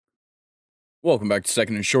Welcome back to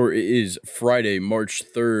Second and Short. It is Friday, March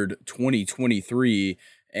 3rd, 2023,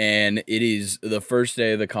 and it is the first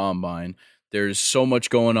day of the Combine. There's so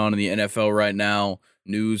much going on in the NFL right now.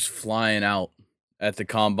 News flying out at the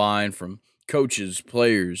Combine from coaches,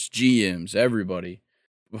 players, GMs, everybody.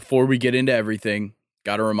 Before we get into everything,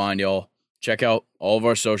 got to remind y'all, check out all of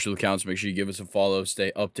our social accounts. Make sure you give us a follow.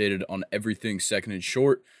 Stay updated on everything Second and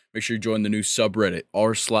Short. Make sure you join the new subreddit,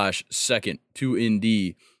 r/second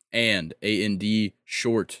 2ND and A&D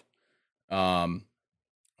short. Let's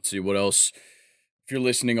see what else. If you're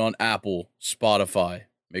listening on Apple, Spotify,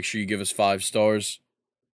 make sure you give us 5 stars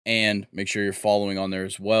and make sure you're following on there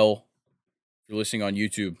as well. If you're listening on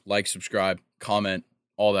YouTube, like, subscribe, comment,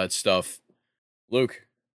 all that stuff. Luke,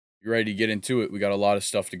 you ready to get into it? We got a lot of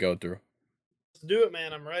stuff to go through. Let's do it,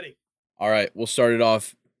 man. I'm ready. All right, we'll start it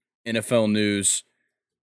off. NFL news.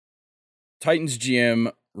 Titans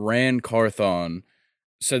GM Ran Carthon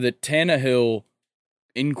said that Tannehill,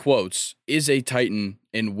 in quotes, is a Titan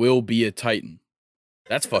and will be a Titan.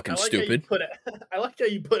 That's fucking stupid. I like how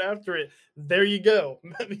you put after it, there you go,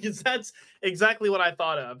 because that's exactly what I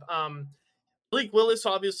thought of. Malik Willis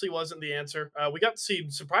obviously wasn't the answer. We got to see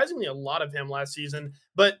surprisingly a lot of him last season,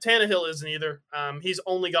 but Tannehill isn't either. He's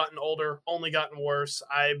only gotten older, only gotten worse.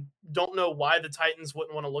 I don't know why the Titans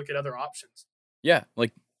wouldn't want to look at other options. Yeah,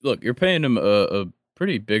 like, look, you're paying him a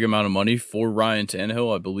pretty big amount of money for Ryan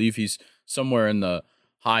Tannehill. I believe he's somewhere in the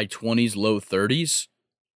high 20s, low 30s,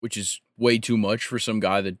 which is way too much for some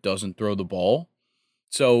guy that doesn't throw the ball.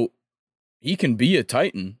 So he can be a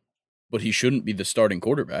Titan, but he shouldn't be the starting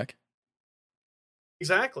quarterback.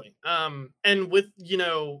 Exactly. And with,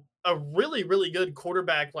 a really, really good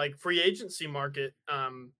quarterback like free agency market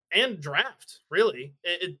and draft, really,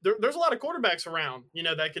 there's a lot of quarterbacks around,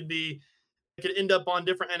 that could end up on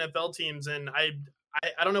different NFL teams. And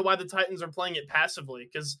I don't know why the Titans are playing it passively,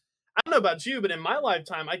 because I don't know about you, but in my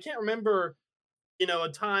lifetime, I can't remember, a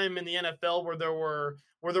time in the NFL where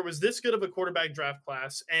there was this good of a quarterback draft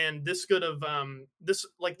class and this good of this,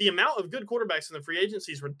 like, the amount of good quarterbacks in the free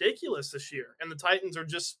agency is ridiculous this year, and the Titans are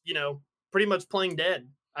just pretty much playing dead.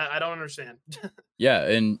 I don't understand. Yeah,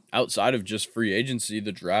 and outside of just free agency,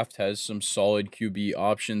 the draft has some solid QB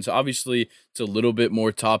options. Obviously, it's a little bit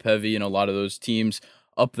more top heavy, and a lot of those teams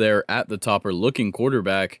up there at the top are looking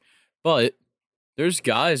quarterback. But there's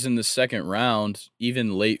guys in the second round,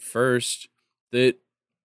 even late first, that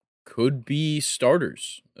could be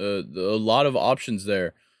starters. A lot of options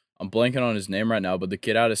there. I'm blanking on his name right now, but the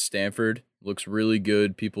kid out of Stanford looks really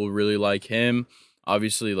good. People really like him.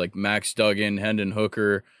 Obviously, like Max Duggan, Hendon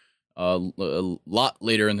Hooker, a lot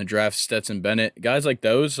later in the draft, Stetson Bennett. Guys like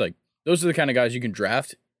those are the kind of guys you can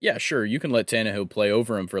draft. Yeah, sure, you can let Tannehill play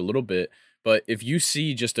over him for a little bit, but if you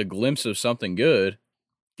see just a glimpse of something good,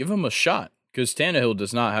 give him a shot, because Tannehill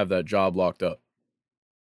does not have that job locked up.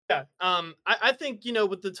 Yeah. I think,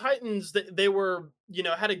 with the Titans, they were,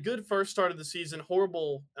 had a good first start of the season,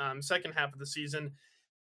 horrible second half of the season.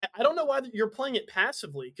 I don't know why you're playing it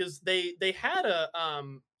passively, because they had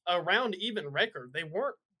a round even record. They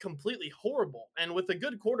weren't completely horrible, and with a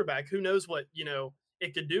good quarterback, who knows what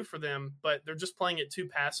it could do for them. But they're just playing it too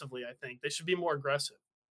passively. I think they should be more aggressive.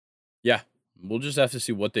 Yeah, we'll just have to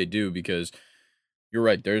see what they do, because you're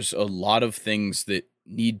right. There's a lot of things that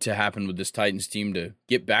need to happen with this Titans team to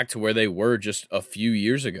get back to where they were just a few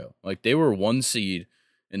years ago. Like, they were 1 seed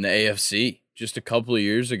in the AFC just a couple of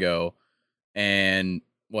years ago, and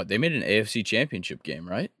they made an AFC championship game,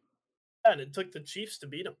 right? Yeah, and it took the Chiefs to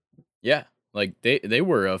beat them. Yeah, like they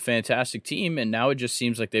were a fantastic team, and now it just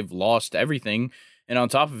seems like they've lost everything. And on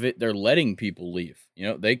top of it, they're letting people leave.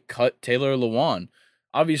 They cut Taylor Lewan.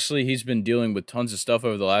 Obviously, he's been dealing with tons of stuff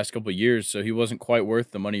over the last couple of years, so he wasn't quite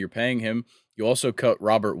worth the money you're paying him. You also cut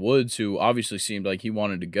Robert Woods, who obviously seemed like he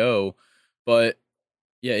wanted to go. But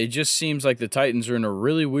yeah, it just seems like the Titans are in a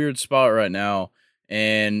really weird spot right now,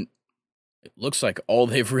 and it looks like all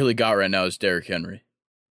they've really got right now is Derrick Henry.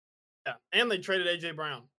 Yeah, and they traded AJ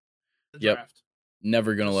Brown. The Yep. draft.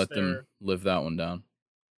 Never gonna let them live that one down.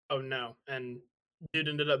 Oh no, and dude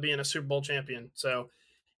ended up being a Super Bowl champion. So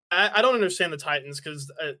I don't understand the Titans,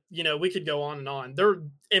 because we could go on and on. They're,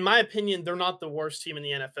 in my opinion, they're not the worst team in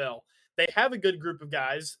the NFL. They have a good group of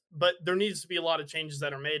guys, but there needs to be a lot of changes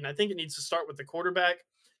that are made, and I think it needs to start with the quarterback.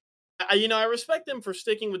 I respect them for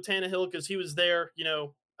sticking with Tannehill, because he was there.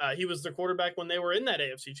 He was the quarterback when they were in that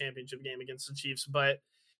AFC Championship game against the Chiefs, but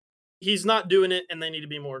he's not doing it, and they need to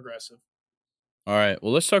be more aggressive. All right.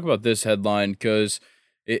 Well, let's talk about this headline, because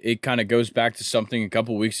it kind of goes back to something a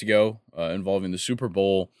couple weeks ago involving the Super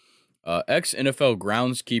Bowl. Ex-NFL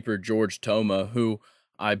groundskeeper George Toma, who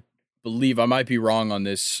I believe, I might be wrong on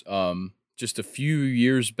this, just a few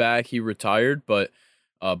years back he retired, but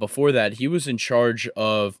before that he was in charge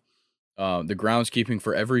of the groundskeeping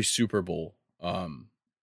for every Super Bowl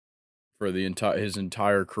for the entire his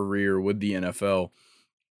entire career with the NFL.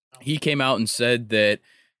 He came out and said that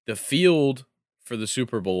the field for the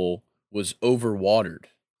Super Bowl was overwatered.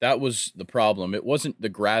 That was the problem. It wasn't the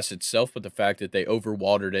grass itself, but the fact that they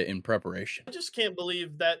overwatered it in preparation. I just can't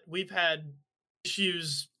believe that we've had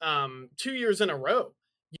issues 2 years in a row.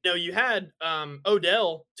 You had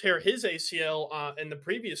Odell tear his ACL in the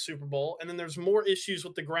previous Super Bowl, and then there's more issues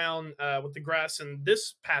with the ground, with the grass in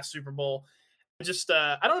this past Super Bowl.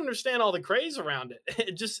 I don't understand all the craze around it.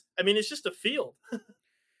 It's just a field.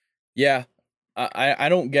 Yeah, I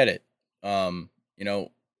don't get it. You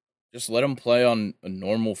know, just let them play on a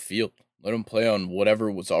normal field. Let them play on whatever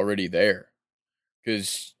was already there.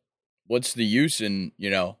 Because what's the use in,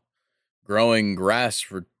 growing grass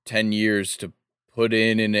for 10 years to put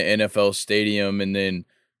in an NFL stadium, and then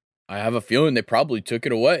I have a feeling they probably took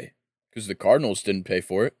it away because the Cardinals didn't pay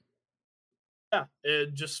for it. Yeah,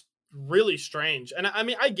 it just really strange. And I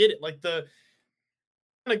mean, I get it. Like the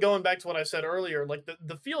kind of going back to what I said earlier, like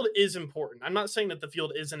the field is important. I'm not saying that the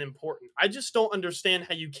field isn't important. I just don't understand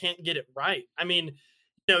how you can't get it right. I mean,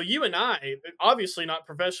 you and I, obviously not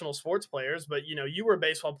professional sports players, but you were a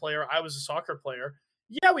baseball player, I was a soccer player.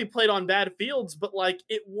 Yeah, we played on bad fields, but like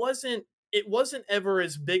it wasn't ever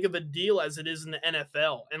as big of a deal as it is in the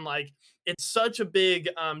NFL. And like it's such a big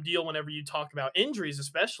deal whenever you talk about injuries,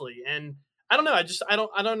 especially. And I don't know, I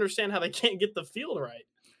don't understand how they can't get the field right.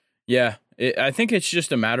 Yeah, I think it's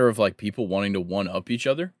just a matter of like people wanting to one up each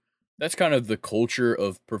other. That's kind of the culture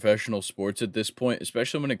of professional sports at this point,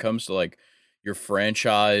 especially when it comes to like your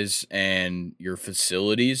franchise and your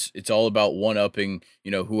facilities. It's all about one upping,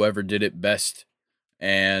 whoever did it best.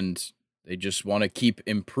 And they just want to keep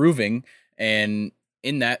improving. And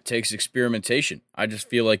in that takes experimentation. I just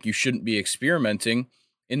feel like you shouldn't be experimenting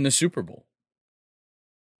in the Super Bowl.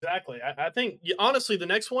 Exactly. I think honestly, the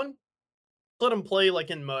next one, let them play like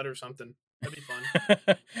in mud or something. That'd be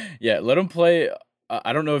fun. Yeah, let them play.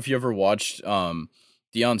 I don't know if you ever watched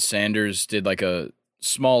Deion Sanders did like a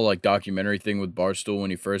small like documentary thing with Barstool when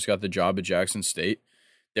he first got the job at Jackson State.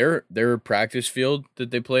 Their practice field that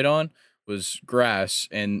they played on was grass,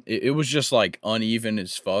 and it was just like uneven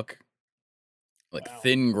as fuck, like Wow.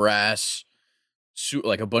 thin grass,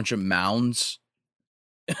 like a bunch of mounds.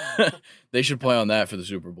 They should play on that for the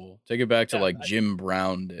Super Bowl. Take it back to Yeah, like Jim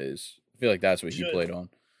Brown days. I feel like that's what he should. played on.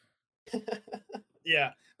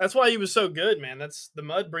 Yeah, that's why he was so good, man. That's the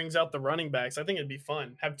mud brings out the running backs. I think it'd be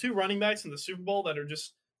fun. Have two running backs in the Super Bowl that are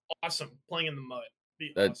just awesome playing in the mud.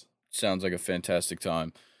 Be That awesome. sounds like a fantastic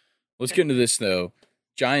time. Let's get into this though.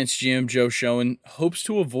 Giants GM Joe Schoen hopes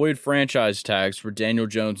to avoid franchise tags for Daniel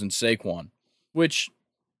Jones and Saquon, which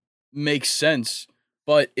makes sense,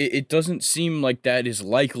 but it doesn't seem like that is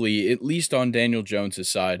likely, at least on Daniel Jones'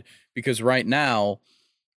 side, because right now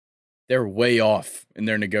they're way off in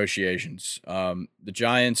their negotiations. The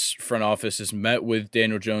Giants front office has met with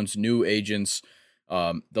Daniel Jones' new agents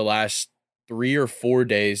the last 3 or 4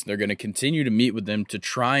 days. They're going to continue to meet with them to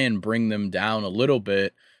try and bring them down a little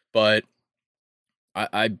bit, but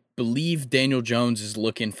I believe Daniel Jones is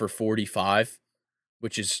looking for 45,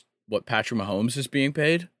 which is what Patrick Mahomes is being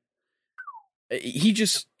paid.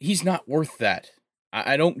 He's not worth that.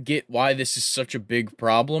 I don't get why this is such a big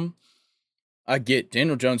problem. I get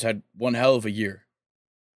Daniel Jones had one hell of a year.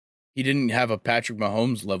 He didn't have a Patrick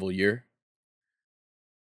Mahomes level year.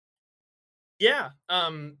 Yeah.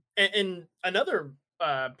 And another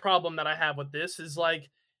problem that I have with this is like,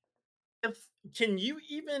 if can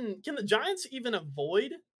the Giants even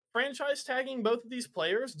avoid franchise tagging both of these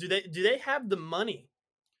players? Do they have the money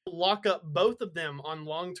to lock up both of them on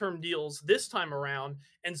long term deals this time around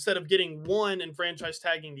instead of getting one and franchise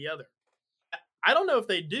tagging the other? I don't know if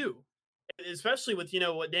they do, especially with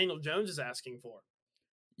what Daniel Jones is asking for.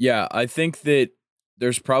 Yeah, I think that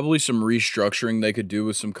there's probably some restructuring they could do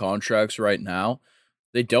with some contracts right now.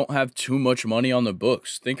 They don't have too much money on the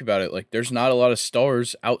books. Think about it. Like, there's not a lot of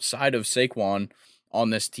stars outside of Saquon on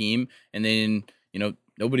this team. And then,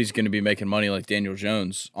 nobody's going to be making money like Daniel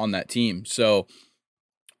Jones on that team. So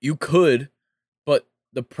you could, but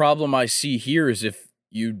the problem I see here is if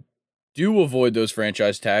you do avoid those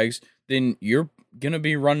franchise tags, then you're going to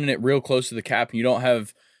be running it real close to the cap and you don't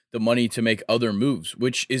have the money to make other moves,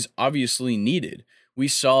 which is obviously needed. We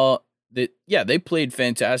saw that, yeah, they played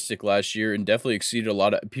fantastic last year and definitely exceeded a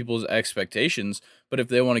lot of people's expectations. But if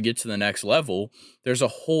they want to get to the next level, there's a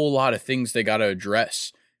whole lot of things they got to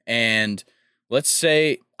address. And let's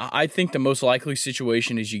say, I think the most likely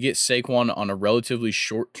situation is you get Saquon on a relatively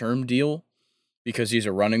short-term deal because he's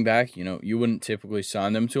a running back. You wouldn't typically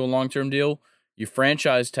sign them to a long-term deal. You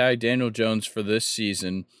franchise tag Daniel Jones for this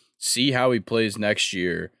season, see how he plays next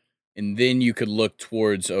year, and then you could look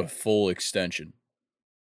towards a full extension.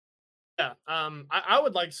 Yeah, I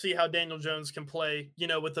would like to see how Daniel Jones can play,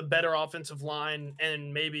 with a better offensive line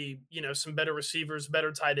and maybe, some better receivers,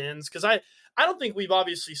 better tight ends. Because I don't think we've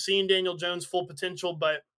obviously seen Daniel Jones' full potential,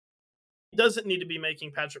 but he doesn't need to be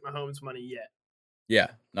making Patrick Mahomes money yet. Yeah,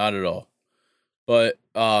 not at all. But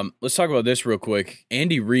let's talk about this real quick.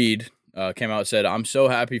 Andy Reid came out and said, "I'm so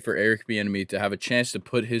happy for Eric Bieniemy to have a chance to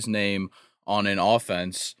put his name on an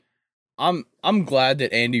offense." I'm glad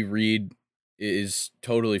that Andy Reid is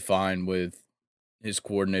totally fine with his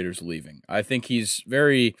coordinators leaving. I think he's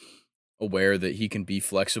very aware that he can be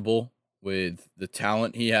flexible with the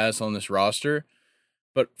talent he has on this roster.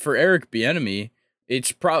 But for Eric Bieniemy,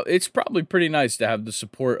 it's probably pretty nice to have the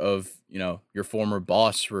support of your former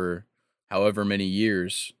boss for however many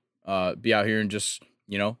years, be out here and just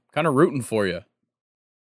kind of rooting for you.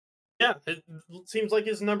 Yeah, it seems like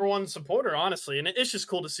his number one supporter, honestly, and it's just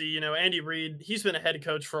cool to see. Andy Reid. He's been a head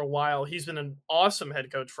coach for a while. He's been an awesome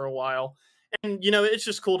head coach for a while, and it's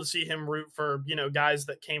just cool to see him root for guys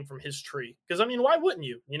that came from his tree. Because I mean, why wouldn't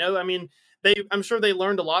you? I mean, I'm sure they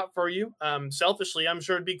learned a lot for you. Selfishly, I'm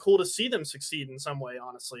sure it'd be cool to see them succeed in some way,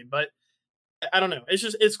 honestly. But I don't know.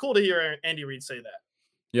 It's cool to hear Andy Reid say that.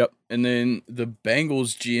 Yep. And then the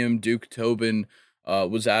Bengals GM Duke Tobin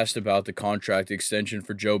was asked about the contract extension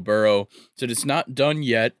for Joe Burrow. Said it's not done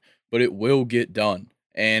yet, but it will get done.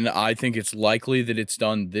 And I think it's likely that it's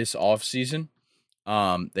done this offseason.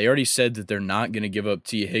 They already said that they're not going to give up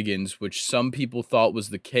T. Higgins, which some people thought was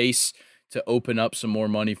the case to open up some more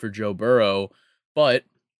money for Joe Burrow. But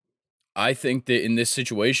I think that in this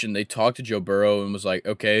situation, they talked to Joe Burrow and was like,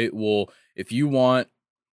 okay, well, if you want,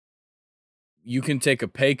 you can take a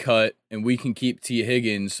pay cut and we can keep T.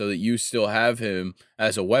 Higgins so that you still have him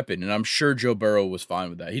as a weapon. And I'm sure Joe Burrow was fine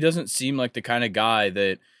with that. He doesn't seem like the kind of guy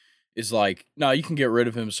that is like, no, you can get rid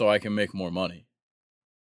of him so I can make more money.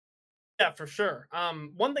 Yeah, for sure.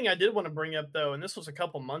 One thing I did want to bring up though, and this was a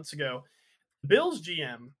couple months ago, Bills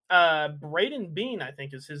GM, Braden Bean, I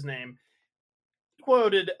think is his name,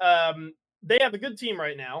 quoted, they have a good team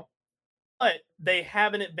right now, but they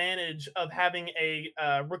have an advantage of having a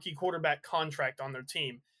rookie quarterback contract on their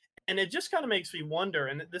team. And it just kind of makes me wonder,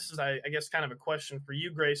 and this is, I guess, kind of a question for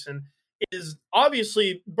you, Grayson, is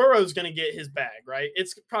obviously Burrow's going to get his bag, right?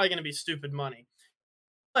 It's probably going to be stupid money.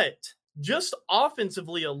 But just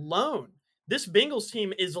offensively alone, this Bengals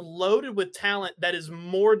team is loaded with talent that is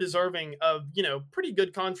more deserving of, pretty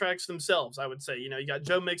good contracts themselves, I would say. You got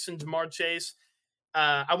Joe Mixon, Jamar Chase.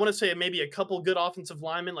 I want to say maybe a couple good offensive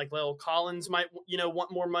linemen like La'el Collins might,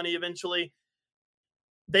 want more money eventually.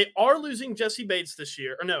 They are losing Jesse Bates this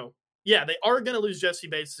year. Or no, yeah, they are going to lose Jesse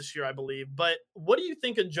Bates this year, I believe. But what do you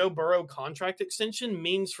think a Joe Burrow contract extension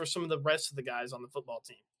means for some of the rest of the guys on the football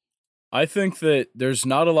team? I think that there's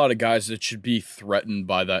not a lot of guys that should be threatened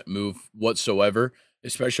by that move whatsoever,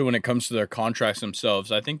 especially when it comes to their contracts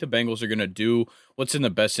themselves. I think the Bengals are going to do what's in the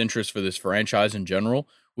best interest for this franchise in general,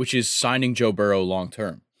 which is signing Joe Burrow long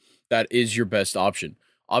term. That is your best option.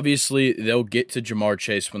 Obviously, they'll get to Jamar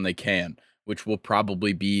Chase when they can, which will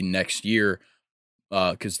probably be next year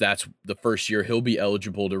because that's the first year he'll be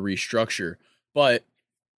eligible to restructure. But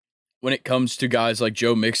when it comes to guys like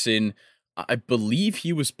Joe Mixon, I believe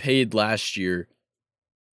he was paid last year.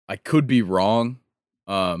 I could be wrong,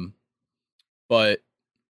 um, but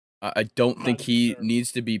I don't think he Sure.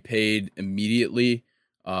 needs to be paid immediately.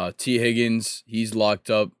 T. Higgins, he's locked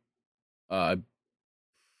up. I'm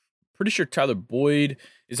pretty sure Tyler Boyd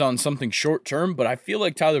is on something short term, but I feel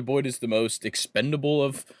like Tyler Boyd is the most expendable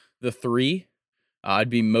of the three. I'd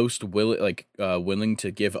be most willing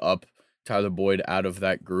to give up Tyler Boyd out of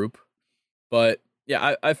that group. But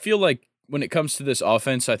yeah, I feel like when it comes to this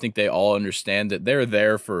offense, I think they all understand that they're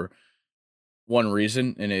there for one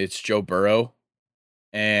reason, and it's Joe Burrow.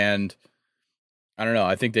 And I don't know.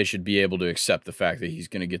 I think they should be able to accept the fact that he's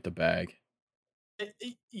going to get the bag.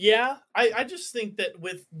 Yeah, I just think that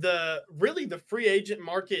with the free agent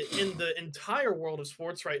market in the entire world of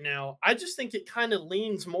sports right now, I just think it kind of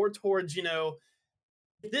leans more towards,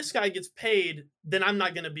 if this guy gets paid, then I'm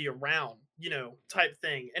not going to be around, type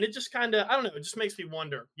thing. And it just kind of, I don't know, it just makes me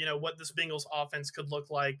wonder, what this Bengals offense could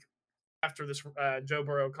look like after this Joe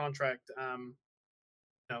Burrow contract,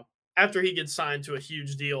 after he gets signed to a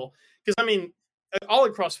huge deal. Because, I mean, all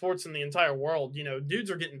across sports in the entire world,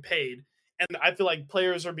 dudes are getting paid. And I feel like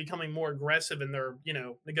players are becoming more aggressive in their,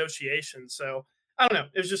 negotiations. So I don't know.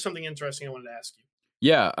 It was just something interesting I wanted to ask you.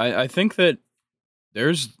 Yeah, I think that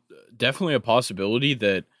there's definitely a possibility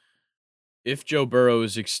that if Joe Burrow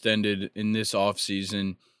is extended in this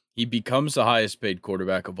offseason, he becomes the highest paid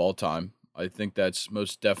quarterback of all time. I think that's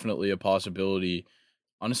most definitely a possibility.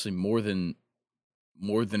 Honestly, more than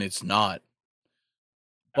it's not.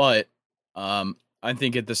 But I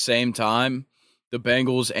think at the same time, the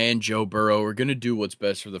Bengals and Joe Burrow are going to do what's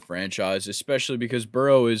best for the franchise, especially because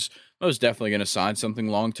Burrow is most definitely going to sign something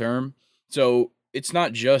long term. So it's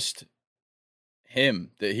not just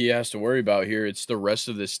him that he has to worry about here, it's the rest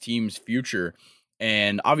of this team's future.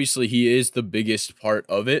 And obviously, he is the biggest part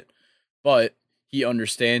of it, but he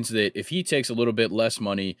understands that if he takes a little bit less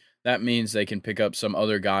money, that means they can pick up some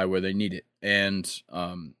other guy where they need it. And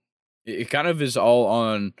it kind of is all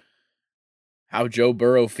on how Joe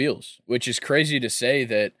Burrow feels, which is crazy to say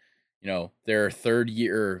that, their third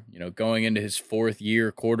year, going into his fourth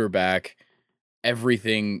year quarterback,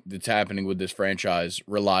 everything that's happening with this franchise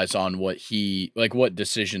relies on what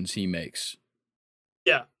decisions he makes.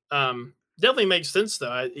 Yeah. Definitely makes sense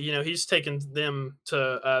though. He's taken them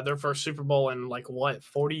to their first Super Bowl in like what,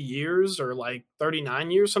 40 years or like 39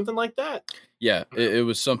 years, something like that. Yeah, it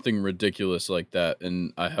was something ridiculous like that,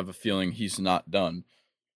 and I have a feeling he's not done.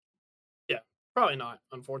 Yeah, probably not,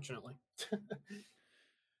 unfortunately.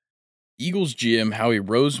 Eagles GM Howie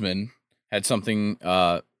Roseman had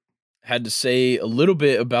to say a little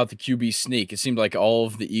bit about the QB sneak. It seemed like all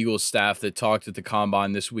of the Eagles staff that talked at the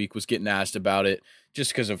combine this week was getting asked about it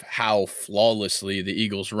just because of how flawlessly the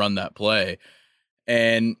Eagles run that play.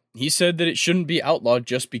 And he said that it shouldn't be outlawed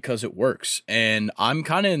just because it works. And I'm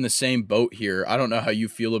kind of in the same boat here. I don't know how you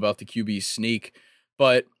feel about the QB sneak,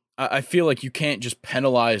 but I feel like you can't just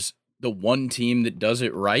penalize the one team that does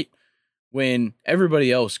it right when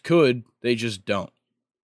everybody else could. They just don't.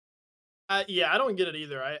 Yeah, I don't get it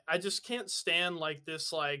either. I just can't stand like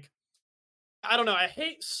this, like, I don't know. I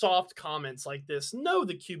hate soft comments like this. No,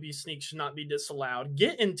 the QB sneak should not be disallowed.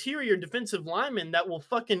 Get interior defensive linemen that will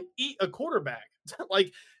fucking eat a quarterback.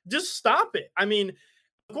 Like, just stop it. I mean,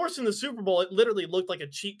 of course, in the Super Bowl, it literally looked like a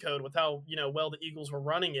cheat code with how well the Eagles were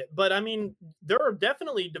running it. But I mean, there are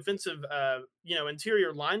definitely defensive,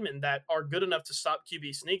 interior linemen that are good enough to stop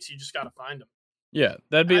QB sneaks. You just got to find them. Yeah,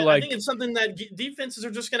 that'd be I think like it's something that defenses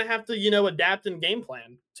are just going to have to adapt and game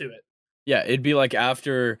plan to it. Yeah, it'd be like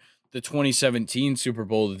after the 2017 Super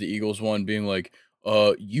Bowl that the Eagles won, being like,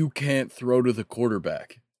 you can't throw to the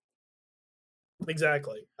quarterback.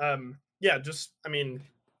 Exactly. Yeah, just, I mean,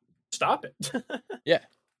 stop it. Yeah.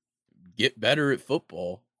 Get better at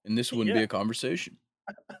football, and this wouldn't be Yeah. a conversation.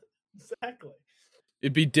 Exactly.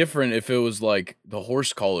 It'd be different if it was like the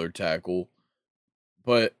horse collar tackle,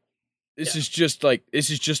 but this is just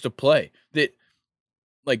a play that,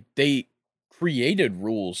 like, they created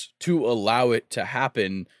rules to allow it to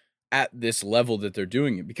happen at this level that they're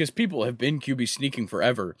doing it, because people have been QB sneaking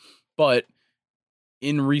forever, but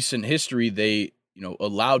in recent history they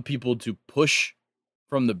allowed people to push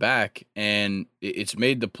from the back, and it's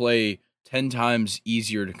made the play 10 times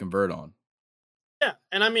easier to convert on. Yeah,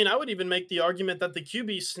 and I mean, I would even make the argument that the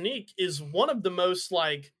QB sneak is one of the most,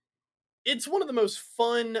 like, it's one of the most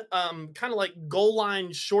fun, kind of like goal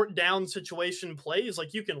line short down situation plays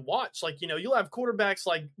like you can watch. Like, you'll have quarterbacks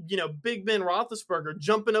like, Big Ben Roethlisberger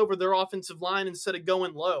jumping over their offensive line instead of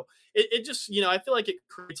going low. It just, I feel like it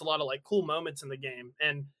creates a lot of like cool moments in the game.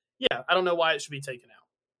 And yeah, I don't know why it should be taken out.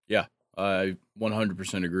 Yeah, I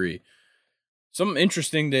 100% agree. Something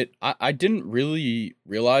interesting that I didn't really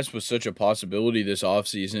realize was such a possibility this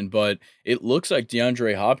offseason, but it looks like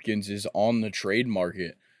DeAndre Hopkins is on the trade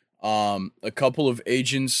market. A couple of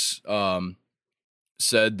agents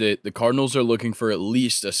said that the Cardinals are looking for at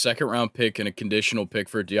least a second-round pick and a conditional pick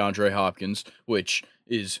for DeAndre Hopkins, which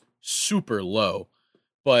is super low.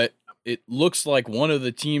 But it looks like one of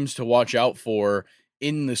the teams to watch out for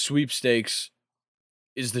in the sweepstakes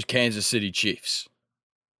is the Kansas City Chiefs.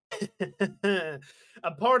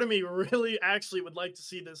 A part of me really actually would like to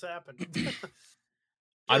see this happen.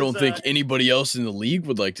 I don't think anybody else in the league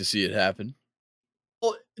would like to see it happen.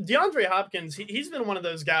 Well, DeAndre Hopkins, he's been one of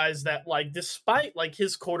those guys that, like, despite like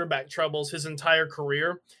his quarterback troubles his entire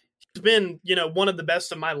career, he's been, one of the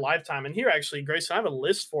best of my lifetime. And here, actually, Grayson, I have a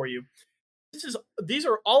list for you. These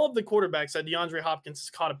are all of the quarterbacks that DeAndre Hopkins has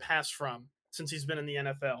caught a pass from since he's been in the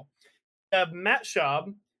NFL. You have Matt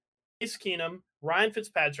Schaub, Case Keenum, Ryan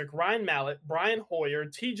Fitzpatrick, Ryan Mallett, Brian Hoyer,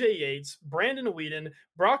 TJ Yates, Brandon Weeden,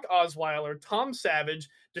 Brock Osweiler, Tom Savage.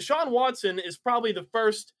 Deshaun Watson is probably the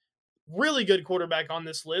first really good quarterback on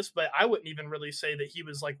this list, but I wouldn't even really say that he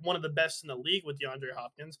was like one of the best in the league with DeAndre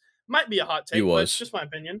Hopkins. Might be a hot take, but it's just my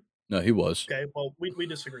opinion. No, he was. Okay, well, we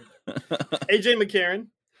disagree there. AJ McCarron,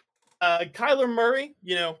 Kyler Murray,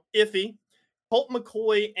 iffy. Colt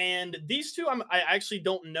McCoy, and these two I actually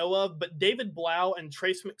don't know of, but David Blau and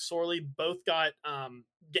Trace McSorley both got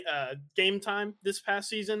game time this past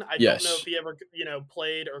season. I don't know if Yes. he ever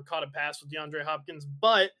played or caught a pass with DeAndre Hopkins,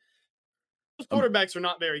 but those Um, quarterbacks are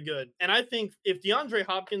not very good. And I think if DeAndre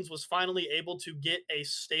Hopkins was finally able to get a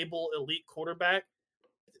stable elite quarterback,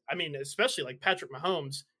 I mean, especially like Patrick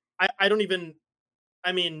Mahomes, I don't even.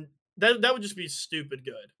 I mean, that would just be stupid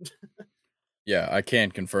good. yeah, I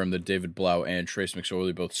can confirm that David Blau and Trace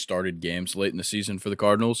McSorley both started games late in the season for the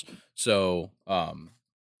Cardinals. So,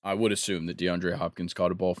 I would assume that DeAndre Hopkins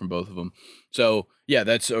caught a ball from both of them. So, yeah,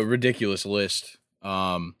 that's a ridiculous list.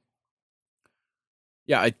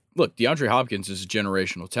 Yeah, look, DeAndre Hopkins is a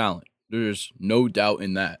generational talent. There's no doubt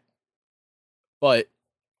in that. But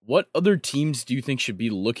what other teams do you think should be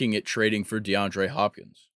looking at trading for DeAndre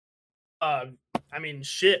Hopkins? Uh, I mean,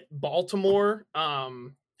 shit. Baltimore.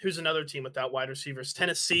 Who's another team without wide receivers?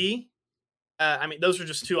 Tennessee. I mean, those are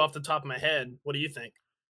just two off the top of my head. What do you think?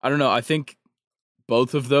 I don't know. I think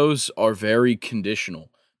both of those are very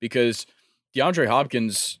conditional because DeAndre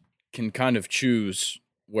Hopkins can kind of choose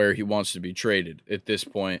where he wants to be traded at this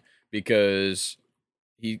point because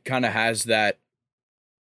he kind of has that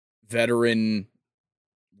veteran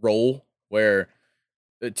role where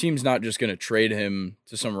the team's not just going to trade him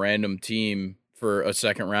to some random team for a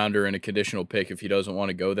second rounder and a conditional pick if he doesn't want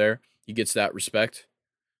to go there. He gets that respect.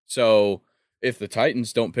 So if the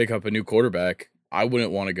Titans don't pick up a new quarterback, I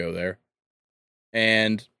wouldn't want to go there.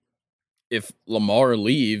 And if Lamar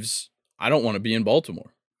leaves, I don't want to be in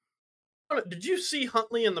Baltimore. Did you see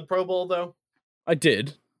Huntley in the Pro Bowl though? I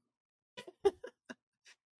did.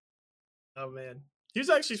 Oh man, he was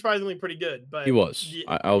actually surprisingly pretty good. But He was.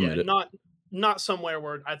 I'll admit it. Not somewhere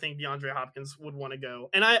where I think DeAndre Hopkins would want to go.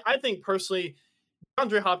 And I think personally,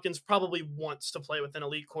 DeAndre Hopkins probably wants to play with an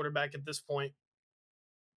elite quarterback at this point.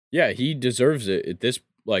 Yeah, he deserves it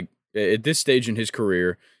at this stage in his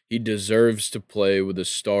career. He deserves to play with a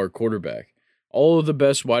star quarterback. All of the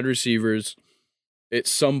best wide receivers at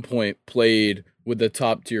some point played with a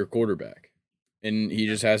top tier quarterback, and he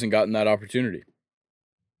just hasn't gotten that opportunity.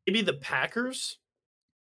 Maybe the Packers.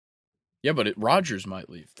 Yeah, but Rodgers might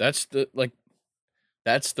leave. That's the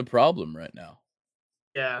problem right now.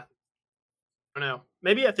 Yeah, I don't know.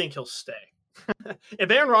 Maybe I think he'll stay.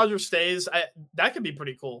 If Aaron Rodgers stays, that could be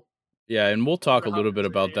pretty cool. Yeah, and we'll talk a For little bit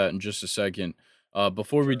Hopkins, about yeah. that in just a second.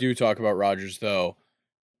 Before we Sure. do talk about Rodgers, though,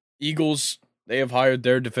 Eagles, they have hired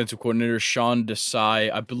their defensive coordinator, Sean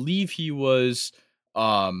Desai. I believe he was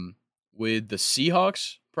with the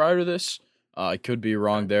Seahawks prior to this. I could be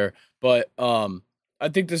wrong Okay. there, but I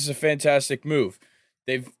think this is a fantastic move.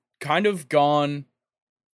 They've kind of gone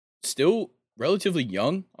still relatively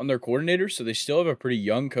young on their coordinators, so they still have a pretty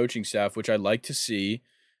young coaching staff, which I'd like to see.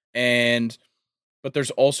 But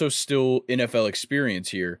there's also still NFL experience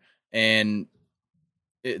here, and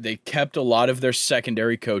they kept a lot of their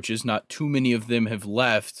secondary coaches. Not too many of them have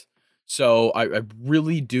left, so I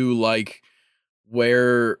really do like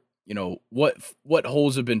where what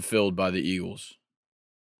holes have been filled by the Eagles.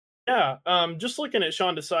 Yeah, just looking at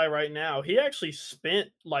Sean Desai right now, he actually spent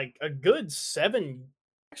like a good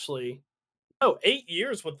actually, 8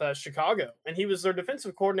 years with Chicago, and he was their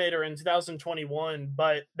defensive coordinator in 2021.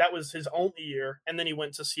 But that was his only year, and then he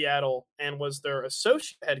went to Seattle and was their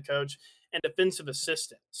associate head coach and defensive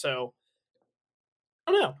assistant. So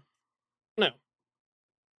I don't know. No, what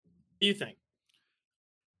do you think?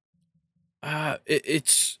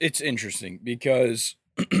 It's interesting because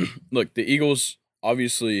look, the Eagles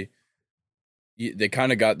obviously they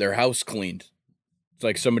kind of got their house cleaned. It's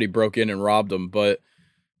like somebody broke in and robbed them, but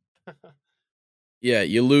yeah,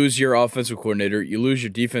 you lose your offensive coordinator, you lose your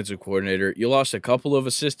defensive coordinator, you lost a couple of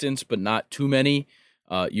assistants, but not too many.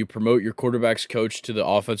 You promote your quarterback's coach to the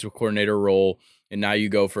offensive coordinator role, and now you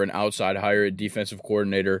go for an outside hire at defensive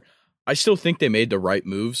coordinator. I still think they made the right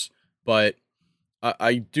moves, but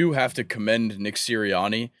I do have to commend Nick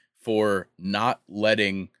Sirianni for not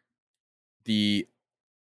letting the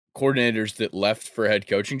coordinators that left for head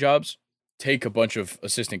coaching jobs take a bunch of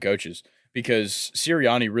assistant coaches because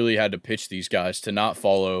Sirianni really had to pitch these guys to not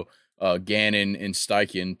follow Gannon and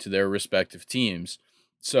Steichen to their respective teams.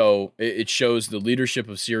 So it shows the leadership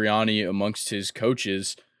of Sirianni amongst his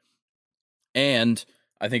coaches, and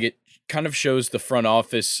I think it kind of shows the front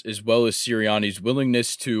office as well as Sirianni's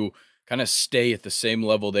willingness to kind of stay at the same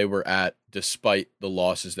level they were at despite the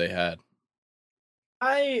losses they had.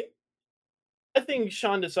 I I think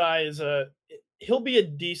Sean Desai is he'll be a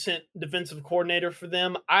decent defensive coordinator for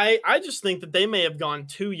them. I just think that they may have gone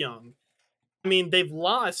too young. I mean, they've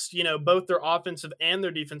lost, both their offensive and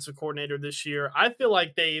their defensive coordinator this year. I feel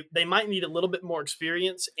like they might need a little bit more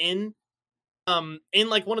experience in in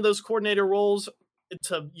like one of those coordinator roles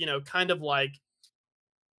to, kind of like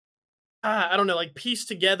I don't know, like piece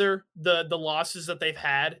together the losses that they've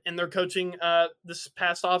had in their coaching this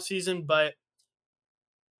past off season, but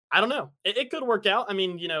I don't know. It could work out. I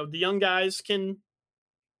mean, the young guys can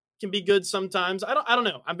be good sometimes. I don't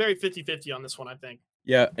know. I'm very 50-50 on this one, I think.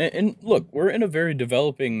 Yeah, and look, we're in a very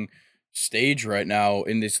developing stage right now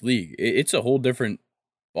in this league. It's a whole different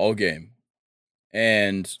ball game,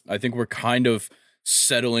 and I think we're kind of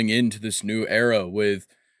settling into this new era with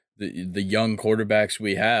the young quarterbacks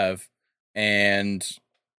we have, and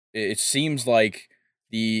it seems like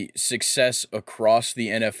the success across the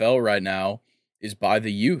NFL right now is by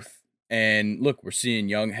the youth. And look, we're seeing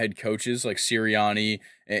young head coaches like Sirianni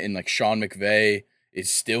and like Sean McVay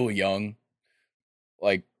is still young.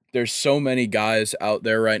 Like there's so many guys out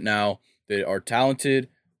there right now that are talented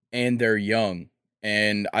and they're young.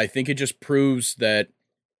 And I think it just proves that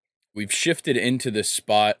we've shifted into this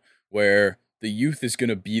spot where the youth is going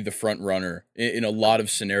to be the front runner in a lot of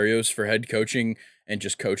scenarios for head coaching and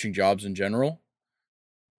just coaching jobs in general.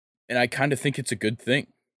 And I kind of think it's a good thing.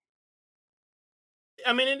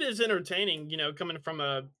 I mean, it is entertaining, coming from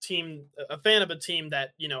a fan of a team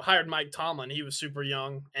that, hired Mike Tomlin. He was super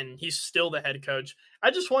young and he's still the head coach. I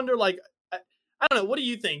just wonder, like, I don't know. What do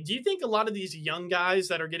you think? Do you think a lot of these young guys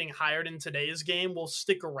that are getting hired in today's game will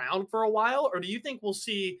stick around for a while? Or do you think we'll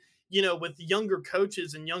see, with younger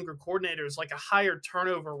coaches and younger coordinators, like a higher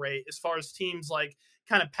turnover rate as far as teams like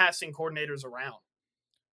kind of passing coordinators around?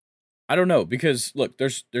 I don't know because look,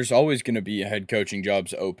 there's always going to be head coaching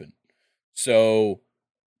jobs open. So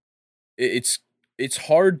it's it's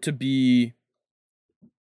hard to be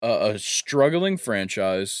a struggling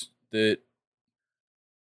franchise that,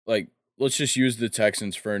 like, let's just use the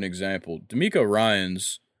Texans for an example. D'Amico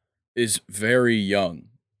Ryans is very young,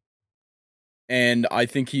 and I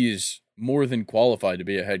think he is more than qualified to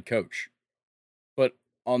be a head coach. But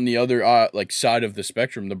on the other like side of the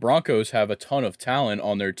spectrum, the Broncos have a ton of talent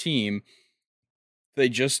on their team. They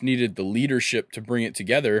just needed the leadership to bring it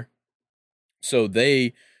together, so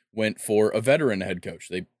they went for a veteran head coach.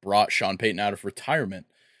 They brought Sean Payton out of retirement.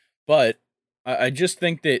 But I just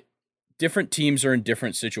think that different teams are in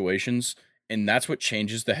different situations, and that's what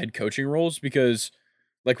changes the head coaching roles because,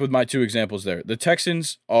 like with my two examples there, the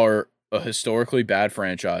Texans are a historically bad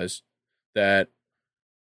franchise that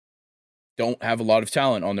don't have a lot of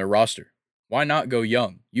talent on their roster. Why not go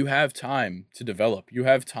young? You have time to develop. You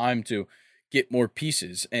have time to get more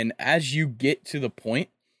pieces. And as you get to the point,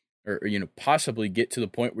 or possibly get to the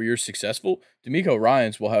point where you're successful, D'Amico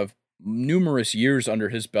Ryans will have numerous years under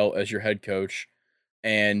his belt as your head coach,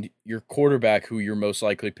 and your quarterback, who you're most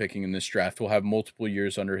likely picking in this draft, will have multiple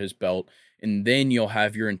years under his belt, and then you'll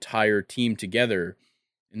have your entire team together,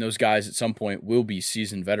 and those guys at some point will be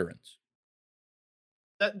seasoned veterans.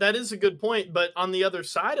 That is a good point, but on the other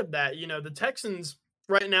side of that, the Texans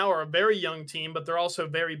right now are a very young team, but they're also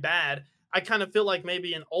very bad. I kind of feel like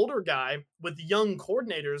maybe an older guy with young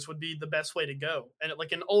coordinators would be the best way to go. And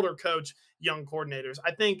like an older coach, young coordinators.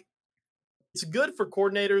 I think it's good for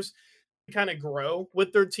coordinators to kind of grow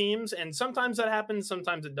with their teams. And sometimes that happens,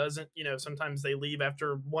 sometimes it doesn't. Sometimes they leave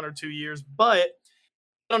after 1 or 2 years. But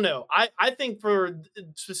I don't know. I think for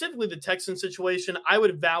specifically the Texan situation, I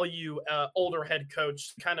would value older head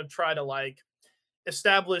coach to kind of try to like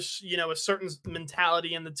establish, a certain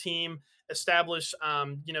mentality in the team, establish,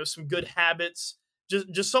 some good habits.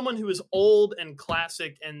 Just someone who is old and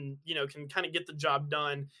classic and, can kind of get the job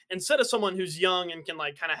done instead of someone who's young and can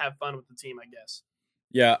like kind of have fun with the team, I guess.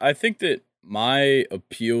 Yeah, I think that my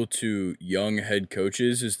appeal to young head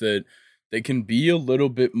coaches is that they can be a little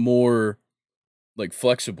bit more like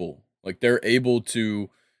flexible. Like they're able to,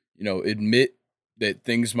 admit that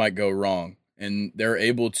things might go wrong and they're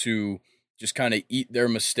able to just kind of eat their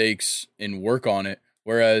mistakes and work on it.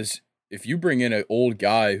 Whereas if you bring in an old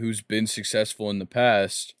guy who's been successful in the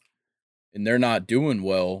past and they're not doing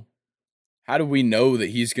well, how do we know that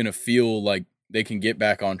he's going to feel like they can get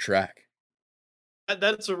back on track?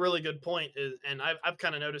 That's a really good point, and I've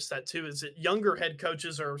kind of noticed that too. Is that younger head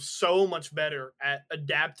coaches are so much better at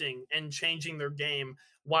adapting and changing their game,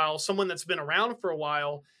 while someone that's been around for a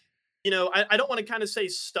while, I don't want to kind of say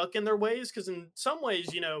stuck in their ways because in some ways,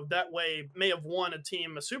 that way may have won a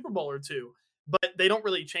team a Super Bowl or two, but they don't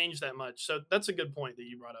really change that much. So that's a good point that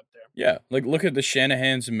you brought up there. Yeah, like look at the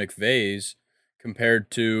Shanahans and McVays compared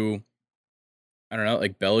to, I don't know,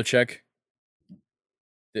 like Belichick.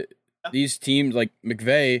 These teams, like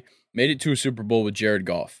McVay, made it to a Super Bowl with Jared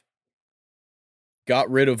Goff, got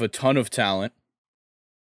rid of a ton of talent,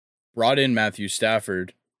 brought in Matthew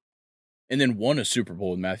Stafford, and then won a Super Bowl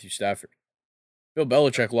with Matthew Stafford. Bill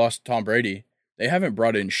Belichick lost Tom Brady, They haven't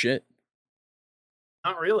brought in shit.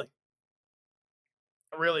 Not really.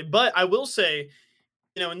 Not really. But I will say,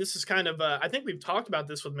 and this is kind of, I think we've talked about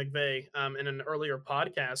this with McVay in an earlier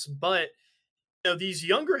podcast, but, these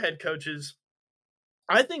younger head coaches,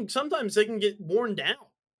 I think sometimes they can get worn down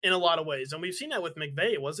in a lot of ways. And we've seen that with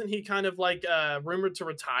McVay. Wasn't he kind of like rumored to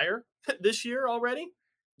retire this year already?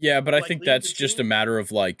 Yeah, but I Like think leave the that's just a team? matter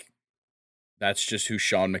of like that's just who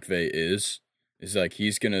Sean McVay is. Is like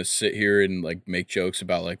he's gonna sit here and like make jokes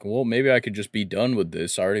about like, well, maybe I could just be done with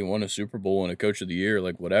this. I already won a Super Bowl and a Coach of the Year,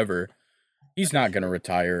 like whatever. He's not gonna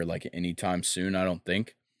retire like anytime soon, I don't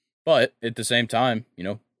think. But at the same time,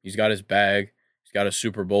 he's got his bag, he's got a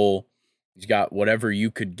Super Bowl, he's got whatever you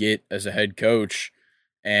could get as a head coach,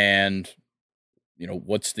 and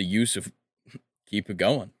what's the use of keep it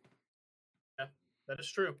going? Yeah, that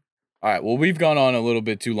is true. All right, well, we've gone on a little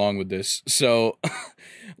bit too long with this, so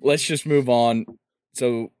let's just move on.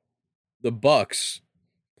 So the Bucks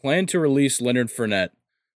plan to release Leonard Fournette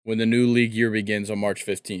when the new league year begins on March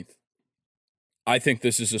 15th. I think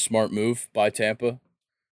this is a smart move by Tampa.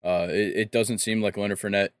 It doesn't seem like Leonard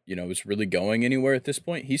Fournette, is really going anywhere at this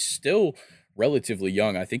point. He's still relatively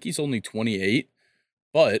young. I think he's only 28,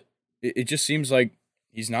 but it just seems like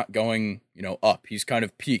he's not going, up. He's kind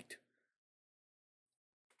of peaked.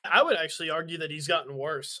 I would actually argue that he's gotten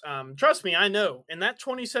worse. Trust me, I know. In that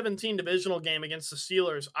 2017 divisional game against the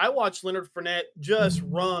Steelers, I watched Leonard Fournette just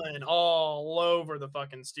run all over the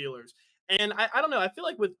fucking Steelers. And I don't know. I feel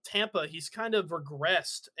like with Tampa, he's kind of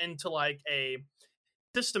regressed into like a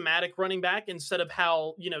systematic running back instead of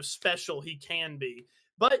how, special he can be.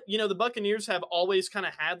 But, the Buccaneers have always kind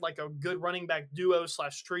of had like a good running back duo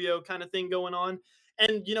 / trio kind of thing going on.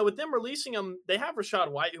 And, with them releasing him, they have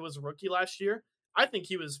Rachaad White, who was a rookie last year. I think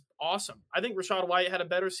he was awesome. I think Rachaad White had a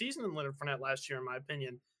better season than Leonard Fournette last year, in my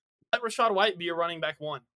opinion. Let Rachaad White be a running back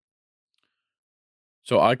one.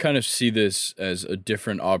 So I kind of see this as a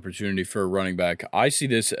different opportunity for a running back. I see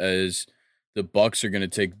this as the Bucks are going to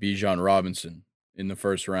take Bijan Robinson in the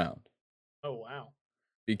first round. Oh, wow.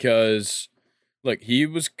 Because look, he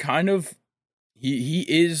was kind of he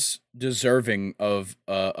is deserving of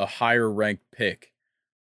a higher ranked pick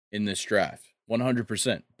in this draft,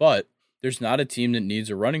 100%. But there's not a team that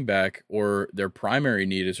needs a running back or their primary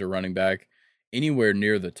need is a running back anywhere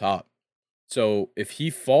near the top. So if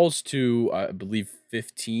he falls to, I believe,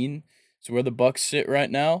 15, so where the Bucks sit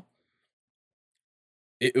right now,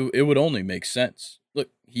 it would only make sense. Look,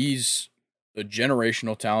 he's a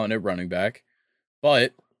generational talent at running back,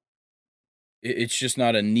 but it's just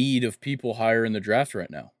not a need of people higher in the draft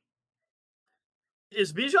right now.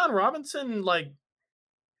 Is Bijan Robinson like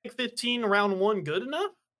 15 round one good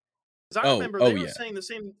enough? Because I remember they were saying the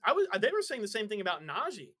same. They were saying the same thing about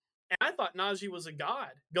Najee, and I thought Najee was a god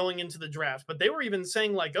going into the draft. But they were even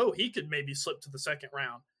saying like, oh, he could maybe slip to the second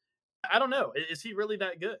round. I don't know. Is he really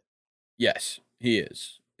that good? Yes, he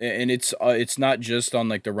is, and it's not just on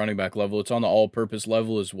like the running back level; it's on the all-purpose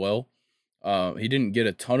level as well. He didn't get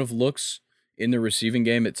a ton of looks in the receiving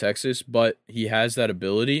game at Texas, but he has that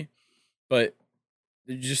ability. But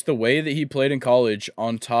just the way that he played in college,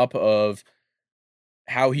 on top of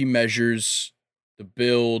how he measures the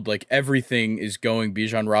build, like everything is going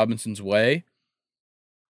Bijan Robinson's way.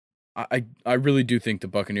 I really do think the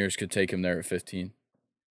Buccaneers could take him there at 15.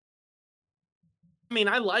 I mean,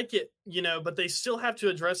 I like it, but they still have to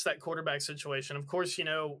address that quarterback situation. Of course,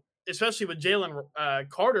 especially with Jalen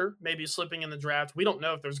Carter maybe slipping in the draft, we don't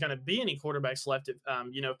know if there's going to be any quarterbacks left at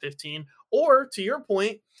 15. Or to your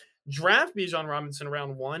point, draft Bijan Robinson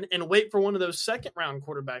round one and wait for one of those second round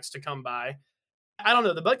quarterbacks to come by. I don't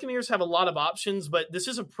know. The Buccaneers have a lot of options, but this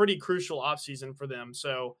is a pretty crucial offseason for them.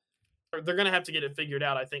 So they're going to have to get it figured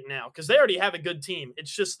out, I think, now, because they already have a good team.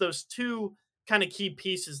 It's just those two kind of key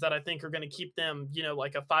pieces that I think are going to keep them,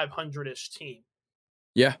 like a 500-ish team.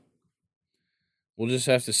 Yeah. We'll just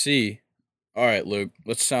have to see. All right, Luke,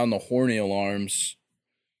 let's sound the horny alarms.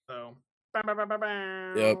 So,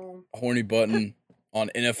 yep, horny button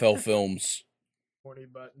on NFL Films. Horny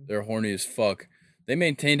button. They're horny as fuck. They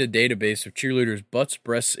maintained a database of cheerleaders' butts,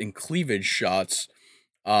 breasts, and cleavage shots.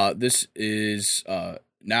 This is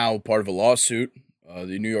now part of a lawsuit.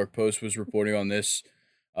 The New York Post was reporting on this.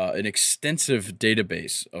 An extensive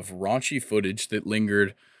database of raunchy footage that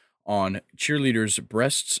lingered on cheerleaders'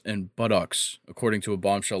 breasts and buttocks, according to a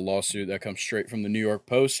bombshell lawsuit that comes straight from the New York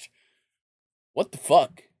Post. What the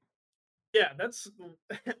fuck? Yeah, that's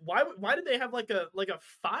why did they have like a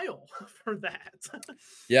file for that?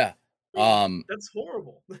 Yeah. That's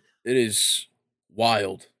horrible. It is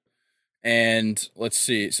wild. And let's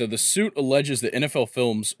see. So the suit alleges that NFL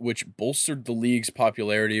Films, which bolstered the league's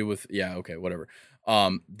popularity with, yeah, okay, whatever,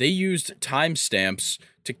 They used timestamps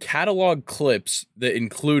to catalog clips that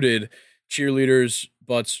included cheerleaders,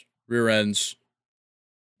 butts, rear ends,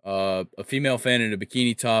 a female fan in a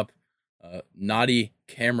bikini top, naughty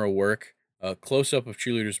camera work, close up of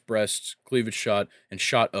cheerleaders' breasts, cleavage shot, and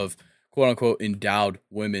shot of quote unquote endowed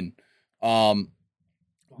women.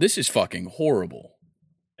 This is fucking horrible.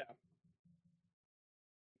 Yeah.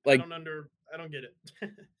 Like, I don't get it.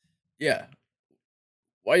 yeah.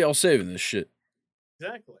 Why y'all saving this shit?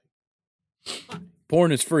 Exactly.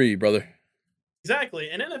 Porn is free, brother. Exactly.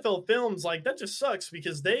 And NFL Films, like, that just sucks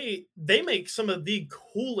because they make some of the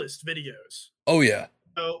coolest videos. Oh yeah.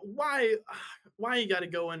 So why you got to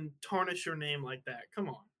go and tarnish your name like that? Come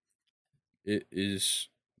on. It is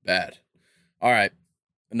bad. All right.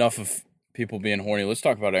 Enough of people being horny. Let's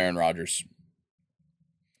talk about Aaron Rodgers.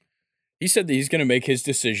 He said that he's going to make his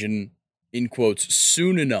decision, in quotes,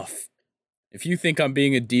 soon enough. If you think I'm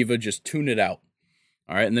being a diva, just tune it out.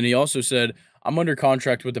 All right. And then he also said, I'm under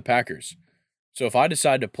contract with the Packers. So if I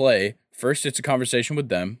decide to play, first it's a conversation with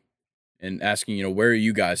them and asking, where are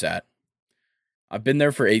you guys at? I've been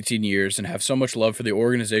there for 18 years and have so much love for the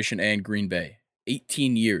organization and Green Bay.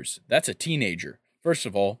 18 years. That's a teenager. First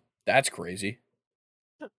of all, that's crazy.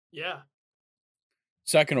 Yeah.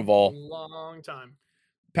 Second of all, long time.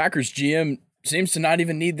 Packers GM seems to not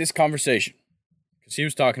even need this conversation because he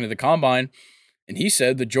was talking to the combine and he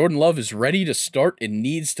said that Jordan Love is ready to start and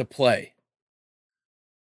needs to play.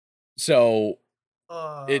 So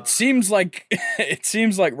it seems like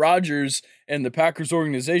Rodgers and the Packers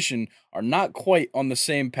organization are not quite on the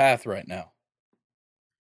same path right now.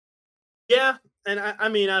 Yeah, and I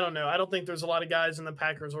mean, I don't know. I don't think there's a lot of guys in the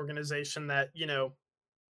Packers organization that, would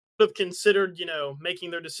have considered,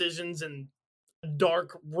 making their decisions in a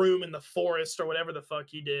dark room in the forest or whatever the fuck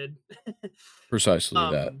he did. Precisely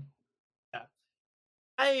that.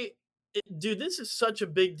 Yeah. Dude, this is such a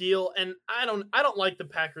big deal, and I don't like the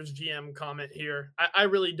Packers GM comment here. I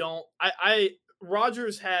really don't.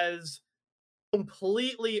 Rodgers has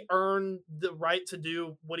completely earned the right to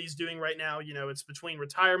do what he's doing right now. It's between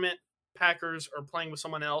retirement, Packers, or playing with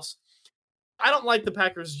someone else. I don't like the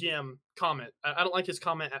Packers GM comment. I don't like his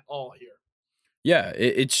comment at all here. Yeah,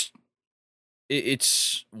 it's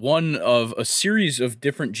one of a series of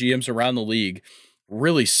different GMs around the league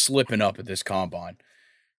really slipping up at this combine.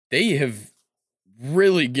 They have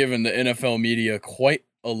really given the NFL media quite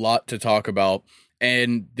a lot to talk about,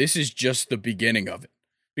 and this is just the beginning of it.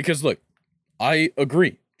 Because look, I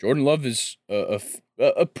agree. Jordan Love is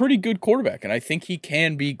a pretty good quarterback, and I think he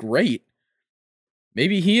can be great.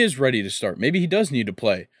 Maybe he is ready to start. Maybe he does need to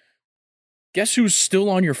play. Guess who's still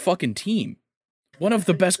on your fucking team? One of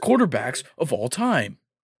the best quarterbacks of all time.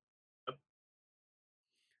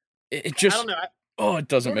 It just, I don't know. It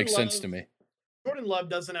doesn't make sense to me. Jordan Love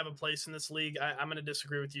doesn't have a place in this league. I'm going to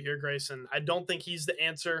disagree with you here, Grayson. I don't think he's the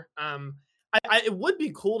answer. It would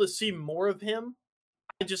be cool to see more of him.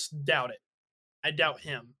 I just doubt it. I doubt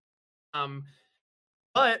him.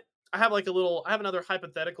 But I have another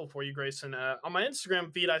hypothetical for you, Grayson. On my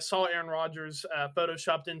Instagram feed, I saw Aaron Rodgers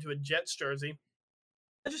photoshopped into a Jets jersey.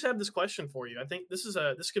 I just have this question for you. I think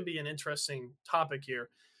this could be an interesting topic here.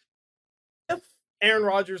 If Aaron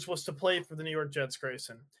Rodgers was to play for the New York Jets,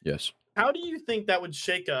 Grayson. Yes. How do you think that would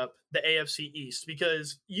shake up the AFC East?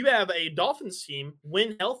 Because you have a Dolphins team,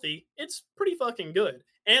 when healthy, it's pretty fucking good.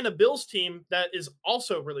 And a Bills team that is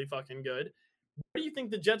also really fucking good. Where do you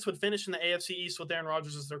think the Jets would finish in the AFC East with Aaron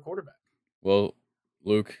Rodgers as their quarterback? Well,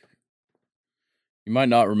 Luke, you might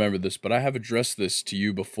not remember this, but I have addressed this to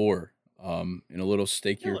you before. In a little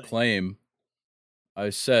Stake Your Claim,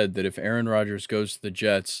 I said that if Aaron Rodgers goes to the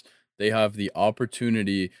Jets, they have the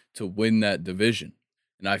opportunity to win that division.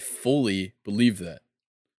 And I fully believe that.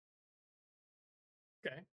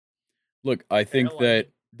 Okay. Look, I think that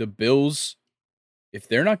the Bills, if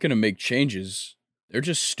they're not going to make changes, they're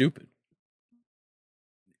just stupid.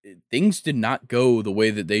 Things did not go the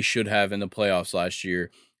way that they should have in the playoffs last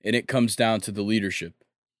year, and it comes down to the leadership.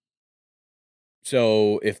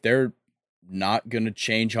 So if they're not going to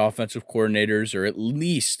change offensive coordinators or at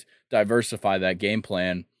least diversify that game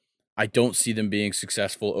plan, I don't see them being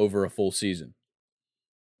successful over a full season.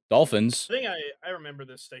 Dolphins. I think I remember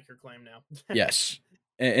this Stake Your Claim now. Yes.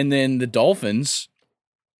 And then the Dolphins,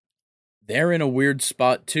 they're in a weird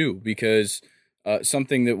spot too, because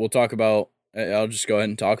something that we'll talk about, I'll just go ahead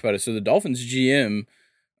and talk about it. So the Dolphins GM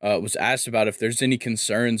was asked about if there's any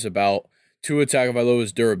concerns about Tua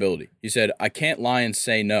Tagovailoa's durability. He said, I can't lie and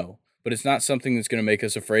say no, but it's not something that's going to make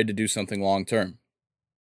us afraid to do something long term.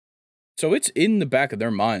 So it's in the back of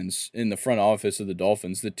their minds, in the front office of the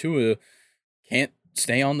Dolphins, that Tua can't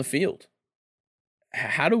stay on the field.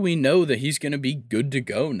 how do we know that he's going to be good to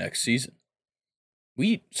go next season?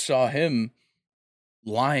 We saw him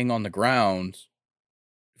lying on the ground,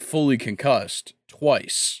 fully concussed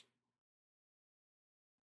twice.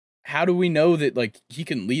 How do we know that like he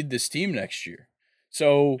can lead this team next year?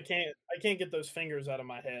 So I can't get those fingers out of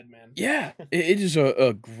my head, man. yeah, it is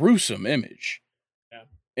a gruesome image. Yeah.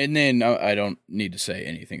 And then I don't need to say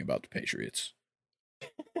anything about the Patriots.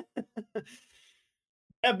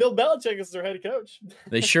 Yeah, Bill Belichick is their head coach.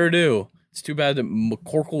 They sure do. It's too bad that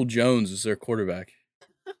McCorkle Jones is their quarterback.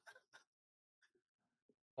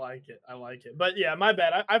 I like it. But yeah, my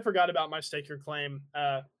bad. I forgot about my stake your claim.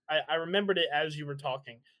 I remembered it as you were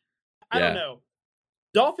talking. I don't know.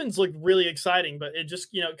 Dolphins look really exciting, but it just,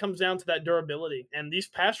 it comes down to that durability. And these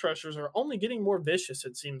pass rushers are only getting more vicious,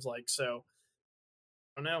 it seems like. So,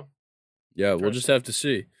 I don't know. Yeah, we'll just have to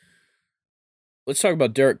see. Let's talk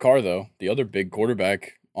about Derek Carr, though, the other big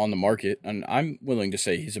quarterback on the market. And I'm willing to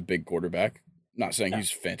say he's a big quarterback. Not saying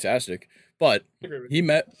he's fantastic, but he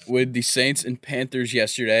met with the Saints and Panthers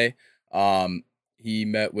yesterday. He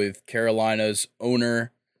met with Carolina's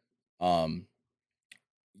owner.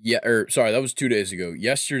 That was 2 days ago.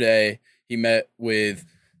 Yesterday, he met with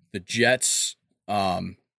the Jets.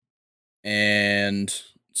 And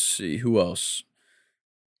let's see, who else?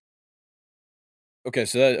 Okay,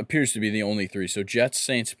 so that appears to be the only three. So Jets,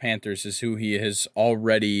 Saints, Panthers is who he has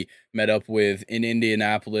already met up with in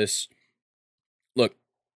Indianapolis. Look,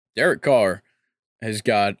 Derek Carr has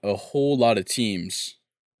got a whole lot of teams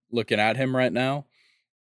looking at him right now.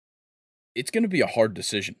 It's going to be a hard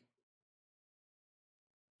decision.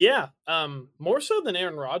 Yeah, more so than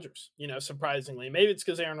Aaron Rodgers, surprisingly. Maybe it's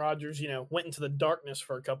because Aaron Rodgers, went into the darkness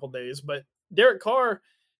for a couple days. But Derek Carr,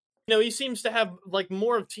 he seems to have like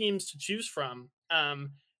more of teams to choose from. Kind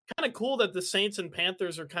of cool that the Saints and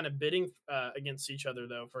Panthers are kind of bidding against each other,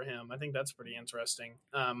 though, for him. I think that's pretty interesting.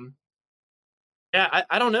 I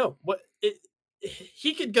don't know.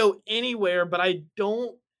 He could go anywhere, but I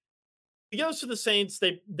don't. He goes to the Saints.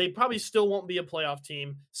 They probably still won't be a playoff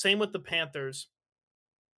team. Same with the Panthers.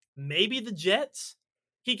 Maybe the Jets.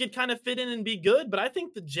 He could kind of fit in and be good, but I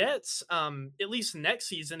think the Jets, at least next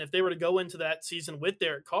season, if they were to go into that season with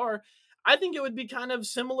Derek Carr, I think it would be kind of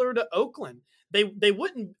similar to Oakland.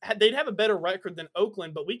 They'd have a better record than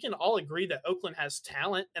Oakland, but we can all agree that Oakland has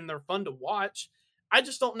talent and they're fun to watch. I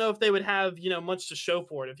just don't know if they would have, much to show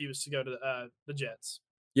for it if he was to go to the Jets.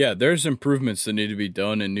 Yeah, there's improvements that need to be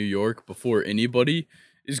done in New York before anybody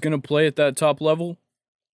is going to play at that top level.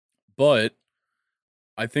 But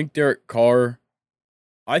I think Derek Carr,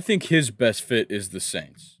 I think his best fit is the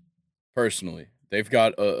Saints, personally. They've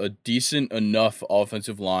got a decent enough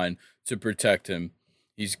offensive line to protect him.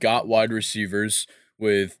 He's got wide receivers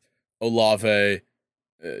with Olave.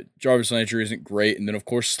 Jarvis Landry isn't great. And then, of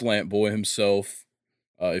course, Slant Boy himself,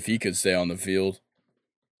 if he could stay on the field.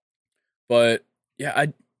 But, yeah,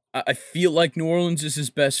 I feel like New Orleans is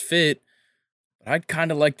his best fit, but I'd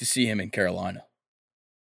kind of like to see him in Carolina.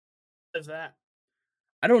 What is that?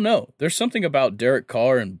 I don't know. There's something about Derek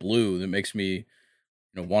Carr and blue that makes me,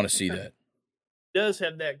 want to see that. He does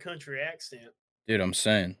have that country accent. Dude, I'm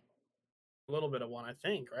saying. A little bit of one, I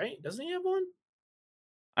think, right? Doesn't he have one?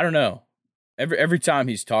 I don't know. Every time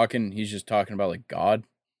he's talking, he's just talking about like God.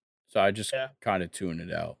 So I just kind of tune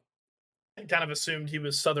it out. I kind of assumed he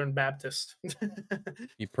was Southern Baptist.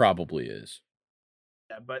 He probably is.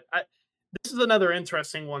 Yeah, but this is another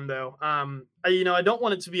interesting one, though. I don't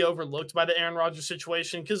want it to be overlooked by the Aaron Rodgers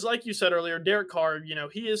situation because, like you said earlier, Derek Carr,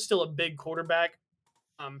 he is still a big quarterback.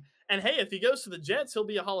 And hey, if he goes to the Jets, he'll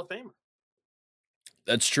be a Hall of Famer.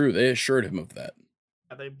 That's true. They assured him of that.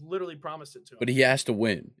 Yeah, they literally promised it to him. But he has to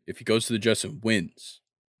win. If he goes to the Jets and wins,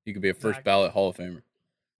 he could be a first ballot Hall of Famer.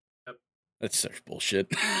 Yep. That's such bullshit.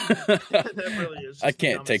 That really is. I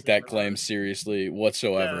can't take that claim seriously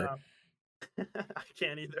whatsoever. Yeah. I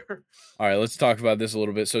can't either. All right, let's talk about this a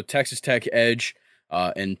little bit. So Texas Tech edge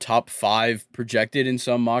and top 5 projected in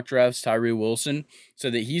some mock drafts, Tyree Wilson,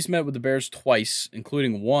 said that he's met with the Bears twice,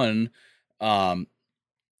 including one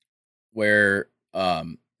where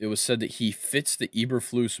it was said that he fits the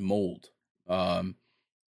Eberflus mold.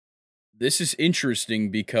 This is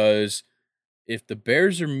interesting because if the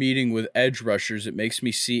Bears are meeting with edge rushers, it makes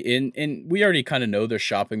me see, and we already kind of know they're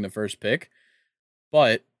shopping the first pick,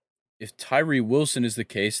 but if Tyree Wilson is the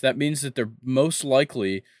case, that means that they're most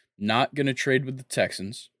likely not going to trade with the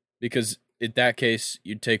Texans because in that case,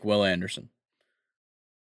 you'd take Will Anderson.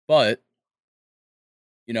 But,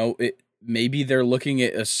 maybe they're looking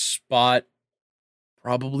at a spot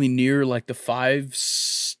probably near like the 5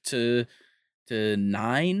 to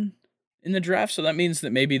 9 in the draft. So that means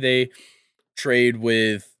that maybe they trade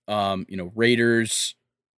with Raiders,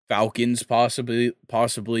 Falcons,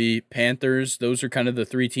 possibly Panthers. Those are kind of the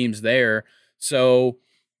three teams there. So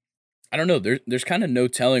I don't know. There's kind of no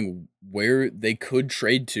telling where they could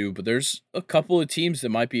trade to, but there's a couple of teams that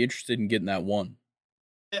might be interested in getting that one.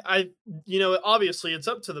 I obviously it's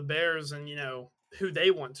up to the Bears and who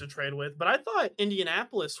they want to trade with, but I thought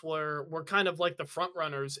Indianapolis were kind of like the front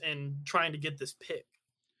runners in trying to get this pick.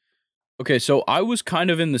 Okay, so I was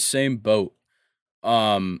kind of in the same boat.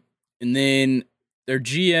 And then their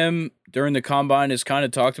GM during the combine has kind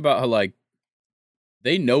of talked about how like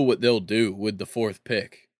they know what they'll do with the fourth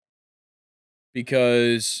pick.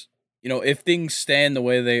 Because, if things stand the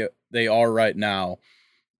way they are right now,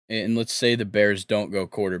 and let's say the Bears don't go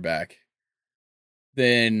quarterback,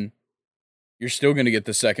 then you're still going to get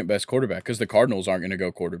the second best quarterback because the Cardinals aren't going to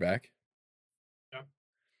go quarterback. Yeah.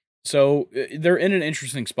 So they're in an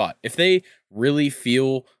interesting spot. If they really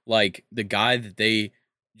feel like the guy that they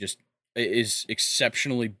just is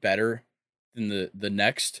exceptionally better than the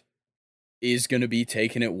next is going to be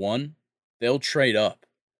taken at one, they'll trade up.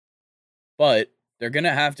 But they're going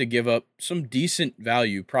to have to give up some decent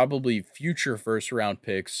value, probably future first round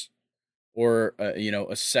picks or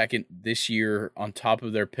a second this year on top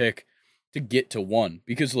of their pick to get to one.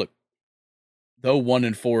 Because look, though 1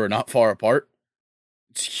 and 4 are not far apart,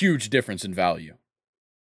 it's a huge difference in value.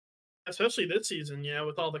 Especially this season,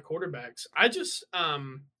 with all the quarterbacks. I just I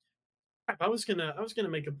was gonna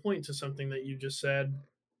make a point to something that you just said.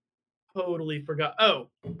 Totally forgot. Oh,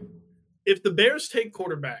 if the Bears take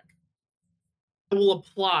quarterback, I will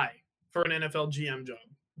apply for an NFL GM job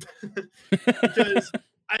because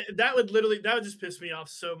that would just piss me off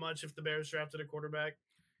so much if the Bears drafted a quarterback.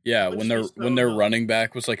 Yeah, when their running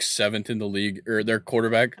back was like seventh in the league, or their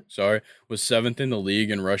quarterback, sorry, was seventh in the league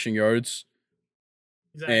in rushing yards,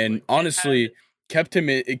 exactly. And honestly, kept him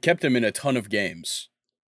in a ton of games,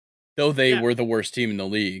 though they were the worst team in the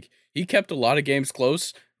league. He kept a lot of games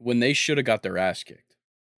close when they should have got their ass kicked.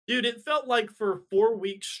 Dude, it felt like for 4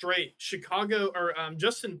 weeks straight, Chicago or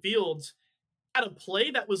Justin Fields had a play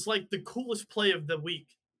that was like the coolest play of the week.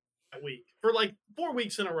 That week for like 4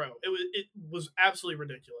 weeks in a row. It was absolutely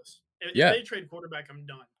ridiculous. If they trade quarterback, I'm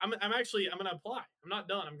done. I'm gonna apply. I'm not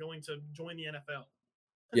done. I'm going to join the NFL.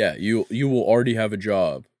 Yeah, you will already have a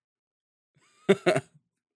job.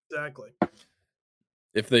 Exactly.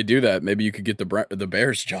 If they do that, maybe you could get the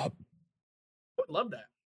Bears job. I would love that.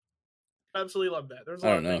 Absolutely love that. There's a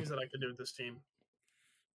lot of things that I could do with this team.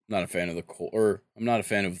 I'm not a fan of the cold, or I'm not a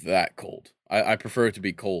fan of that cold. I prefer it to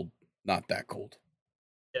be cold, not that cold.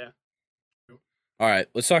 Yeah. All right,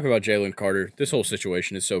 let's talk about Jalen Carter. This whole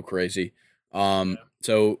situation is so crazy.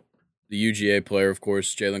 So the UGA player, of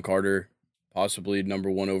course, Jalen Carter, possibly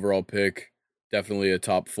number 1 overall pick, definitely a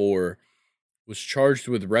top 4, was charged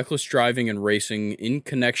with reckless driving and racing in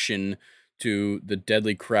connection to the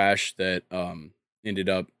deadly crash that ended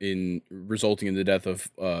up resulting in the death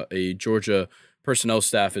of a Georgia personnel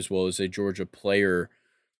staff as well as a Georgia player.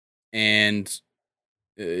 And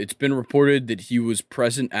it's been reported that he was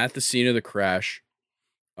present at the scene of the crash.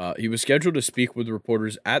 He was scheduled to speak with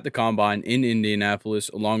reporters at the combine in Indianapolis,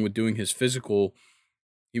 along with doing his physical.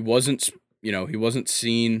 He wasn't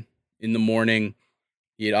seen in the morning.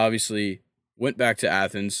 He had obviously went back to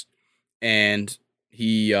Athens, and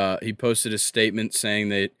he posted a statement saying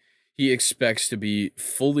that he expects to be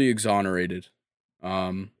fully exonerated.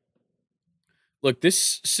 Look,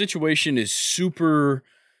 this situation is super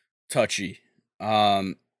touchy.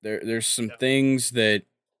 There's some things that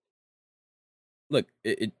look,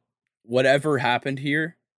 whatever happened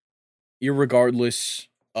here, irregardless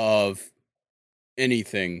of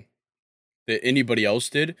anything that anybody else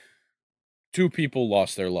did, 2 people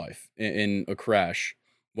lost their life in a crash.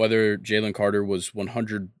 Whether Jalen Carter was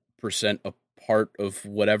 100% a part of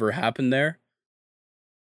whatever happened there,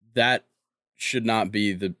 that should not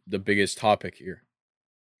be the biggest topic here.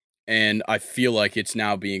 And I feel like it's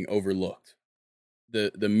now being overlooked.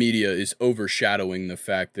 The media is overshadowing the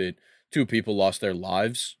fact that 2 people lost their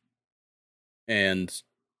lives. And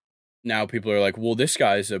now people are like, well, this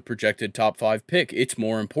guy's a projected top 5 pick. It's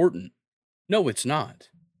more important. No, it's not.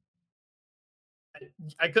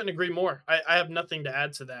 I couldn't agree more. I have nothing to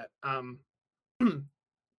add to that.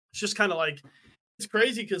 It's just kind of like, it's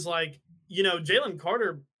crazy because Jalen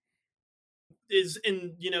Carter is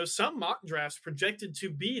in, some mock drafts projected to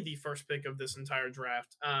be the first pick of this entire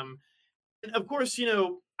draft. And of course,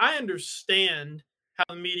 I understand how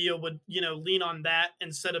the media would, lean on that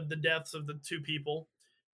instead of the deaths of the 2 people.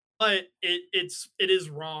 But it is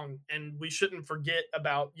wrong, and we shouldn't forget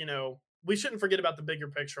about the bigger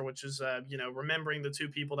picture, which is remembering the 2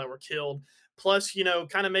 people that were killed, plus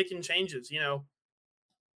kind of making changes.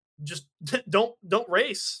 just don't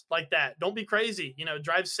race like that. Don't be crazy.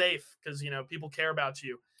 Drive safe because people care about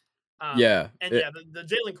you. Yeah. And yeah, the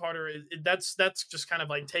Jalen Carter that's just kind of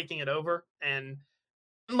like taking it over. And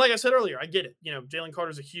like I said earlier, I get it. Jalen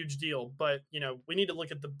Carter's a huge deal, but we need to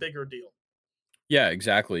look at the bigger deal. Yeah,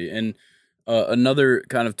 exactly. And another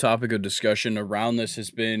kind of topic of discussion around this has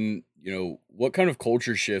been, what kind of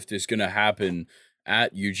culture shift is going to happen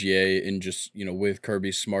at UGA and just, with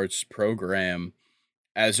Kirby Smart's program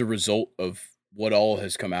as a result of what all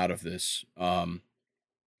has come out of this.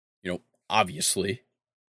 Obviously,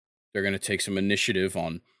 they're going to take some initiative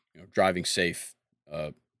on, driving safe,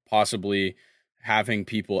 possibly having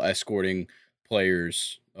people escorting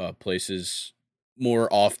players places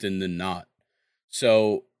more often than not.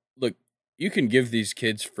 So, look, you can give these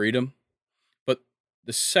kids freedom, but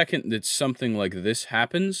the second that something like this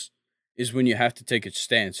happens is when you have to take a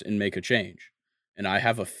stance and make a change. And I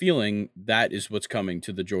have a feeling that is what's coming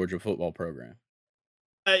to the Georgia football program.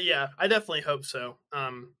 Yeah, I definitely hope so.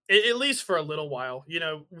 At least for a little while.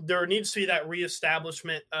 There needs to be that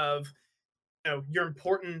reestablishment of, you're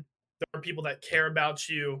important. There are people that care about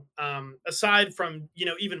you. Aside from,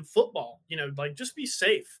 even football, like just be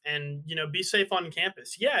safe and, be safe on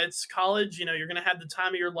campus. Yeah, it's college. You're going to have the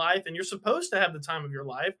time of your life and you're supposed to have the time of your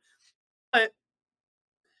life. But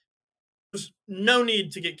there's no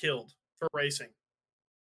need to get killed for racing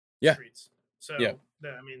Yeah. streets. So, Yeah.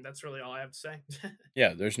 I mean, that's really all I have to say.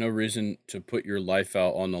 Yeah, there's no reason to put your life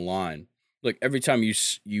out on the line. Look, every time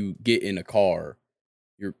you get in a car,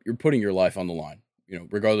 you're putting your life on the line,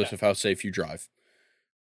 regardless of how safe you drive.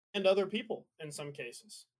 And other people in some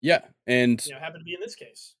cases. Yeah, and happen to be in this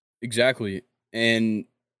case. Exactly. And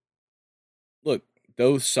look,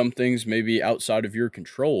 though some things may be outside of your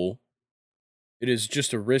control, it is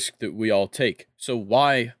just a risk that we all take. So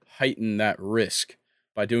why heighten that risk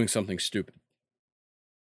by doing something stupid?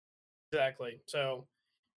 Exactly. So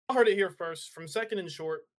I heard it here first. From Second and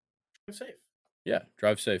Short, drive safe. Yeah,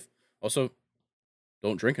 drive safe. Also,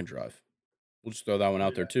 don't drink and drive. We'll just throw that one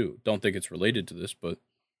out there too. Don't think it's related to this, but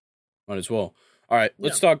might as well. All right,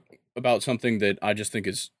 let's talk about something that I just think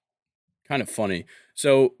is kind of funny.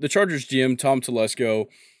 So the Chargers GM, Tom Telesco,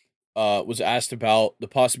 was asked about the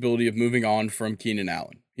possibility of moving on from Keenan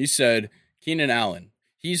Allen. He said, Keenan Allen,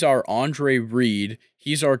 he's our Andre Reed.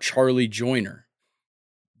 He's our Charlie Joyner.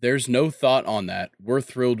 There's no thought on that. We're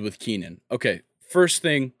thrilled with Keenan. Okay, first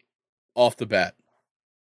thing off the bat.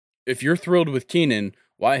 If you're thrilled with Keenan,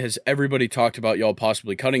 why has everybody talked about y'all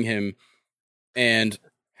possibly cutting him? And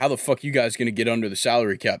how the fuck you guys going to get under the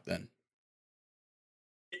salary cap then?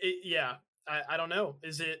 Yeah, I don't know.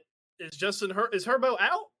 Is Herbo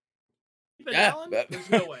out? Yeah, there's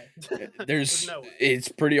no way. there's no way. It's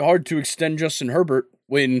pretty hard to extend Justin Herbert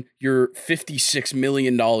when you're $56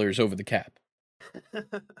 million over the cap.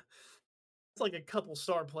 It's like a couple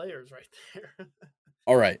star players right there.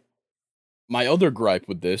 All right. My other gripe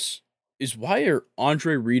with this is, why are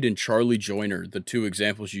Andre Reed and Charlie Joyner the two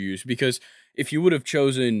examples you use? Because if you would have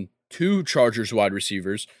chosen two Chargers wide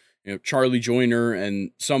receivers, Charlie Joyner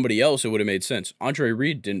and somebody else, it would have made sense. Andre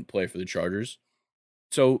Reed didn't play for the Chargers.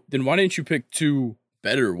 So then why didn't you pick two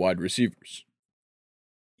better wide receivers?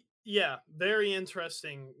 Yeah, very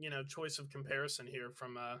interesting, choice of comparison here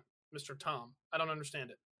from Mr. Tom. I don't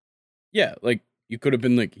understand it. Yeah, like you could have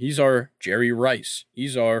been like, he's our Jerry Rice.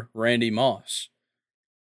 He's our Randy Moss.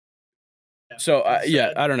 Yeah. So,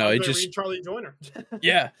 I don't know. It just Charlie Joyner.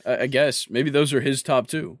 Yeah, I guess. Maybe those are his top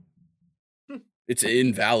two. It's an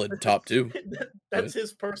invalid top two. That's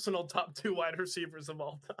his personal top two wide receivers of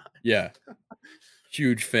all time. Yeah.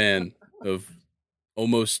 Huge fan of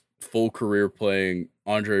almost full career playing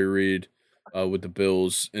Andre Reed with the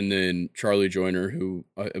Bills, and then Charlie Joyner, who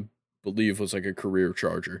I believe was like a career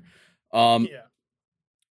Charger. Let's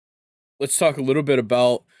talk a little bit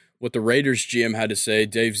about what the Raiders GM had to say.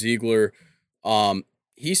 Dave Ziegler,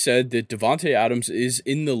 he said that Davante Adams is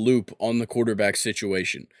in the loop on the quarterback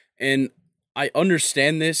situation. And I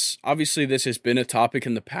understand this. Obviously, this has been a topic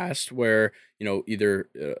in the past where, either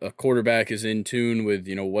a quarterback is in tune with,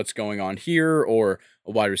 what's going on here, or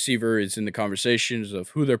a wide receiver is in the conversations of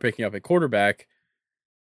who they're picking up at quarterback.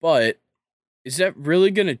 But is that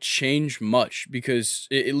really going to change much? Because,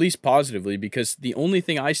 at least positively, because the only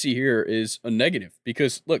thing I see here is a negative.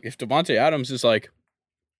 Because, look, if Davante Adams is like,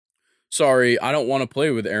 sorry, I don't want to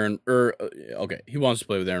play with he wants to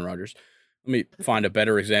play with Aaron Rodgers. Let me find a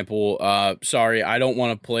better example. Sorry, I don't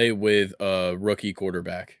want to play with a rookie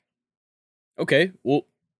quarterback. Okay, well,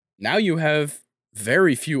 now you have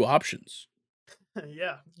very few options.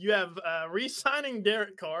 Yeah, you have re-signing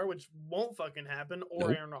Derek Carr, which won't fucking happen,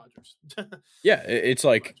 or Aaron Rodgers. Yeah, it's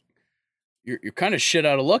like, you're kind of shit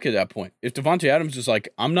out of luck at that point. If Devontae Adams is like,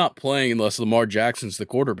 I'm not playing unless Lamar Jackson's the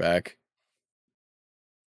quarterback,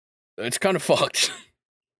 it's kind of fucked.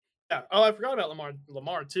 Yeah. Oh, I forgot about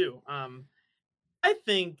Lamar too. I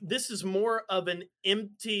think this is more of an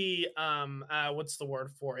empty what's the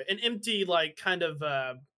word for it? An empty like kind of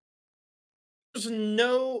there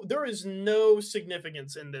is no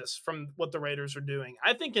significance in this from what the Raiders are doing.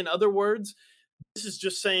 I think in other words, this is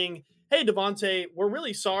just saying, "Hey Devontae, we're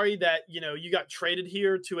really sorry that, you got traded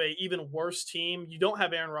here to a even worse team. You don't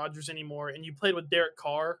have Aaron Rodgers anymore and you played with Derek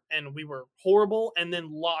Carr and we were horrible and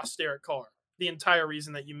then lost Derek Carr. The entire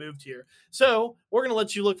reason that you moved here. So, we're going to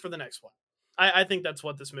let you look for the next one." I think that's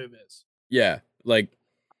what this move is. Yeah, like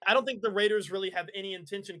I don't think the Raiders really have any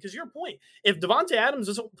intention because your point, if Devontae Adams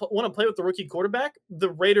doesn't want to play with the rookie quarterback,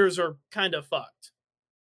 the Raiders are kind of fucked.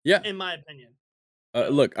 Yeah, in my opinion.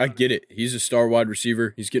 Look, I get it. He's a star wide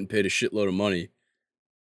receiver. He's getting paid a shitload of money.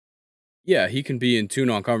 Yeah, he can be in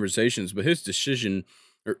tune on conversations, but his decision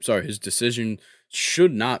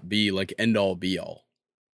should not be like end all be all.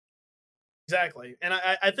 Exactly. And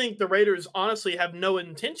I think the Raiders honestly have no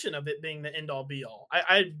intention of it being the end all be all.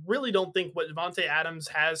 I really don't think what Devontae Adams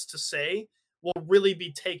has to say will really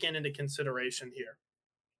be taken into consideration here.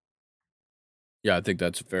 Yeah, I think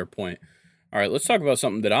that's a fair point. All right, let's talk about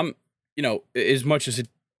something that I'm, as much as it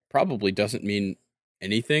probably doesn't mean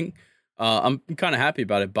anything, I'm kind of happy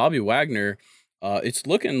about it. Bobby Wagner, it's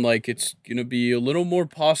looking like it's going to be a little more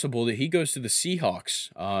possible that he goes to the Seahawks,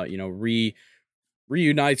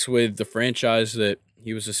 reunites with the franchise that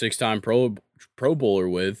he was a 6-time Pro Bowler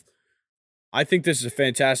with. I think this is a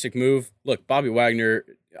fantastic move. Look, Bobby Wagner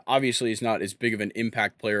obviously is not as big of an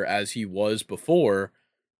impact player as he was before,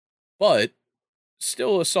 but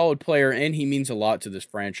still a solid player, and he means a lot to this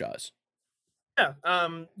franchise. Yeah.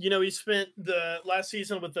 He spent the last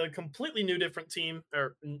season with a completely different team,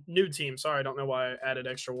 or new team. Sorry, I don't know why I added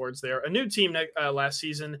extra words there. A new team last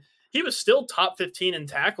season. He was still top 15 in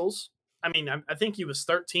tackles. I mean, I think he was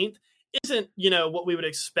 13th. Isn't, what we would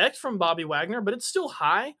expect from Bobby Wagner, but it's still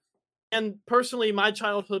high. And personally, my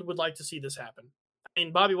childhood would like to see this happen. I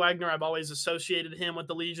mean, Bobby Wagner, I've always associated him with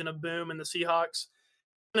the Legion of Boom and the Seahawks.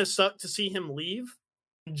 Kind of sucked to see him leave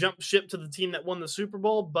and jump ship to the team that won the Super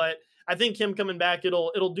Bowl, but I think him coming back,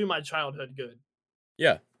 it'll do my childhood good.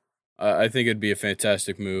 Yeah, I think it'd be a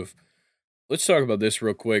fantastic move. Let's talk about this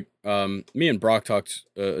real quick. Me and Brock talked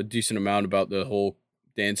a decent amount about the whole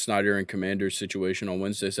Dan Snyder and Commanders situation on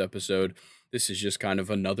Wednesday's episode. This is just kind of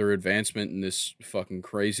another advancement in this fucking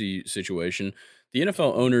crazy situation. The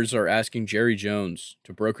NFL owners are asking Jerry Jones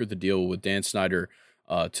to broker the deal with Dan Snyder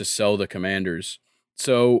to sell the Commanders.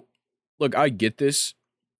 So, look, I get this,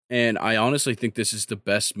 and I honestly think this is the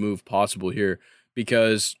best move possible here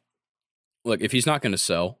because, look, if he's not going to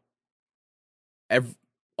sell,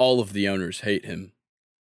 all of the owners hate him.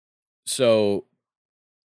 So,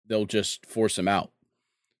 they'll just force him out.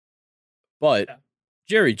 But yeah.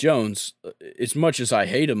 Jerry Jones, as much as I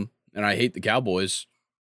hate him and I hate the Cowboys,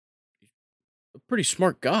 he's a pretty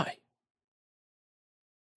smart guy.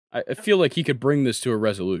 I feel like he could bring this to a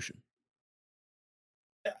resolution.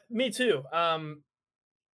 Me too.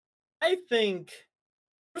 I think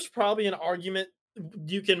there's probably an argument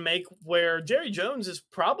you can make where Jerry Jones is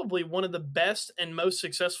probably one of the best and most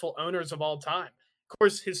successful owners of all time. Of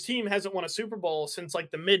course, his team hasn't won a Super Bowl since like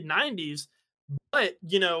the mid 90s, but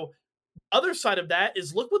other side of that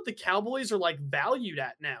is look what the Cowboys are like valued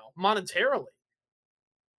at now monetarily.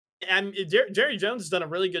 And Jerry Jones has done a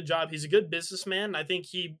really good job. He's a good businessman. I think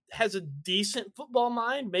he has a decent football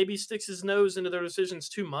mind. Maybe sticks his nose into their decisions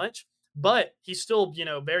too much, but he's still,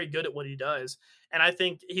 very good at what he does. And I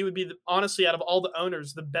think he would be, honestly, out of all the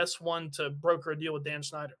owners, the best one to broker a deal with Dan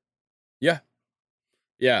Snyder. Yeah.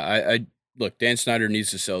 Yeah, I look, Dan Snyder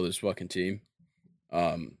needs to sell this fucking team.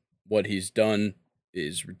 What he's done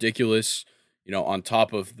is ridiculous. On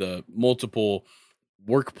top of the multiple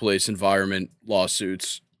workplace environment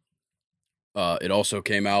lawsuits, it also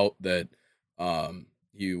came out that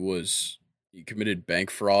he committed bank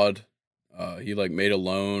fraud. He made a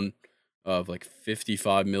loan of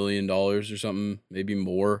 $55 million or something, maybe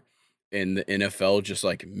more, and the NFL just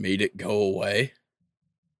made it go away.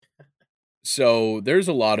 So there's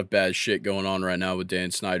a lot of bad shit going on right now with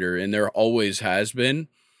Dan Snyder, and there always has been.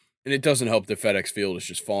 And it doesn't help that FedEx Field is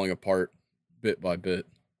just falling apart bit by bit.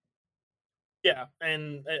 Yeah,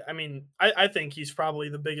 and I mean, I think he's probably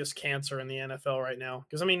the biggest cancer in the NFL right now.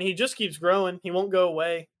 Because, I mean, he just keeps growing. He won't go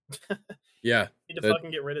away. Yeah. Need to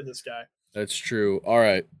fucking get rid of this guy. That's true. All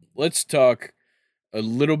right, let's talk a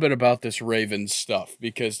little bit about this Ravens stuff,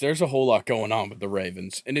 because there's a whole lot going on with the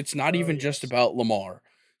Ravens, and it's not even just about Lamar.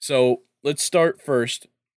 So let's start first.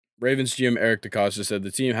 Ravens GM Eric DeCosta said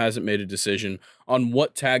the team hasn't made a decision on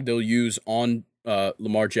what tag they'll use on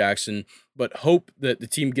Lamar Jackson, but hope that the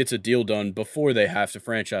team gets a deal done before they have to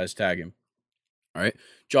franchise tag him. All right.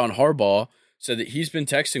 John Harbaugh said that he's been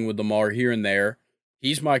texting with Lamar here and there.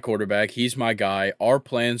 He's my quarterback. He's my guy. Our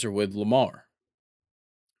plans are with Lamar.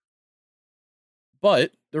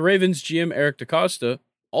 But the Ravens GM Eric DeCosta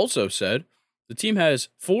also said the team has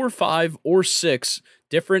 4, 5, or 6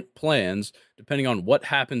 different plans depending on what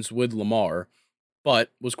happens with Lamar,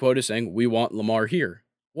 but was quoted saying, "We want Lamar here."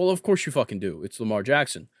 Well, of course you fucking do. It's Lamar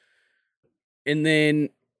Jackson. And then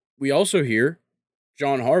we also hear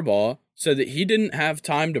John Harbaugh said that he didn't have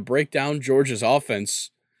time to break down Georgia's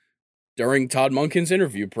offense during Todd Monken's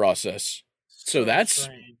interview process. So that's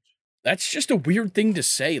strange. That's just a weird thing to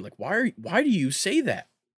say. Like, why do you say that?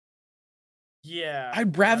 Yeah.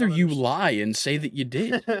 I'd rather you lie and say that you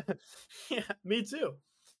did. Yeah, me too.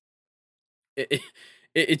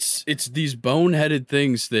 It's these boneheaded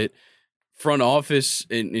things that front office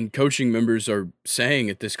and coaching members are saying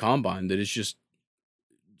at this combine that is just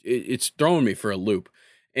it's throwing me for a loop.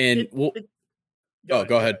 And Go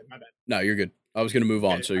ahead. My bad. No, you're good. I was going to move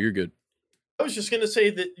on, so you're good. I was just going to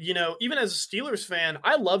say that, even as a Steelers fan,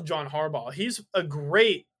 I love John Harbaugh. He's a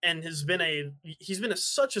great and he's been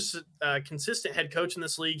such a consistent head coach in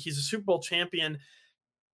this league. He's a Super Bowl champion.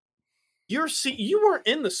 You were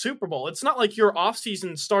in the Super Bowl. It's not like your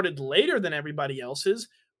offseason started later than everybody else's.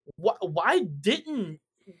 What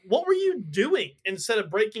were you doing instead of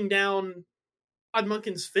breaking down Todd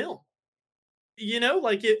Monken's film?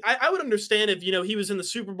 I would understand if, he was in the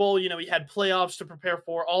Super Bowl, he had playoffs to prepare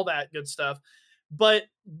for, all that good stuff. But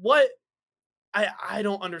I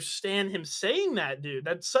don't understand him saying that, dude.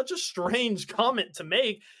 That's such a strange comment to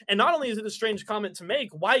make. And not only is it a strange comment to make,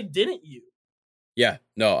 why didn't you? Yeah,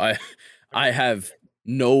 no, I have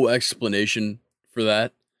no explanation for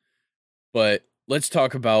that. But let's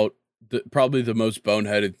talk about probably the most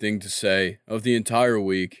boneheaded thing to say of the entire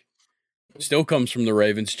week. Still comes from the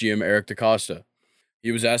Ravens GM Eric DeCosta.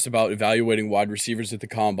 He was asked about evaluating wide receivers at the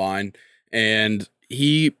combine, and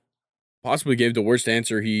he possibly gave the worst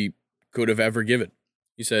answer he could have ever given.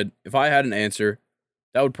 He said, "If I had an answer,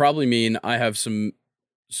 that would probably mean I have some."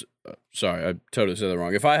 Sorry, I totally said that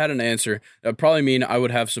wrong. If I had an answer, that would probably mean I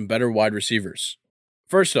would have some better wide receivers.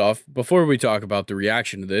 First off, before we talk about the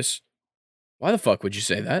reaction to this, why the fuck would you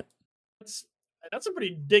say that? That's a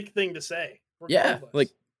pretty dick thing to say. Regardless. Yeah,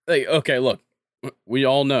 like, okay, look, we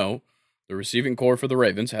all know the receiving core for the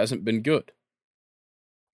Ravens hasn't been good.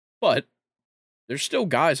 But there's still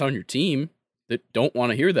guys on your team that don't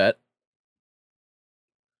want to hear that.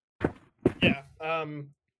 Yeah.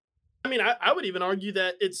 I would even argue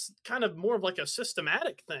that it's kind of more of like a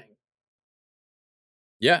systematic thing.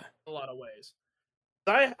 Yeah. In a lot of ways.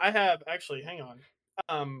 I have actually, hang on.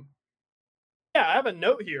 I have a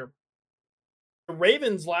note here. The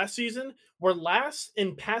Ravens last season were last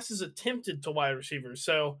in passes attempted to wide receivers.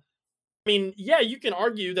 So, you can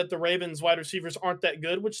argue that the Ravens wide receivers aren't that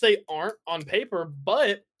good, which they aren't on paper,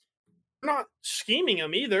 but they're not scheming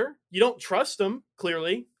them either. You don't trust them,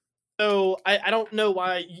 clearly. So I don't know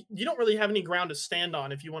why you don't really have any ground to stand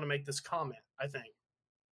on if you want to make this comment, I think.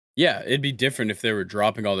 Yeah, it'd be different if they were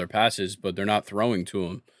dropping all their passes, but they're not throwing to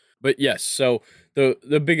them. But yes, so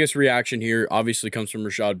the biggest reaction here obviously comes from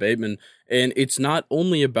Rashad Bateman, and it's not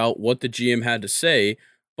only about what the GM had to say,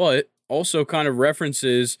 but also kind of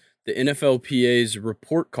references the NFLPA's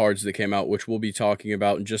report cards that came out, which we'll be talking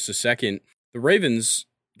about in just a second. The Ravens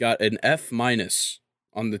got an F-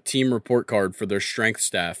 on the team report card for their strength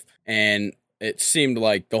staff, and it seemed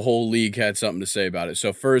like the whole league had something to say about it.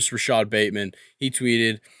 So first, Rashad Bateman, he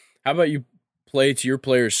tweeted, "How about you play to your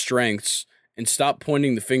players' strengths and stop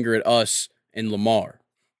pointing the finger at us and Lamar?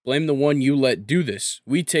 Blame the one you let do this.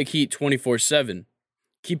 We take heat 24/7.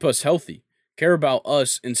 Keep us healthy. Care about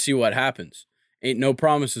us and see what happens. Ain't no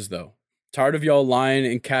promises, though. Tired of y'all lying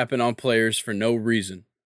and capping on players for no reason."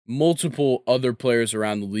 Multiple other players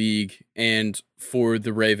around the league and for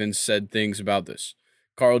the Ravens said things about this.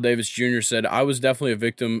 Carl Davis Jr. said, "I was definitely a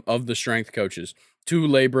victim of the strength coaches. 2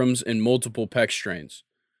 labrums and multiple pec strains."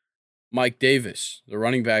 Mike Davis, the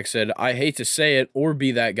running back, said, "I hate to say it or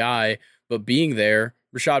be that guy, but being there,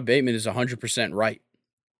 Rashad Bateman is 100% right."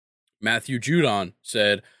 Matthew Judon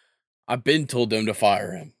said, "I've been told them to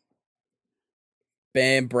fire him."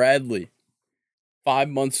 Bam Bradley, 5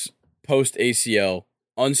 months post ACL,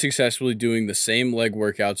 unsuccessfully doing the same leg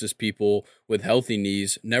workouts as people with healthy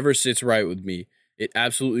knees, never sits right with me. It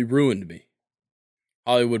absolutely ruined me.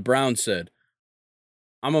 Hollywood Brown said,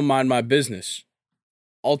 "I'm gonna mind my business.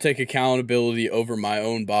 I'll take accountability over my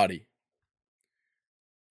own body."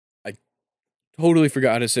 I totally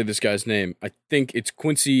forgot how to say this guy's name. I think it's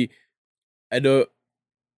Quincy Edo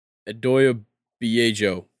Edoya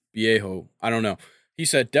Viejo. I don't know. He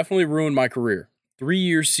said, definitely ruined my career. 3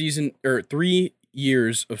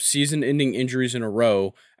 years of season-ending injuries in a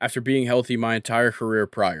row after being healthy my entire career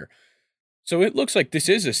prior. So it looks like this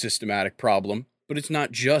is a systematic problem, but it's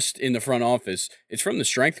not just in the front office. It's from the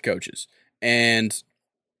strength coaches. And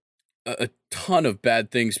a ton of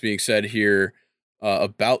bad things being said here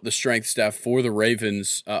about the strength staff for the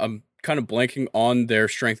Ravens. I'm kind of blanking on their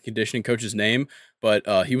strength conditioning coach's name,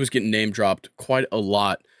 but he was getting name dropped quite a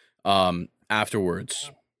lot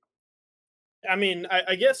afterwards. I mean,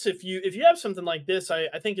 I guess if you have something like this, I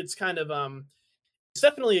think it's kind of it's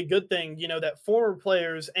definitely a good thing, that former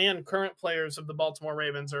players and current players of the Baltimore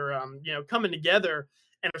Ravens are coming together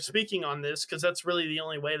and are speaking on this, because that's really the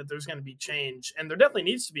only way that there's going to be change, and there definitely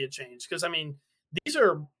needs to be a change, because I mean these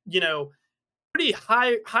are pretty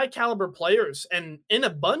high caliber players, and in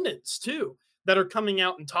abundance too, that are coming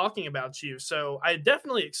out and talking about you. So I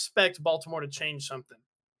definitely expect Baltimore to change something.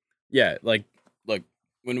 Yeah, like look,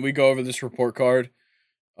 when we go over this report card,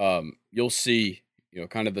 you'll see,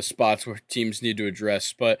 kind of the spots where teams need to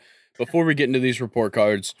address. But before we get into these report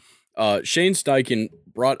cards, Shane Steichen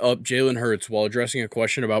brought up Jalen Hurts while addressing a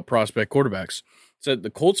question about prospect quarterbacks. Said the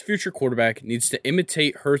Colts' future quarterback needs to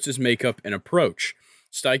imitate Hurts' makeup and approach.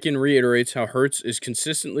 Steichen reiterates how Hurts is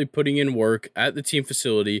consistently putting in work at the team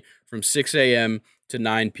facility from 6 a.m. to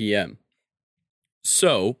 9 p.m.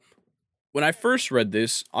 So, when I first read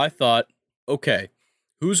this, I thought, okay,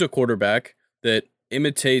 who's a quarterback that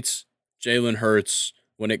imitates Jalen Hurts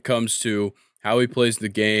when it comes to how he plays the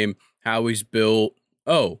game, how he's built?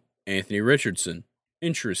 Oh, Anthony Richardson.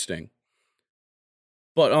 Interesting.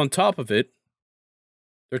 But on top of it,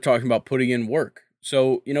 they're talking about putting in work.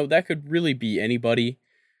 So, that could really be anybody.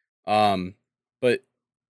 But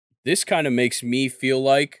this kind of makes me feel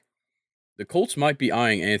like the Colts might be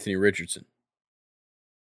eyeing Anthony Richardson.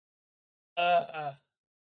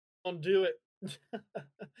 Don't do it.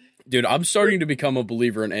 Dude, I'm starting to become a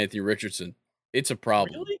believer in Anthony Richardson. It's a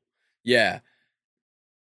problem. Really? Yeah.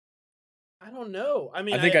 I don't know. I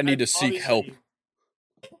mean, I think I I need to seek help.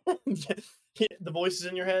 The voices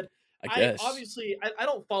in your head. I guess. I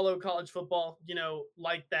don't follow college football,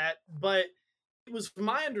 like that, but it was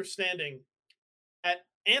my understanding that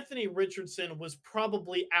Anthony Richardson was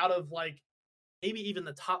probably out of like maybe even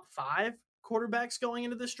the top 5 quarterbacks going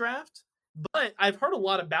into this draft. But I've heard a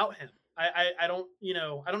lot about him. I don't,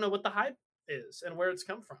 I don't know what the hype is and where it's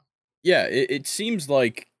come from. Yeah, it seems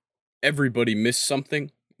like everybody missed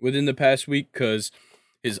something within the past week, because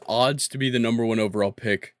his odds to be the number 1 overall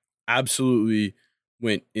pick absolutely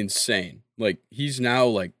went insane. Like, he's now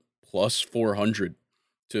like plus 400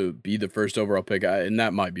 to be the first overall pick, and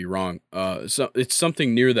that might be wrong. So it's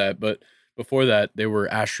something near that, but before that they were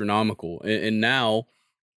astronomical, and now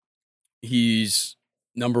he's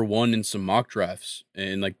number 1 in some mock drafts,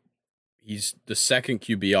 and like he's the second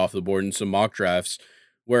QB off the board in some mock drafts,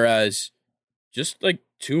 whereas just like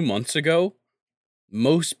 2 months ago,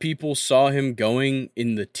 most people saw him going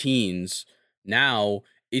in the teens. Now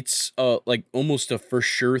it's like almost a for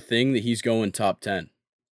sure thing that he's going top 10.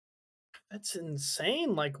 That's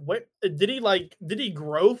insane. Like, what did he like? Did he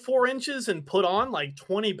grow 4 inches and put on like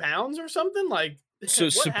 20 pounds or something? Like, So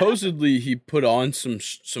what happened? supposedly he put on some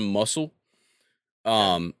muscle,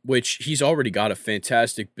 which he's already got a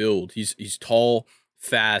fantastic build. He's tall,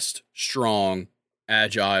 fast, strong,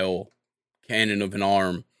 agile, cannon of an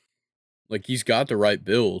arm. Like, he's got the right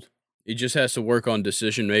build. He just has to work on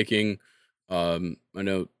decision making. I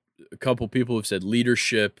know a couple people have said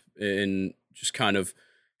leadership and just kind of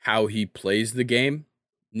how he plays the game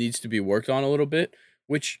needs to be worked on a little bit,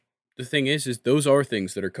 which the thing is those are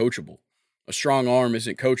things that are coachable. A strong arm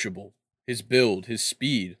isn't coachable. His build, his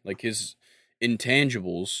speed, like his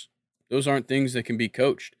intangibles, those aren't things that can be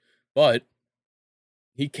coached. But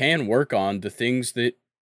he can work on the things that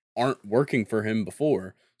aren't working for him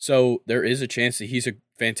before. So there is a chance that he's a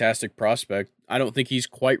fantastic prospect. I don't think he's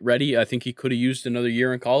quite ready. I think he could have used another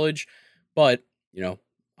year in college, but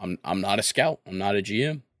I'm not a scout. I'm not a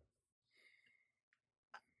GM.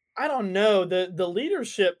 I don't know. The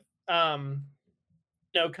leadership, kind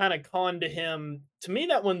of conned to him. To me,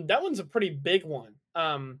 that one's a pretty big one.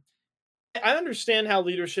 I understand how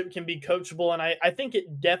leadership can be coachable, and I think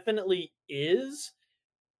it definitely is.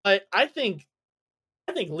 But I think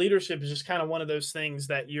leadership is just kind of one of those things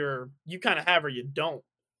that you kind of have or you don't.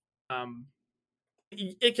 Um,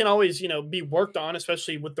 it can always be worked on,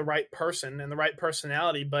 especially with the right person and the right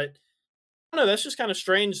personality. But I don't know, that's just kind of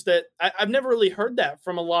strange that I've never really heard that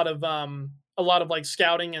from a lot of like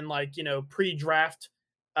scouting and like pre-draft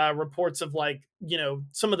reports of like,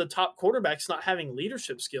 some of the top quarterbacks not having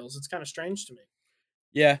leadership skills. It's kind of strange to me.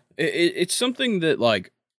 Yeah, it's something that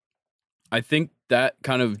like I think that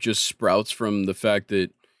kind of just sprouts from the fact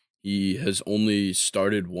that he has only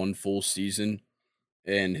started one full season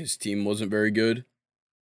and his team wasn't very good.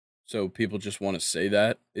 So people just want to say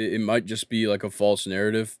that. It might just be like a false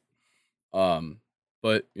narrative. Um,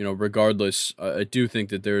 but regardless, I do think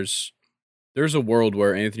that there's a world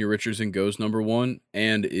where Anthony Richardson goes number one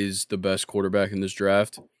and is the best quarterback in this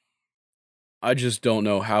draft. I just don't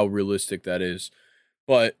know how realistic that is.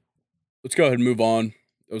 But let's go ahead and move on.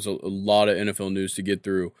 There was a lot of NFL news to get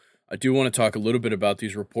through. I do want to talk a little bit about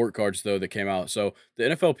these report cards, though, that came out. So the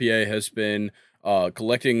NFLPA has been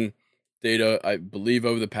collecting data, I believe,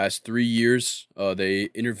 over the past 3 years. They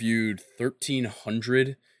interviewed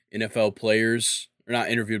 1,300 NFL players, or not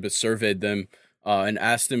interviewed, but surveyed them and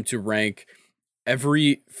asked them to rank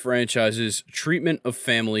every franchise's treatment of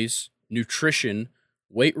families, nutrition,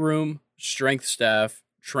 weight room, strength staff,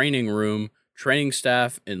 training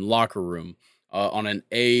staff, and locker room on an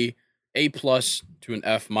A plus to an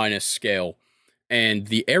F minus scale. And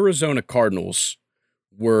the Arizona Cardinals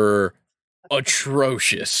were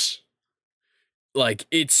atrocious. Like,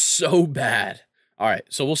 it's so bad. All right,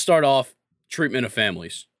 so we'll start off treatment of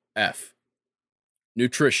families, F.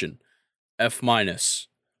 Nutrition, F minus.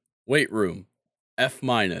 Weight room, F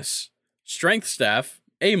minus. Strength staff,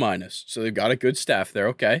 A minus. So they've got a good staff there,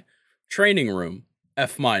 okay. Training room,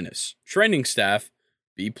 F minus. Training staff,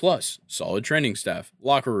 B plus. Solid training staff.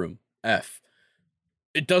 Locker room, F.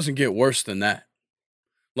 It doesn't get worse than that.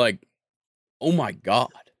 Like, oh my God.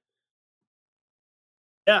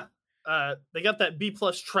 Yeah. They got that B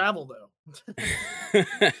plus travel though.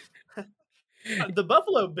 The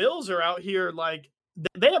Buffalo Bills are out here like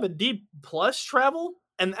they have a D plus travel,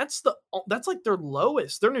 and that's like their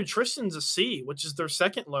lowest. Their nutrition's a C, which is their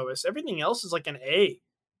second lowest. Everything else is like an A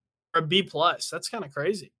or a B plus. That's kind of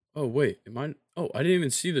crazy. Oh wait, I didn't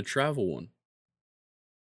even see the travel one.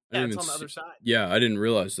 Yeah, it's on the other side. Yeah, I didn't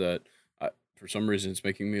realize that. For some reason, it's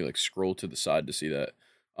making me like scroll to the side to see that.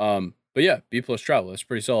 But yeah, B plus travel. That's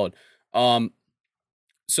pretty solid.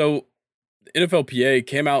 So the NFLPA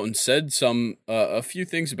came out and said a few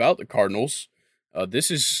things about the Cardinals.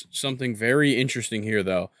 This is something very interesting here,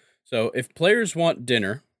 though. So if players want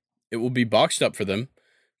dinner, it will be boxed up for them,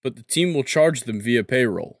 but the team will charge them via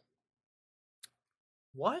payroll.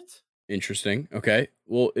 What? Interesting. Okay.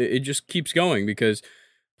 Well, it just keeps going because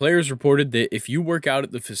players reported that if you work out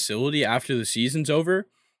at the facility after the season's over,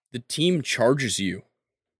 the team charges you.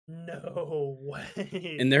 No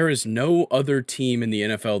way. And there is no other team in the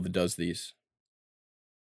NFL that does these.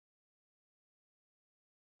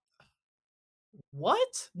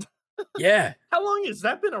 What? Yeah. How long has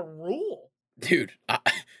that been a rule? Dude,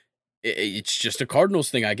 it's just a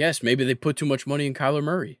Cardinals thing, I guess. Maybe they put too much money in Kyler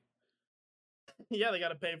Murray. Yeah, they got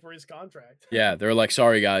to pay for his contract. Yeah, they're like,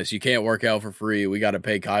 sorry, guys, you can't work out for free. We got to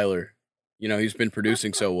pay Kyler. He's been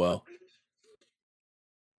producing so well.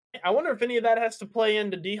 I wonder if any of that has to play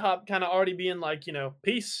into D-Hop kind of already being like,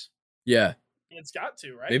 peace. Yeah. It's got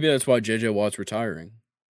to, right? Maybe that's why J.J. Watt's retiring.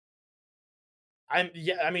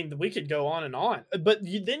 We could go on and on, but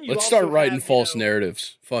let's start writing false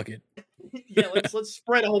narratives. Fuck it. Yeah, let's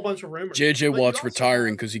spread a whole bunch of rumors. J.J. Watt's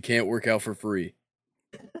retiring because he can't work out for free.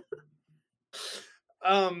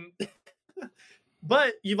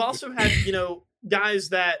 But you've also had guys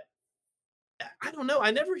that I don't know.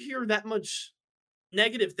 I never hear that much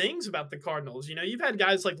negative things about the Cardinals. You've had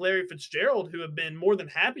guys like Larry Fitzgerald who have been more than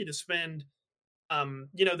happy to spend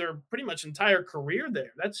their pretty much entire career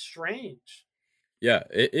there. That's strange. Yeah,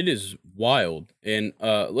 it is wild. And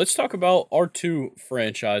let's talk about our two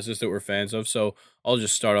franchises that we're fans of. So I'll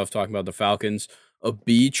just start off talking about the Falcons. A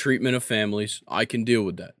B treatment of families. I can deal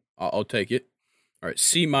with that. I'll take it. All right,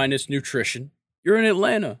 C minus nutrition. You're in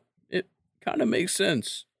Atlanta. It kind of makes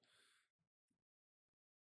sense.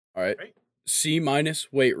 All right. C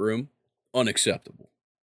minus weight room. Unacceptable.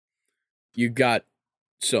 You got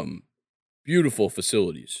some beautiful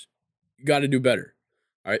facilities. You got to do better.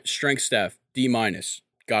 All right, strength staff, D minus,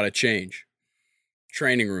 gotta change.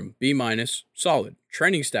 Training room, B minus, solid.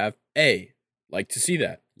 Training staff, A, like to see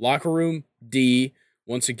that. Locker room, D,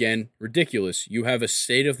 once again, ridiculous. You have a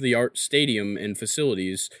state-of-the-art stadium and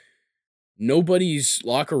facilities. Nobody's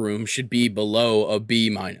locker room should be below a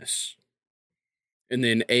B minus. And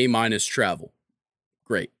then A minus travel.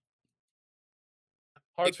 Great.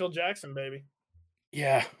 Hartsfield Jackson, baby.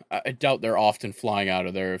 Yeah, I doubt they're often flying out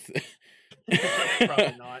of there.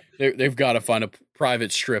 Probably not. They've got to find a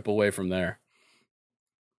private strip away from there.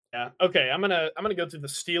 Yeah. Okay. I'm gonna go through the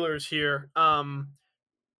Steelers here.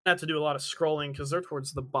 I have to do a lot of scrolling because they're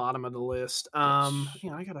towards the bottom of the list. Yes.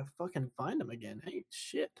 I gotta fucking find them again. Hey,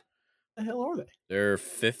 shit, the hell are they? They're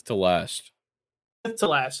fifth to last Fifth to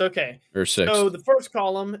last. Okay, or so sixth. the first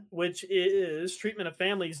column, which is treatment of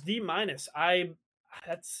families, D minus.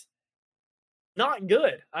 That's not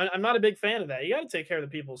good. I'm not a big fan of that. You got to take care of the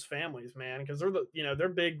people's families, man, because they're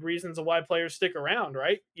big reasons of why players stick around,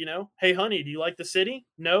 right? Hey, honey, do you like the city?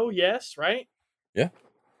 No, yes, right? Yeah.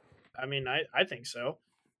 I mean, I think so.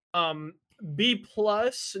 Um, B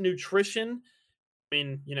plus nutrition. I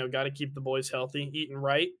mean, got to keep the boys healthy, eating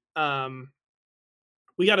right.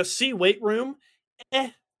 We got a C weight room.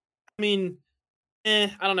 I mean,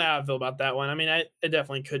 I don't know how I feel about that one. I mean, it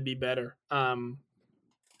definitely could be better.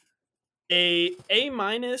 A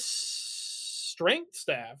minus strength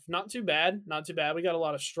staff, not too bad, not too bad. We got a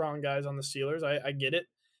lot of strong guys on the Steelers. I get it.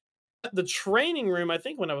 The training room, I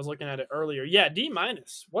think when I was looking at it earlier, yeah, D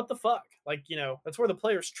minus. What the fuck? Like, that's where the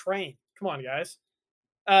players train. Come on, guys.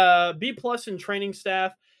 B plus in training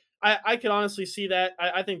staff. I could honestly see that.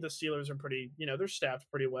 I think the Steelers are pretty, they're staffed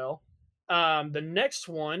pretty well. The next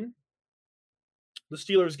one, the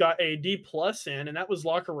Steelers got a D plus in, and that was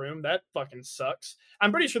locker room. That fucking sucks.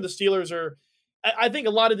 I'm pretty sure the Steelers are. I think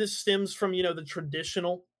a lot of this stems from the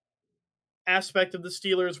traditional aspect of the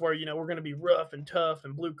Steelers, where we're going to be rough and tough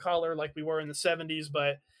and blue collar like we were in the '70s,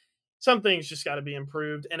 but some things just got to be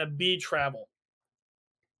improved. And a B travel.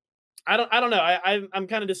 I don't know. I'm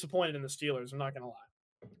kind of disappointed in the Steelers. I'm not going to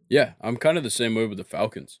lie. Yeah, I'm kind of the same way with the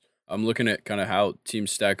Falcons. I'm looking at kind of how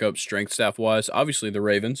teams stack up strength staff wise. Obviously, the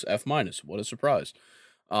Ravens F minus. What a surprise.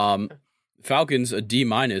 Um, Falcons a D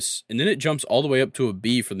minus, and then it jumps all the way up to a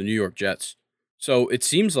B for the New York Jets. So it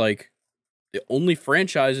seems like the only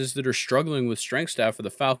franchises that are struggling with strength staff are the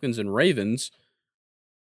Falcons and Ravens.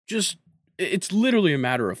 Just it's literally a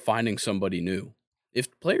matter of finding somebody new.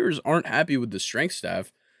 If players aren't happy with the strength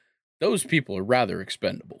staff, those people are rather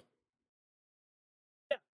expendable.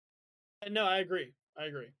 Yeah, no, I agree. I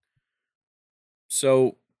agree.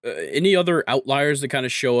 So, any other outliers that kind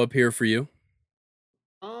of show up here for you?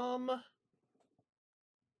 Um,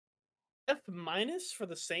 F minus for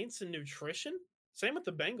the Saints in nutrition. Same with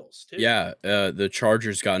the Bengals too. Yeah, the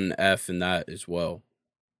Chargers got an F in that as well.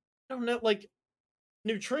 I don't know, like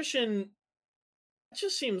nutrition. It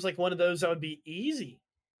just seems like one of those that would be easy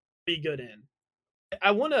to be good in.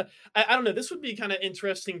 I want to. I don't know. This would be kind of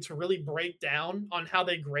interesting to really break down on how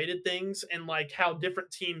they graded things and like how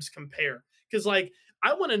different teams compare. Because like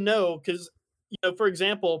I want to know because for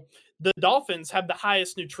example, the Dolphins have the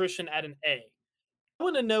highest nutrition at an A. I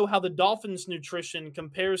want to know how the Dolphins' nutrition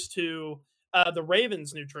compares to the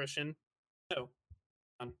Ravens' nutrition. No,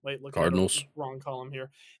 wait, looking at a Cardinals. wrong column here.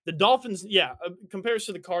 The Dolphins, yeah, compares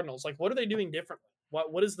to the Cardinals. Like, what are they doing differently?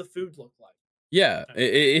 What does the food look like? Yeah,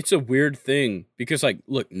 it's a weird thing because, like,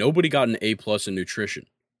 look, nobody got an A plus in nutrition,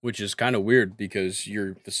 which is kind of weird because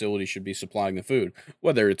your facility should be supplying the food,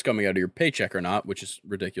 whether it's coming out of your paycheck or not, which is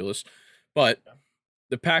ridiculous. But Yeah.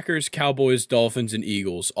 the Packers, Cowboys, Dolphins, and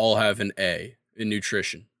Eagles all have an A in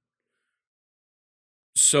nutrition.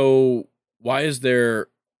 So why is there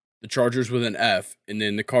the Chargers with an F and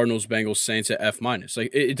then the Cardinals, Bengals, Saints at F minus?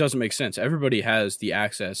 Like it doesn't make sense. Everybody has the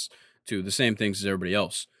access to the same things as everybody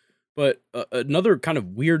else. But another kind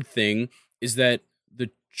of weird thing is that the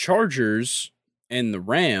Chargers and the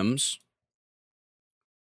Rams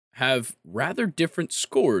have rather different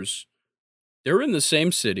scores. They're in the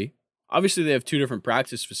same city. Obviously, they have two different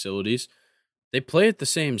practice facilities. They play at the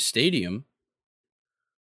same stadium.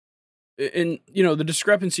 And, the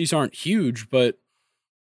discrepancies aren't huge, but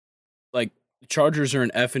like the Chargers are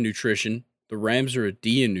an F in nutrition. The Rams are a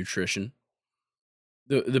D in nutrition.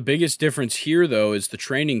 The biggest difference here, though, is the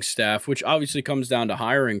training staff, which obviously comes down to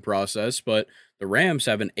hiring process, but the Rams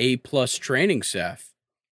have an A plus training staff.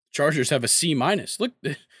 Chargers have a C minus. Look,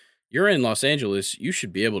 you're in Los Angeles. You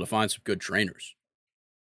should be able to find some good trainers.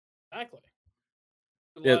 Exactly.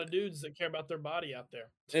 A Yeah, lot of dudes that care about their body out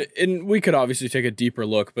there. and we could obviously take a deeper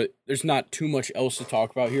look, but there's not too much else to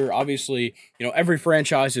talk about here. Obviously, every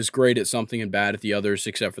franchise is great at something and bad at the others,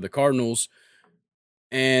 except for the Cardinals.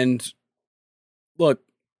 And look,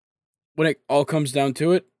 when it all comes down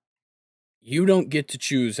to it, you don't get to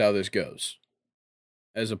choose how this goes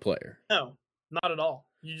as a player. No, not at all.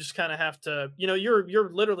 You just kind of have to,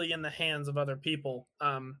 you're literally in the hands of other people,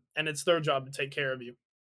 and it's their job to take care of you.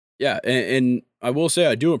 Yeah, and I will say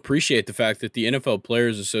I do appreciate the fact that the NFL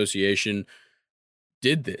Players Association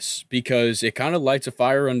did this because it kind of lights a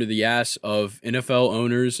fire under the ass of NFL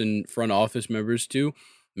owners and front office members to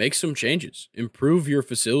make some changes, improve your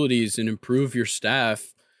facilities and improve your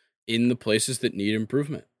staff in the places that need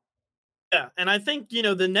improvement. Yeah, and I think,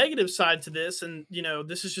 the negative side to this, and,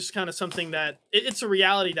 this is just kind of something that it's a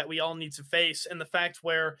reality that we all need to face, and the fact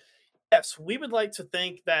where, yes, we would like to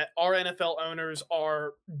think that our NFL owners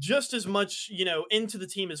are just as much, into the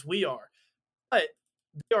team as we are, but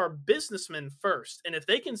they are businessmen first, and if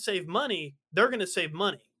they can save money, they're going to save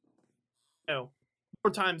money, more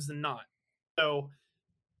times than not. So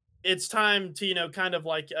it's time to, kind of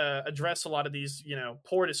like address a lot of these,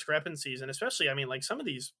 poor discrepancies, and especially, I mean, like some of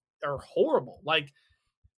these are horrible. Like,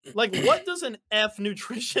 what does an F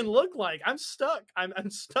nutrition look like? I'm stuck.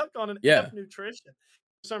 I'm stuck on an Yeah, F nutrition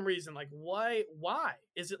for some reason. Like, why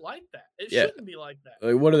is it like that? It yeah. shouldn't be like that.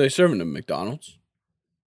 Like, what are they serving at McDonald's?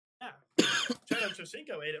 Yeah. Chad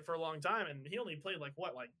Ochocinco ate it for a long time, and he only played like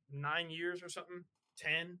what, like 9 years or something,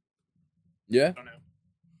 10. Yeah. I don't know.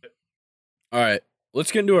 All right,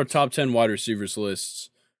 let's get into our top 10 wide receivers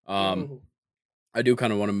lists. Ooh. I do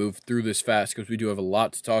kind of want to move through this fast because we do have a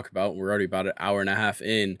lot to talk about. We're already about an hour and a half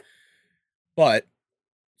in, but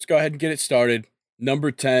let's go ahead and get it started.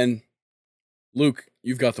 Number 10, Luke,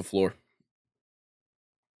 you've got the floor.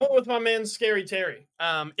 Went with my man Scary Terry.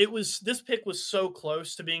 This pick was so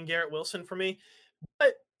close to being Garrett Wilson for me,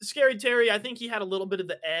 but Scary Terry, I think he had a little bit of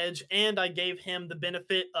the edge, and I gave him the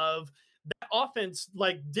benefit of that offense.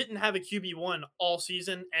 Like, didn't have a QB1 all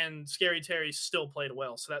season, and Scary Terry still played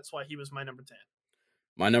well, so that's why he was my number 10.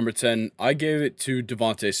 My number 10, I gave it to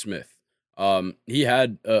Devontae Smith. He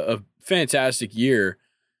had a fantastic year,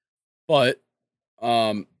 but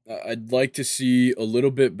I'd like to see a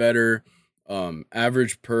little bit better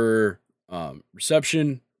average per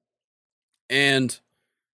reception. And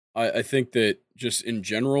I think that just in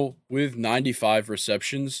general, with 95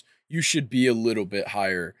 receptions, you should be a little bit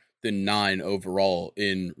higher than 9 overall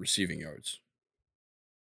in receiving yards.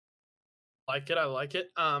 I like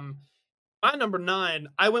it. My number 9,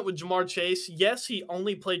 I went with Jamar Chase. Yes, he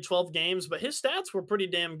only played 12 games, but his stats were pretty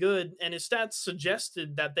damn good, and his stats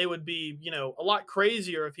suggested that they would be, a lot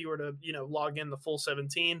crazier if he were to, log in the full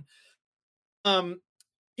 17. Um,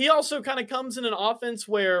 he also kind of comes in an offense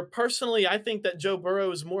where, personally, I think that Joe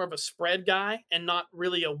Burrow is more of a spread guy and not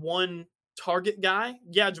really a one target guy.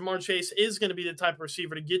 Yeah, Jamar Chase is going to be the type of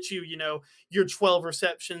receiver to get you, your 12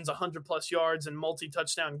 receptions, 100 plus yards, and multi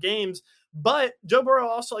touchdown games. But Joe Burrow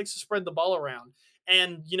also likes to spread the ball around.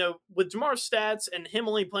 And, with Jamar's stats and him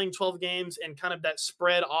only playing 12 games and kind of that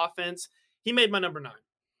spread offense, he made my number 9.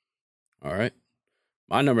 All right.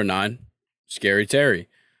 My number 9, Scary Terry.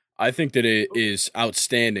 I think that it is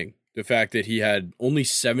outstanding. The fact that he had only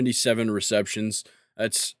 77 receptions,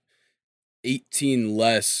 that's 18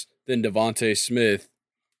 less than Devontae Smith,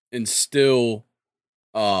 and still,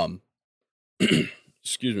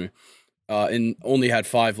 excuse me, and only had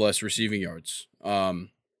 5 less receiving yards.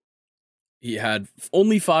 He had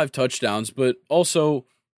only 5 touchdowns, but also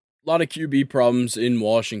a lot of QB problems in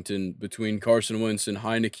Washington between Carson Wentz and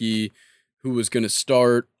Heineke, who was going to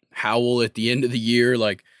start, Howell at the end of the year.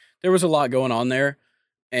 Like, there was a lot going on there.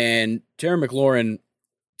 And Terry McLaurin,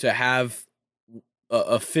 to have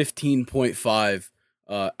a 15.5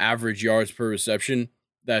 average yards per reception,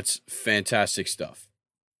 that's fantastic stuff.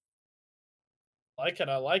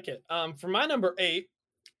 I like it. For my number 8,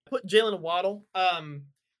 I put Jalen Waddle.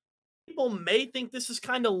 People may think this is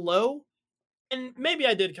kind of low, and maybe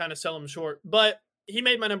I did kind of sell him short, but he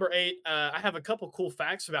made my number 8. I have a couple cool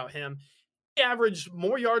facts about him. He averaged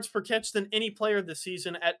more yards per catch than any player this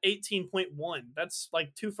season at 18.1. That's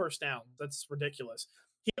like 2 first downs. That's ridiculous.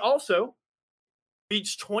 He also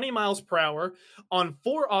reached 20 miles per hour on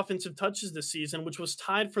 4 offensive touches this season, which was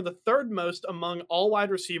tied for the 3rd most among all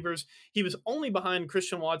wide receivers. He was only behind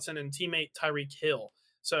Christian Watson and teammate Tyreek Hill.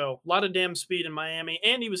 So a lot of damn speed in Miami,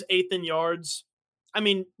 and he was 8th in yards. I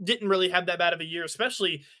mean, didn't really have that bad of a year,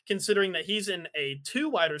 especially considering that he's in a 2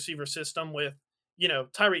 wide receiver system with,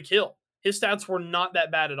 Tyreek Hill. His stats were not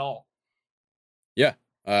that bad at all. Yeah,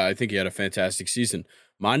 I think he had a fantastic season.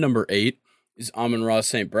 My number 8 is Amon-Ra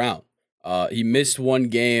St. Brown. He missed 1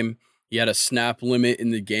 game. He had a snap limit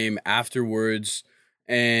in the game afterwards.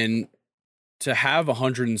 And to have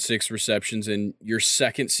 106 receptions in your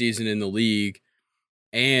 2nd season in the league,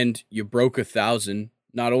 and you broke 1,000,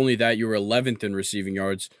 not only that, you were 11th in receiving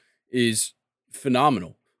yards, is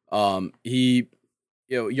phenomenal. He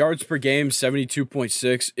yards per game,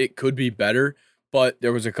 72.6. It could be better, but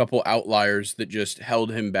there was a couple outliers that just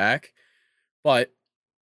held him back. But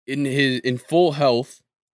in full health,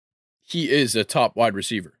 he is a top wide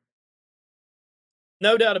receiver.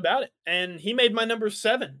 No doubt about it. And he made my number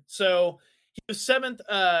 7. So he was 7th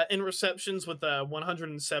in receptions with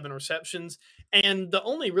 107 receptions. And the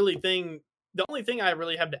only thing I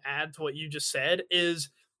really have to add to what you just said is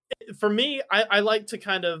For me, I like to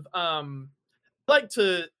kind of like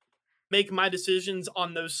to make my decisions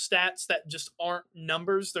on those stats that just aren't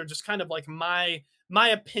numbers. They're just kind of like my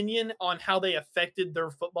opinion on how they affected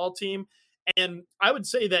their football team. And I would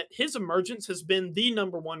say that his emergence has been the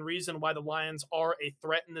number one reason why the Lions are a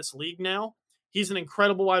threat in this league now. He's an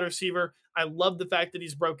incredible wide receiver. I love the fact that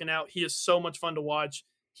he's broken out. He is so much fun to watch.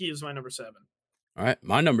 He is my number 7. All right,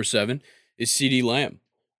 my number 7 is CeeDee Lamb.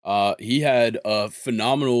 He had a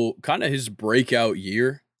phenomenal kind of his breakout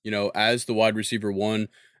year, as the wide receiver one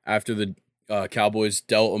after the Cowboys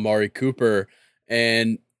dealt Amari Cooper.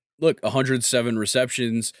 And look, 107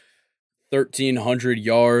 receptions, 1,300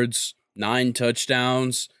 yards, 9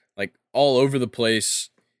 touchdowns, like all over the place.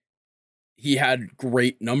 He had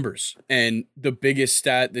great numbers. And the biggest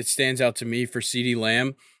stat that stands out to me for CeeDee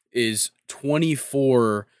Lamb is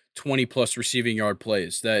 24 20-plus receiving yard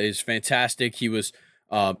plays. That is fantastic. He was,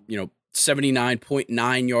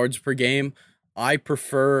 79.9 yards per game. I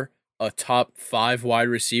prefer a top 5 wide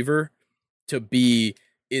receiver to be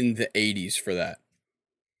in the 80s for that.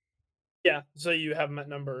 Yeah, so you have him at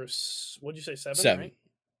numbers, what'd you say, 7? 7. Right?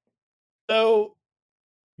 So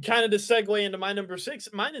kind of to segue into my number 6,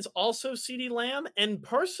 mine is also CeeDee Lamb, and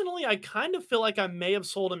personally, I kind of feel like I may have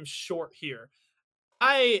sold him short here.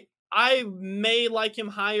 I may like him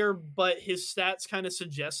higher, but his stats kind of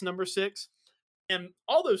suggest number 6, and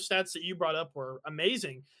all those stats that you brought up were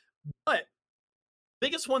amazing. But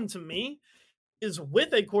biggest one to me is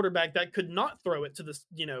with a quarterback that could not throw it to the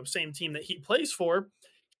same team that he plays for,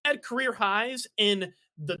 had career highs in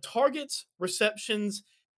the targets, receptions.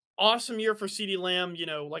 Awesome year for CeeDee Lamb,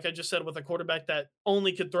 like I just said, with a quarterback that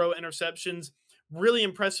only could throw interceptions. Really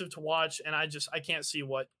impressive to watch, and I can't see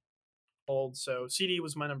what holds. So CD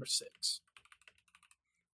was my number 6.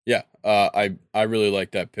 Yeah, I really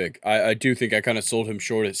like that pick. I do think I kind of sold him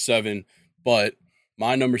short at 7, but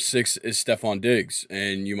my number 6 is Stefon Diggs,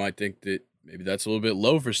 and you might think that maybe that's a little bit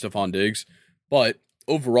low for Stefon Diggs, but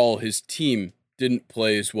overall his team didn't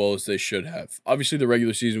play as well as they should have. Obviously, the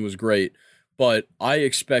regular season was great, but I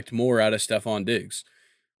expect more out of Stefon Diggs.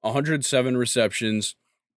 107 receptions,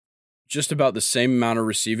 just about the same amount of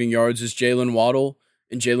receiving yards as Jalen Waddle,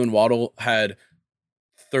 and Jalen Waddle had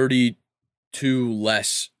 32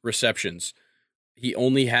 less receptions. He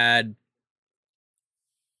only had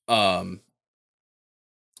I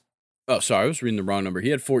was reading the wrong number. He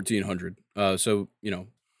had 1,400.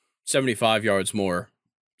 75 yards more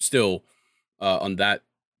still on that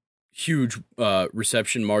huge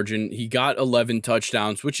reception margin. He got 11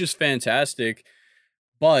 touchdowns, which is fantastic,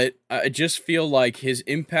 but I just feel like his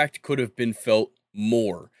impact could have been felt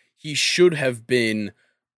more. He should have been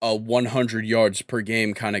a 100 yards per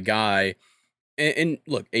game kind of guy. And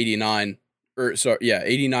look,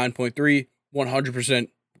 89.3, 100%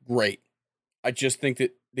 great. I just think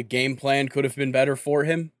that the game plan could have been better for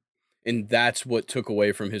him, and that's what took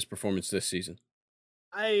away from his performance this season.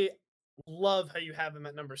 I love how you have him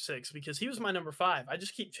at number 6 because he was my number 5. I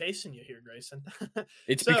just keep chasing you here, Grayson.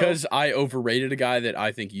 It's because I overrated a guy that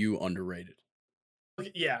I think you underrated.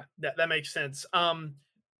 Yeah, that makes sense.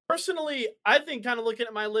 Personally, I think kind of looking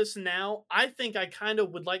at my list now, I think I kind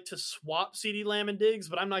of would like to swap CeeDee Lamb and Diggs,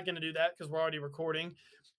 but I'm not going to do that because we're already recording.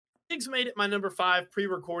 Diggs made it my number 5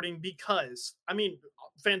 pre-recording because,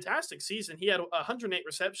 fantastic season. He had 108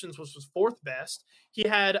 receptions, which was 4th best. He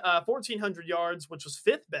had 1,400 yards, which was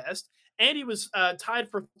 5th best. And he was tied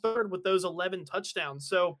for 3rd with those 11 touchdowns.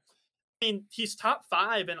 So, he's top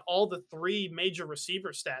 5 in all the 3 major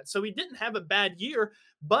receiver stats. So he didn't have a bad year.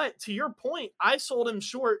 But to your point, I sold him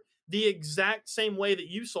short the exact same way that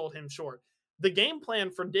you sold him short. The game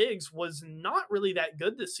plan for Diggs was not really that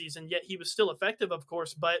good this season, yet he was still effective, of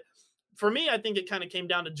course. But for me, I think it kind of came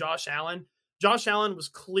down to Josh Allen. Josh Allen was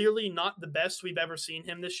clearly not the best we've ever seen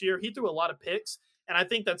him this year. He threw a lot of picks, and I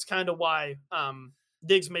think that's kind of why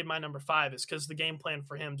Diggs made my number 5 is because the game plan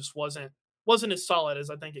for him just wasn't as solid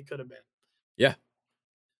as I think it could have been. Yeah.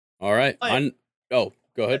 All right. Go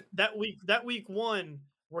ahead. That week 1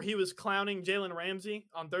 where he was clowning Jalen Ramsey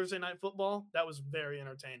on Thursday Night Football, that was very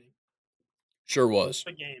entertaining. Sure was.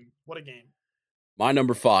 What a game. My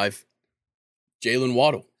number 5, Jalen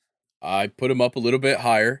Waddle. I put him up a little bit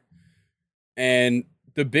higher. And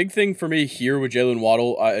the big thing for me here with Jalen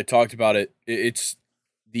Waddle, I talked about it. It's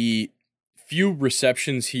the few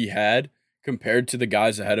receptions he had compared to the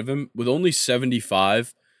guys ahead of him. With only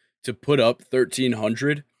 75 to put up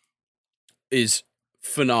 1,300 is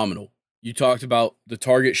phenomenal. You talked about the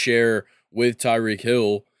target share with Tyreek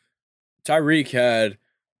Hill. Tyreek had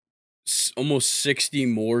almost 60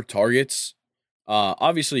 more targets.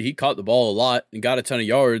 Obviously, he caught the ball a lot and got a ton of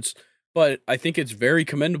yards, But I think it's very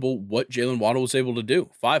commendable what Jalen Waddle was able to do.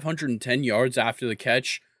 510 yards after the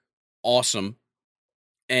catch, awesome.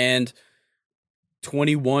 And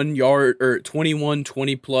 21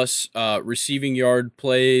 20 plus receiving yard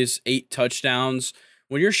plays, 8 touchdowns.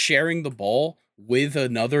 When you're sharing the ball with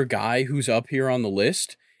another guy who's up here on the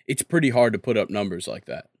list, it's pretty hard to put up numbers like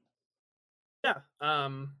that. Yeah.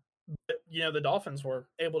 But, the Dolphins were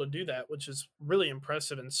able to do that, which is really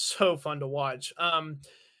impressive and so fun to watch.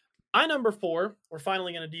 My number four, we're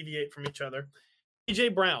finally going to deviate from each other.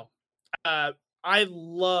 AJ Brown. Uh, I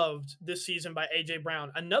loved this season by AJ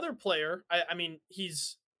Brown. Another player. I mean,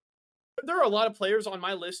 there are a lot of players on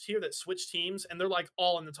my list here that switch teams, and they're like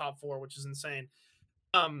all in the top four, which is insane.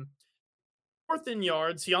 Um, Fourth in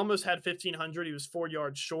yards, he almost had 1,500. He was 4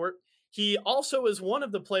 yards short. He also is one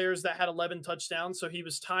of the players that had 11 touchdowns, so he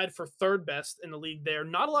was tied for third best in the league there.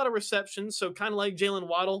 Not a lot of receptions, so kind of like Jalen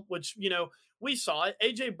Waddle, which, we saw it.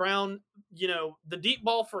 AJ Brown, the deep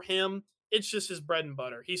ball for him, it's just his bread and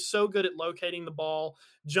butter. He's so good at locating the ball,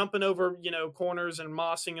 jumping over, corners and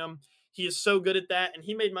mossing them. He is so good at that, and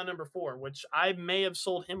he made my number four, which I may have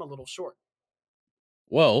sold him a little short.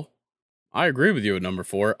 Well, I agree with you at number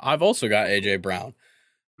 4. I've also got AJ Brown.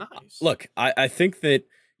 Nice. Look, I think that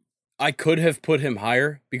I could have put him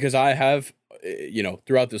higher because I have,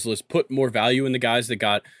 throughout this list, put more value in the guys that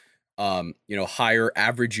got, higher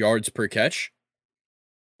average yards per catch.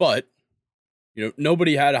 But,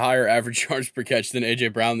 nobody had a higher average yards per catch than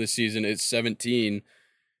AJ Brown this season. It's 17.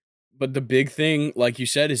 But the big thing, like you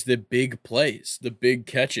said, is the big plays, the big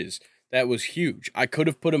catches. That was huge. I could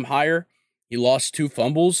have put him higher. He lost 2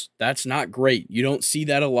 fumbles. That's not great. You don't see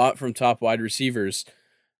that a lot from top wide receivers.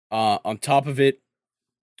 On top of it,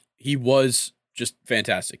 he was just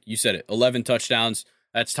fantastic. You said it. 11 touchdowns.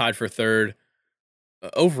 That's tied for third.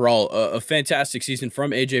 Overall, a fantastic season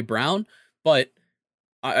from A.J. Brown, but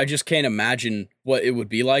I just can't imagine what it would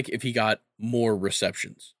be like if he got more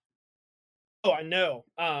receptions. Oh, I know.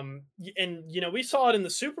 And we saw it in the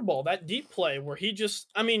Super Bowl, that deep play where he just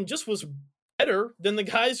was better than the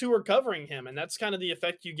guys who were covering him. And that's kind of the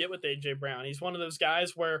effect you get with AJ Brown. He's one of those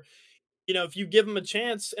guys where, if you give him a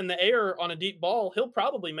chance in the air on a deep ball, he'll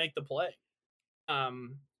probably make the play. All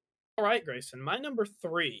right, Grayson, my number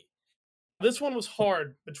 3. This one was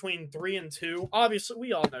hard between 3 and 2. Obviously,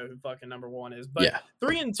 we all know who fucking number 1 is, but Yeah.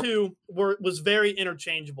 3 and 2 was very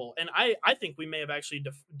interchangeable, and I think we may have actually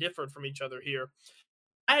differed from each other here.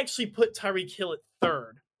 I actually put Tyreek Hill at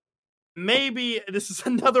 3rd. Maybe this is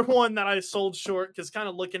another one that I sold short because kind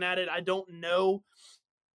of looking at it, I don't know.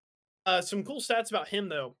 Some cool stats about him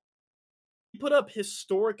though. He put up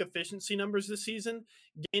historic efficiency numbers this season,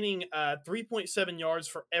 gaining 3.7 yards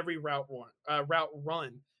for every route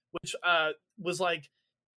run, which was like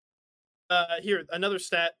here another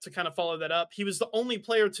stat to kind of follow that up. He was the only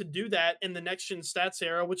player to do that in the next gen stats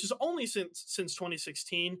era, which is only since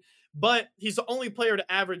 2016. But he's the only player to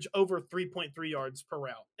average over 3.3 yards per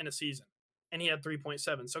route in a season, and he had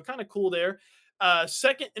 3.7. So kind of cool there.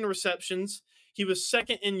 Second in receptions. He was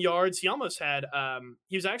second in yards. He almost had,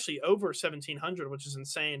 he was actually over 1,700, which is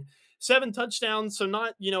insane. 7 touchdowns, so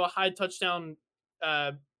not, a high touchdown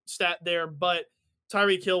stat there, but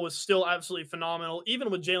Tyreek Hill was still absolutely phenomenal, even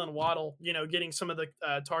with Jalen Waddle, getting some of the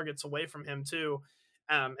targets away from him too.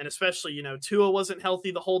 And especially, Tua wasn't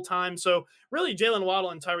healthy the whole time. So really, Jalen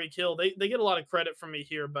Waddle and Tyreek Hill, they get a lot of credit from me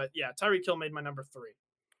here. But yeah, Tyreek Hill made my number 3.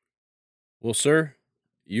 Well, sir,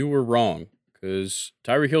 you were wrong because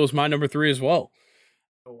Tyreek Hill is my number 3 as well.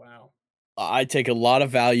 Oh, wow. I take a lot of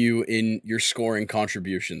value in your scoring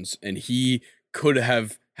contributions, and he could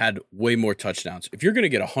have had way more touchdowns. If you're going to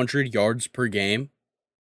get 100 yards per game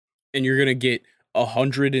and you're going to get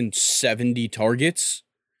 170 targets,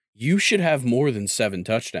 you should have more than 7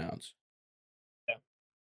 touchdowns. Yeah.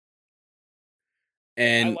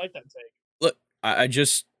 And I like that take. Look, I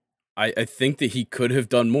think that he could have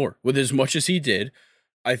done more with as much as he did.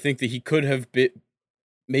 I think that he could have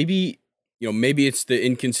maybe it's the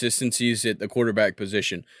inconsistencies at the quarterback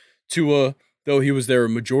position. Tua, though he was there a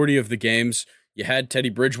majority of the games, you had Teddy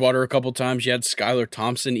Bridgewater a couple times, you had Skylar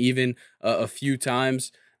Thompson even a few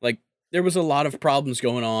times. Like, there was a lot of problems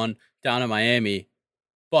going on down in Miami,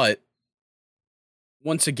 but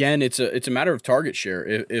once again, it's a matter of target share.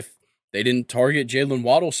 If they didn't target Jalen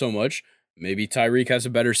Waddle so much, maybe Tyreek has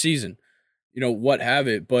a better season. What have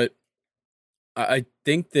it, but I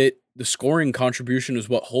think that the scoring contribution is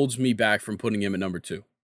what holds me back from putting him at number 2.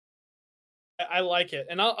 I like it.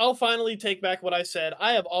 And I'll finally take back what I said.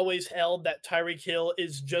 I have always held that Tyreek Hill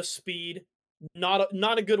is just speed, not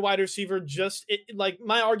a good wide receiver. Like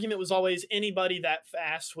my argument was always anybody that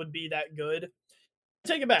fast would be that good.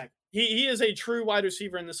 Take it back. He is a true wide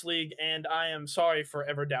receiver in this league, and I am sorry for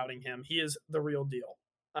ever doubting him. He is the real deal.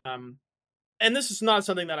 And this is not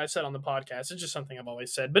something that I said on the podcast. It's just something I've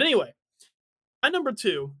always said. But anyway, my number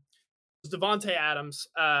 2 is Davante Adams.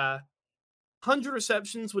 100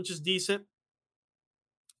 receptions, which is decent.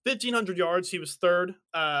 1,500 yards. He was third.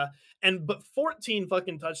 But 14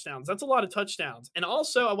 fucking touchdowns. That's a lot of touchdowns. And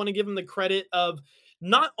also, I want to give him the credit of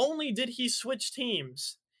not only did he switch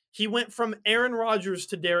teams, he went from Aaron Rodgers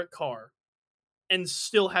to Derek Carr and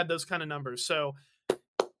still had those kind of numbers. So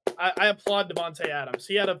I applaud Davante Adams.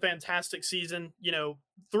 He had a fantastic season,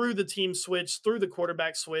 through the team switch, through the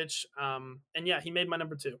quarterback switch. And yeah, he made my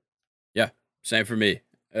number 2. Yeah, same for me.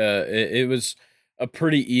 It was a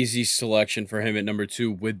pretty easy selection for him at number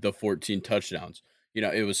 2 with the 14 touchdowns.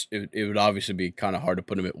 It would obviously be kind of hard to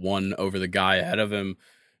put him at 1 over the guy ahead of him,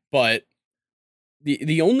 but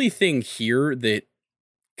the only thing here that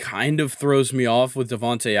kind of throws me off with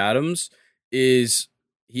Davante Adams is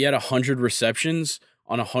he had 100 receptions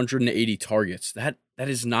on 180 targets. That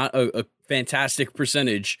is not a fantastic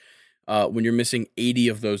percentage when you're missing 80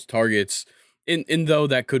 of those targets. And though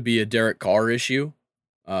that could be a Derek Carr issue,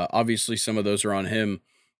 obviously some of those are on him.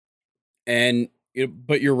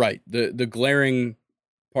 But you're right. The glaring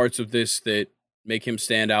parts of this that make him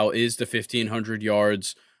stand out is the 1,500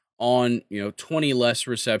 yards on 20 less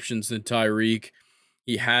receptions than Tyreek.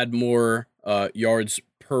 He had more yards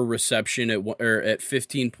per reception at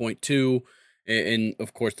 15.2. And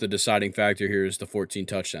of course, the deciding factor here is the 14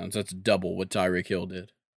 touchdowns. That's double what Tyreek Hill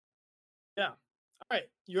did. Yeah. All right.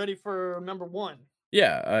 You ready for number 1?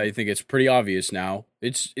 Yeah, I think it's pretty obvious now.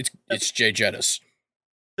 It's Jay Jettis.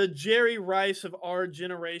 The Jerry Rice of our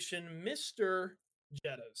generation, Mr.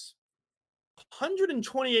 Jettis.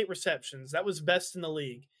 128 receptions. That was best in the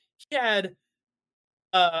league. He had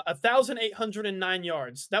 1,809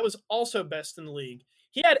 yards. That was also best in the league.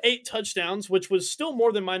 He had 8 touchdowns, which was still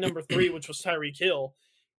more than my number 3, which was Tyreek Hill.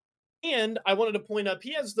 And I wanted to point up,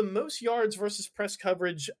 he has the most yards versus press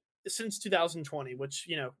coverage since 2020, which,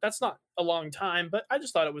 that's not a long time, but I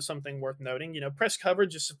just thought it was something worth noting. Press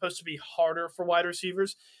coverage is supposed to be harder for wide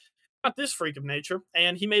receivers. Not this freak of nature.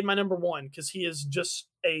 And he made my number 1 because he is just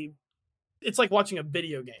it's like watching a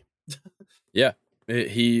video game. Yeah,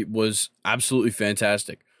 he was absolutely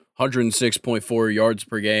fantastic. 106.4 yards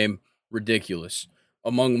per game. Ridiculous.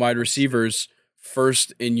 Among wide receivers,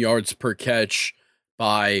 first in yards per catch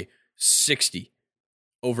by 60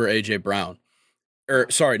 over A.J. Brown.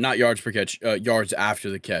 Sorry, not yards per catch, yards after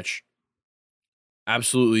the catch.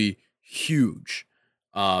 Absolutely huge.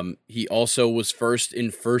 He also was first in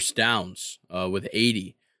first downs with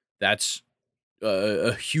 80. That's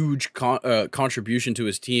a huge contribution to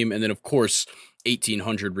his team. And then, of course,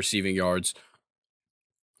 1,800 receiving yards,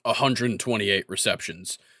 128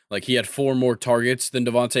 receptions. Like, he had 4 more targets than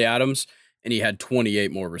Davante Adams, and he had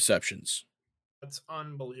 28 more receptions. That's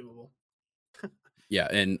unbelievable. Yeah,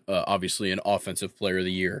 and obviously an offensive player of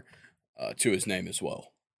the year to his name as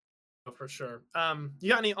well. Oh, for sure. You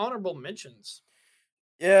got any honorable mentions?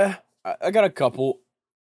 Yeah, I got a couple.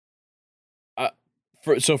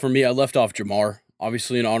 For me, I left off Jamar.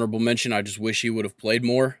 Obviously an honorable mention. I just wish he would have played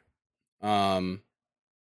more.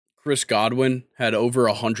 Chris Godwin had over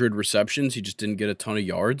 100 receptions. He just didn't get a ton of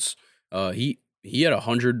yards. He had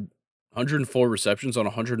 104 receptions on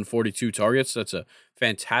 142 targets. That's a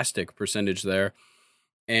fantastic percentage there.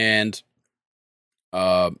 And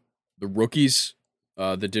the rookies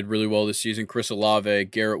that did really well this season, Chris Olave,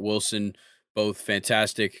 Garrett Wilson, both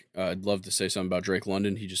fantastic. I'd love to say something about Drake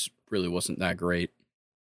London. He just really wasn't that great.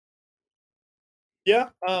 Yeah,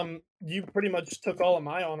 you pretty much took all of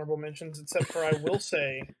my honorable mentions, except for I will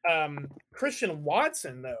say Christian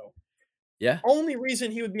Watson, though. Yeah. Only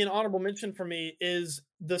reason he would be an honorable mention for me is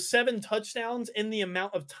the 7 touchdowns and the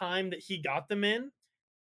amount of time that he got them in.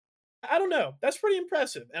 I don't know. That's pretty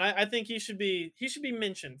impressive, and I think he should be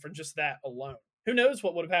mentioned for just that alone. Who knows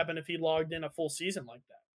what would have happened if he logged in a full season like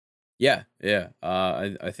that? Yeah.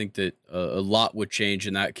 I think that a lot would change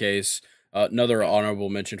in that case. Another honorable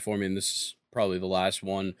mention for me, and this is probably the last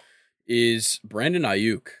one, is Brandon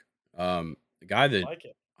Ayuk. The guy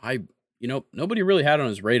that nobody really had on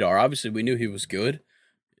his radar. Obviously, we knew he was good.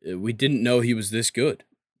 We didn't know he was this good.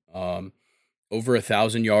 Over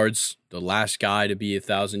 1,000 yards, the last guy to be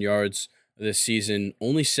 1,000 yards this season,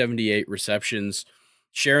 only 78 receptions,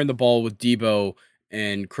 sharing the ball with Debo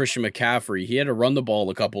and Christian McCaffrey. He had to run the ball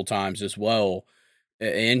a couple times as well,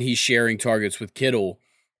 and he's sharing targets with Kittle.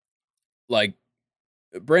 Like,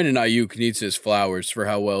 Brandon Ayuk needs his flowers for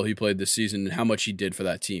how well he played this season and how much he did for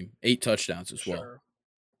that team. 8 touchdowns as well.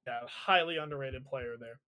 Yeah, highly underrated player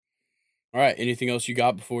there. All right, anything else you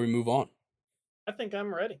got before we move on? I think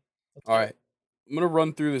I'm ready. Let's All do it. right. I'm going to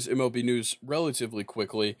run through this MLB news relatively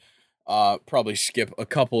quickly. Probably skip a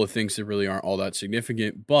couple of things that really aren't all that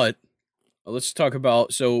significant, but let's talk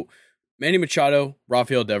about Manny Machado,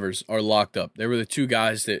 Rafael Devers are locked up. They were the two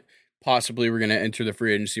guys that possibly were going to enter the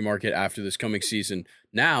free agency market after this coming season.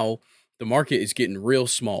 Now, the market is getting real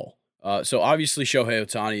small. So obviously Shohei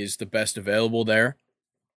Ohtani is the best available there,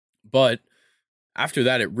 but after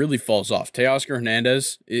that, it really falls off. Teoscar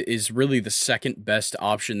Hernandez is really the second best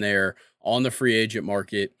option there on the free agent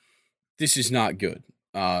market. This is not good.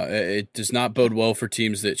 It does not bode well for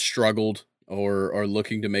teams that struggled or are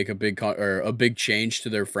looking to make a big change to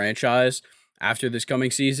their franchise after this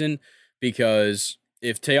coming season. Because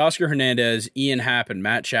if Teoscar Hernandez, Ian Happ, and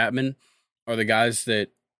Matt Chapman are the guys that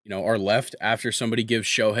are left after somebody gives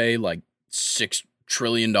Shohei like $6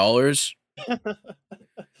 trillion,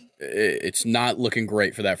 it's not looking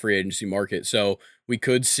great for that free agency market. So we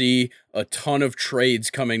could see a ton of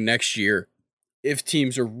trades coming next year if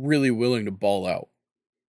teams are really willing to ball out.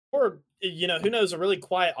 Or who knows, a really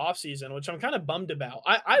quiet offseason, which I'm kind of bummed about.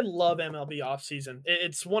 I love MLB offseason.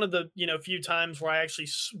 It's one of the few times where I actually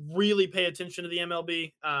really pay attention to the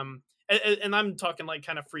MLB. And I'm talking like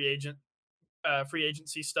kind of free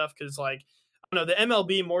agency stuff, because like I don't know, the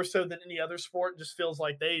MLB more so than any other sport just feels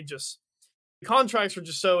like the contracts are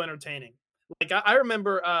just so entertaining. Like I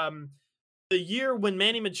remember the year when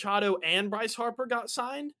Manny Machado and Bryce Harper got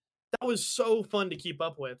signed. That was so fun to keep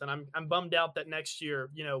up with, and I'm bummed out that next year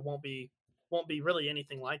won't be really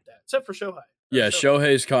anything like that, except for Shohei. Yeah,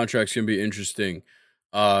 Shohei's contract's gonna be interesting.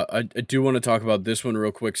 I do want to talk about this one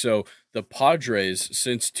real quick. So the Padres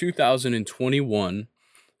since 2021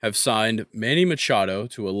 have signed Manny Machado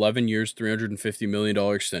to 11 years, $350 million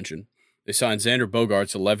extension. They signed Xander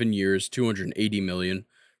Bogaerts 11 years, $280 million.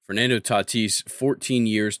 Fernando Tatis 14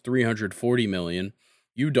 years, $340 million.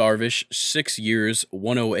 Yu Darvish 6 years,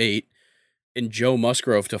 $108, and Joe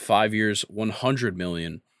Musgrove to 5 years, $100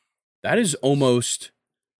 million. That is almost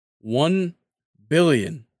 $1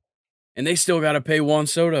 billion, and they still got to pay Juan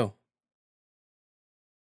Soto.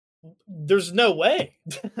 There's no way.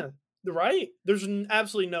 Right? There's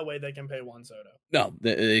absolutely no way they can pay Juan Soto. No,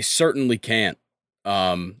 they certainly can't,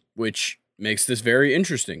 which makes this very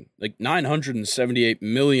interesting. Like $978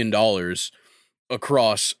 million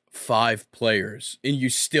across 5 players, and you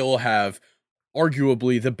still have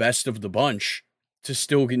arguably the best of the bunch to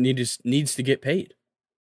still needs to get paid.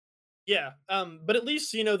 Yeah, but at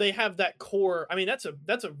least they have that core. I mean, that's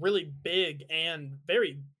a really big and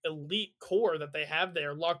very elite core that they have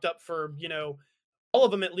there, locked up for all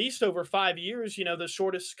of them at least over 5 years. The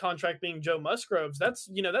shortest contract being Joe Musgrove's. That's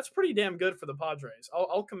pretty damn good for the Padres.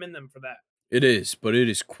 I'll commend them for that. It is, but it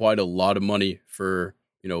is quite a lot of money for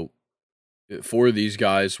for these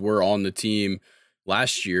guys. Were on the team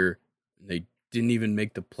last year. They didn't even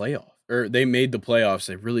make the playoff, or they made the playoffs.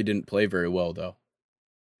 They really didn't play very well though.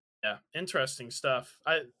 Yeah, interesting stuff.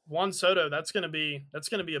 Juan Soto, that's gonna be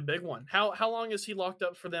a big one. How long is he locked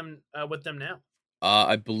up for them with them now?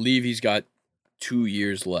 I believe he's got 2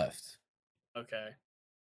 years left. Okay,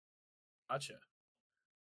 gotcha.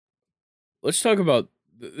 Let's talk about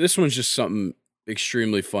this one's just something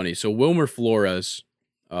extremely funny. So Wilmer Flores,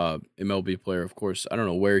 MLB player, of course. I don't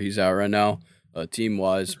know where he's at right now, team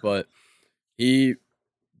wise, but he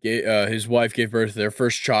his wife gave birth to their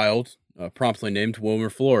first child, promptly named Wilmer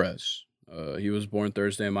Flores. He was born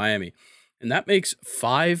Thursday in Miami, and that makes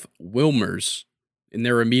 5 Wilmers in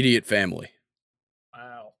their immediate family.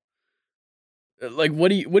 Wow. Like, what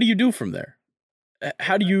do you do from there?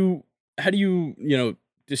 How do you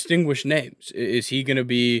distinguish names? Is he going to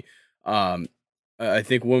be? I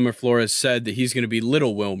think Wilmer Flores said that he's going to be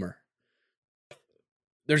Little Wilmer.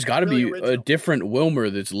 There's got to Really be original. a different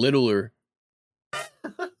Wilmer that's littler.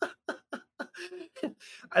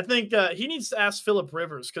 I think he needs to ask Philip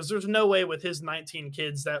Rivers, because there's no way with his 19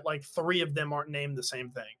 kids that like 3 of them aren't named the same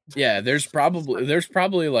thing. Yeah, there's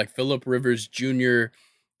probably like Philip Rivers Jr.,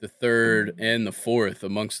 the third and the fourth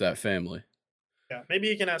amongst that family. Yeah, maybe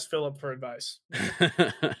you can ask Philip for advice.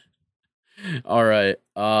 All right.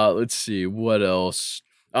 Let's see what else.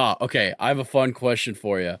 Okay. I have a fun question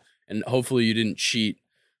for you, and hopefully you didn't cheat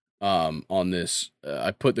on this.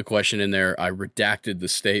 I put the question in there. I redacted the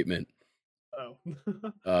statement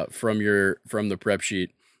from the prep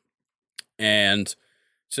sheet, and it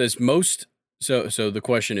says most. So the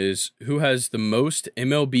question is, who has the most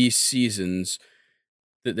MLB seasons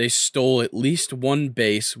that they stole at least one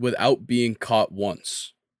base without being caught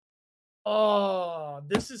once? Oh,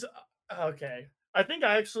 this is okay. I think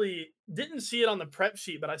I actually didn't see it on the prep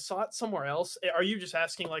sheet, but I saw it somewhere else. Are you just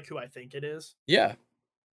asking like who I think it is? Yeah,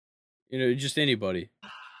 just anybody.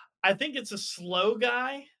 I think it's a slow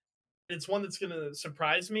guy. It's one that's going to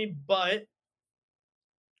surprise me, but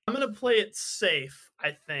I'm going to play it safe,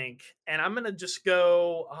 I think. And I'm going to just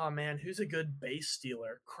go, oh man, who's a good base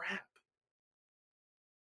stealer? Crap.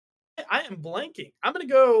 I am blanking. I'm going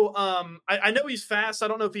to go, I know he's fast. I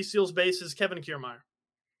don't know if he steals bases. Kevin Kiermaier.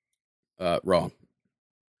 Wrong.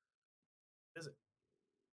 Is it?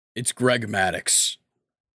 It's Greg Maddux.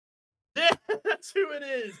 Yeah, that's who it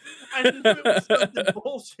is. I knew it was something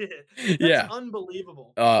bullshit. That's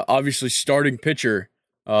unbelievable. Obviously, starting pitcher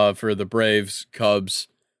for the Braves, Cubs,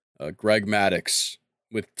 Greg Maddux,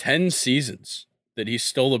 with 10 seasons that he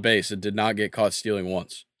stole a base and did not get caught stealing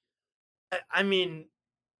once. I mean,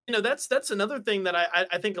 that's another thing that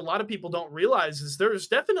I think a lot of people don't realize is there's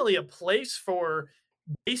definitely a place for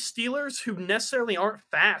base stealers who necessarily aren't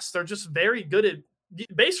fast. They're just very good at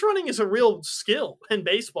base running is a real skill in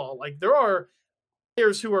baseball. Like there are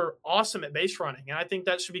players who are awesome at base running, and I think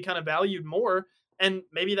that should be kind of valued more. And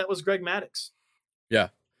maybe that was Greg Maddux. Yeah.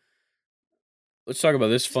 Let's talk about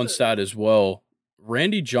this fun stat as well.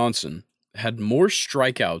 Randy Johnson had more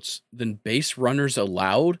strikeouts than base runners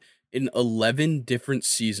allowed in 11 different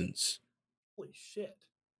seasons. Holy shit.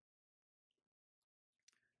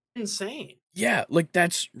 Insane. Yeah, like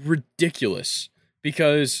that's ridiculous.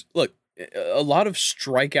 Because, look, a lot of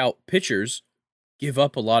strikeout pitchers give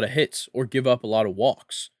up a lot of hits or give up a lot of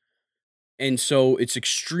walks. And so it's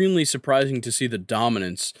extremely surprising to see the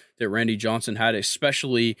dominance that Randy Johnson had,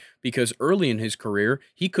 especially because early in his career,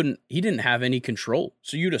 he didn't have any control.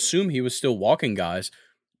 So you'd assume he was still walking guys.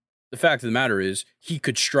 The fact of the matter is he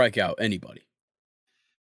could strike out anybody.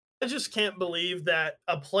 I just can't believe that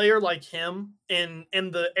a player like him in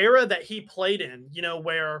the era that he played in,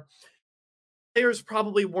 where players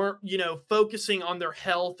probably weren't, focusing on their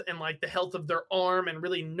health and like the health of their arm and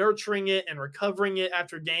really nurturing it and recovering it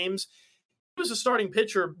after games. He was a starting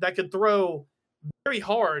pitcher that could throw very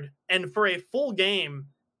hard and for a full game.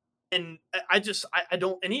 And I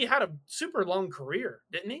don't, and he had a super long career,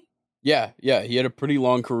 didn't he? Yeah. He had a pretty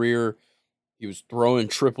long career. He was throwing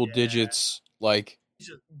triple digits. Like, he's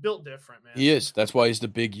just built different, man. He is. That's why he's the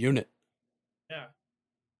big unit. Yeah.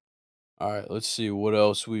 All right, let's see what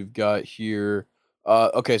else we've got here.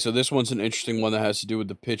 Okay, so this one's an interesting one that has to do with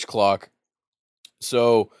the pitch clock.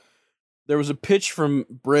 So there was a pitch from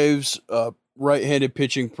Braves right-handed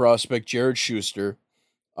pitching prospect Jared Schuster.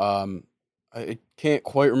 I can't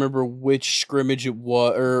quite remember which scrimmage it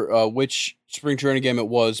was or which spring training game it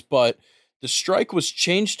was, but the strike was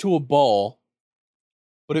changed to a ball,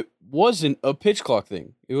 but it wasn't a pitch clock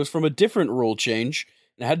thing. It was from a different rule change,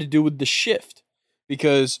 and it had to do with the shift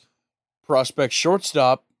because prospect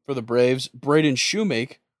shortstop for the Braves, Braden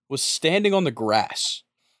Shoemake, was standing on the grass.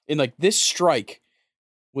 And like this strike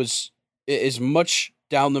was as much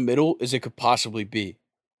down the middle as it could possibly be.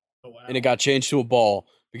 Oh, wow. And it got changed to a ball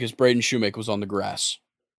because Braden Shoemake was on the grass.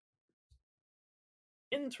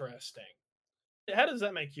 Interesting. How does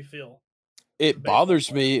that make you feel? It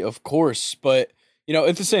bothers me, of course, but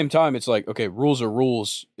at the same time, it's like, okay, rules are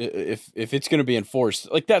rules. If it's going to be enforced,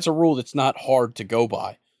 like that's a rule that's not hard to go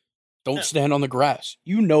by. Don't stand on the grass.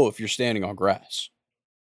 If you're standing on grass.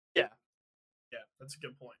 Yeah, that's a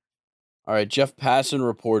good point. All right, Jeff Passan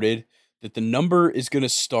reported that the number is going to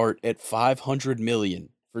start at $500 million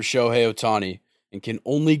for Shohei Ohtani and can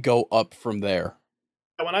only go up from there.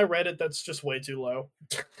 When I read it, that's just way too low.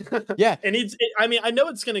 Yeah. And I know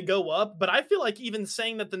it's going to go up, but I feel like even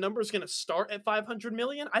saying that the number is going to start at 500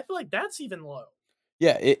 million, I feel like that's even low.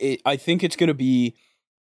 Yeah, I think it's going to be,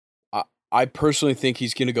 I personally think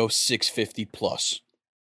he's going to go 650 plus.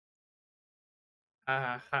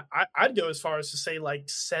 I'd go as far as to say like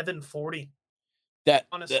 740.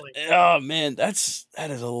 Honestly. Oh man, that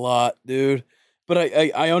is a lot, dude. But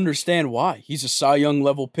I understand why. He's a Cy Young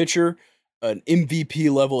level pitcher, an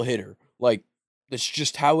MVP level hitter. Like, that's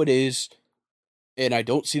just how it is, and I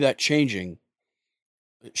don't see that changing.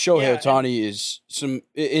 Shohei Ohtani is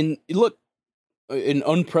an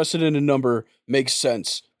unprecedented number makes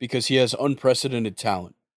sense because he has unprecedented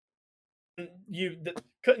talent. That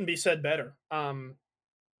couldn't be said better. And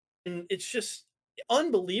it's just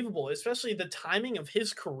unbelievable, especially the timing of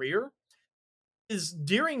his career is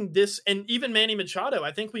during this, and even Manny Machado,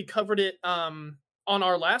 I think we covered it on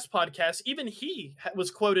our last podcast. Even he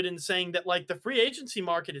was quoted in saying that like the free agency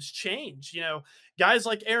market has changed. Guys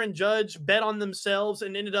like Aaron Judge bet on themselves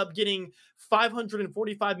and ended up getting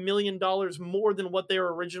 $545 million more than what they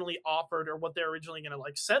were originally offered or what they're originally going to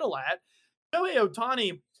like settle at. Shohei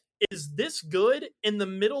Ohtani is this good in the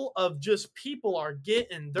middle of just people are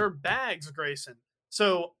getting their bags, Grayson.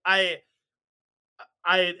 So the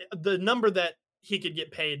number that he could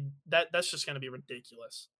get paid, that's just going to be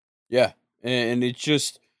ridiculous. Yeah. And it's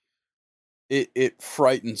just, it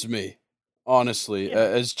frightens me, honestly, Yeah.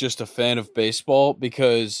 as just a fan of baseball,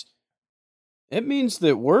 because it means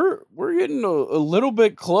that we're getting a little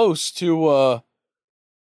bit close to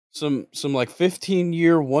some like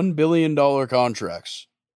 15-year $1 billion contracts.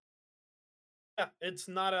 Yeah, it's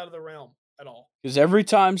not out of the realm at all. Because every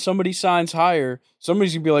time somebody signs higher,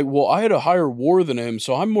 somebody's gonna be like, "Well, I had a higher WAR than him,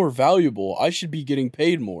 so I'm more valuable. I should be getting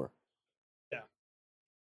paid more." Yeah.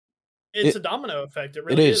 It's It a domino effect. It it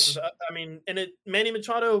really is. is. I mean, and Manny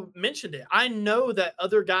Machado mentioned it. I know that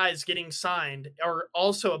other guys getting signed are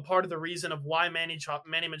also a part of the reason of why Manny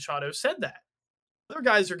Machado said that. Other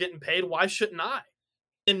guys are getting paid. Why shouldn't I?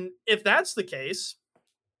 And if that's the case,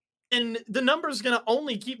 and the number is going to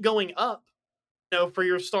only keep going up, for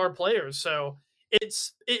your star players. So it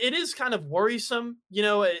is kind of worrisome,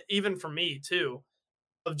 even for me too,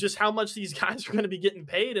 of just how much these guys are going to be getting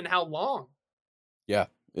paid and how long. Yeah,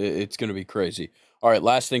 it's gonna be crazy. All right,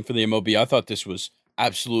 last thing for the MLB. I thought this was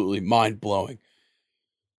absolutely mind blowing.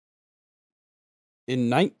 In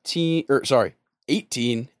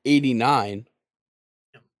 1889,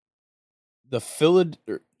 Yeah. the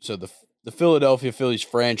Philadelphia Phillies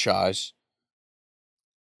franchise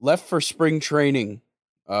left for spring training,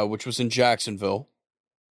 which was in Jacksonville,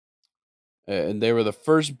 and they were the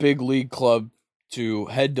first big league club to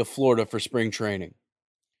head to Florida for spring training.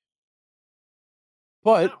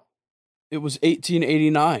 But Wow. it was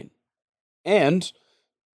 1889, and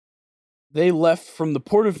they left from the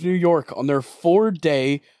port of New York on their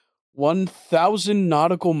 4-day, 1,000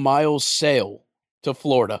 nautical miles sail to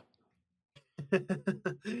Florida.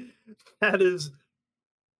 That is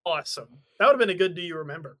awesome. That would have been a good do you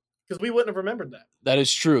remember? Because we wouldn't have remembered that. That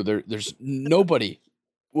is true. There's nobody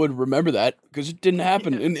would remember that because it didn't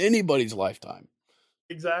happen Yeah, in anybody's lifetime.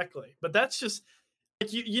 exactly. But that's just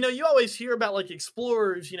like you always hear about like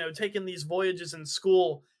explorers, taking these voyages in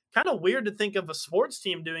school. Kind of weird to think of a sports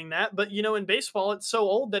team doing that, but in baseball, it's so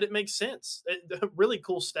old that it makes sense. Really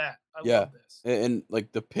cool stat. I Yeah, love this. and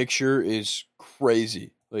like the picture is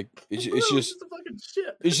crazy. Like It's it's literally just just a fucking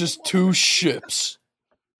ship. it's just two ships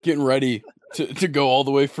getting ready to go all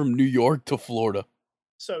the way from New York to Florida.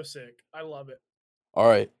 So sick. I love it. All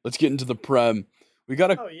right, let's get into the Prem. We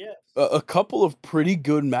got Oh yes. a couple of pretty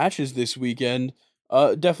good matches this weekend.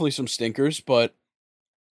 Definitely some stinkers, but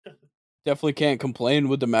definitely can't complain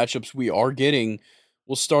with the matchups we are getting.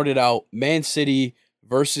 We'll start it out. Man City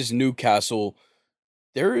versus Newcastle.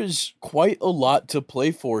 There is quite a lot to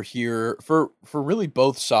play for here for really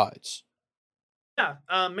both sides. Yeah.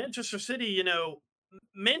 Manchester City.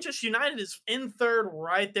 Manchester United is in third,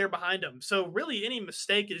 right there behind them. So really, any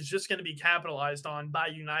mistake is just going to be capitalized on by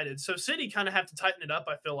United. So City kind of have to tighten it up.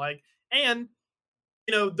 I feel like, and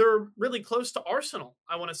they're really close to Arsenal.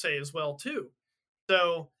 I want to say as well too.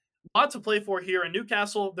 So a lot to play for here. And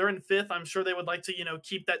Newcastle, they're in fifth. I'm sure they would like to,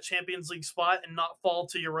 keep that Champions League spot and not fall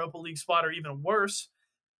to Europa League spot or even worse.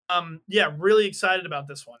 Yeah, really excited about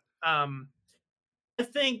this one. I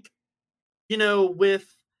think,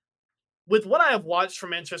 with what I have watched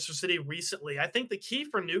from Manchester City recently, I think the key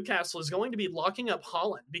for Newcastle is going to be locking up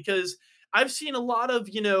Holland because I've seen a lot of,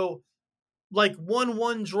 like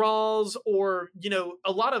 1-1 draws or,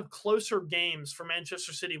 a lot of closer games for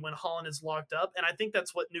Manchester City when Holland is locked up. And I think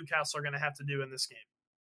that's what Newcastle are going to have to do in this game.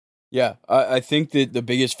 Yeah, I think that the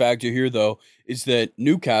biggest factor here, though, is that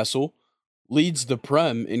Newcastle leads the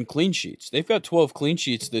Prem in clean sheets. They've got 12 clean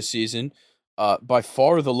sheets this season, by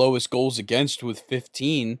far the lowest goals against with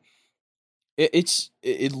 15.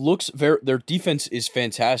 It looks very, their defense is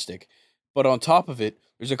fantastic, but on top of it,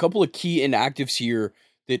 there's a couple of key inactives here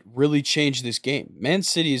that really change this game. Man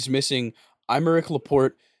City is missing Aymeric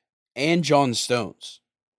Laporte and John Stones,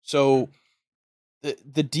 so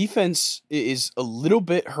the defense is a little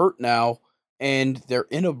bit hurt now, and they're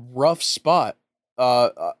in a rough spot.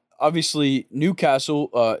 Obviously,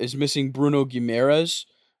 Newcastle is missing Bruno Guimaraes,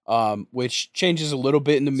 which changes a little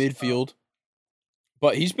bit in the midfield.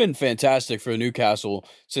 But he's been fantastic for Newcastle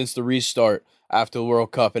since the restart after the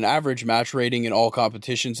World Cup. An average match rating in all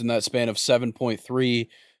competitions in that span of 7.3.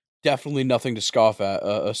 Definitely nothing to scoff at.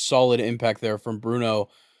 A solid impact there from Bruno.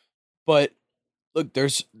 But look,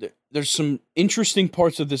 there's some interesting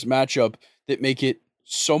parts of this matchup that make it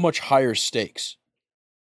so much higher stakes.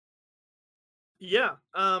 Yeah.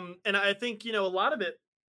 And I think, a lot of it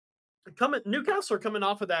coming Newcastle are coming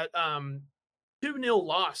off of that 2-0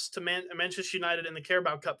 loss to Manchester United in the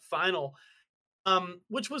Carabao Cup final,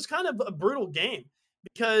 which was kind of a brutal game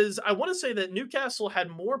because I want to say that Newcastle had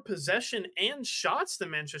more possession and shots than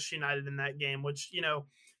Manchester United in that game, which, kind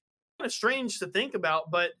of strange to think about,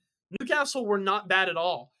 but Newcastle were not bad at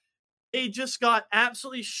all. They just got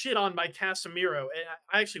absolutely shit on by Casemiro. And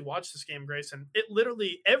I actually watched this game, Grayson. It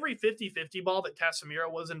literally, every 50-50 ball that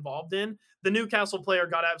Casemiro was involved in, the Newcastle player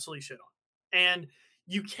got absolutely shit on. And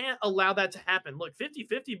you can't allow that to happen. Look,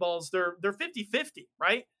 50-50 balls, they're 50-50,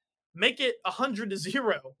 right? Make it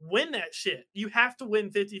 100-0. Win that shit. You have to win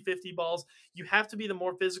 50-50 balls. You have to be the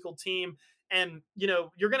more physical team. And, you're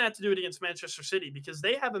going to have to do it against Manchester City because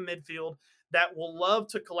they have a midfield that will love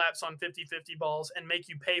to collapse on 50-50 balls and make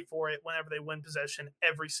you pay for it whenever they win possession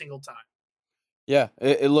every single time. Yeah,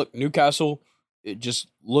 look, Newcastle, just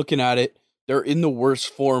looking at it, they're in the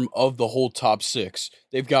worst form of the whole top six.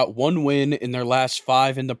 They've got one win in their last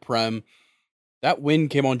five in the Prem. That win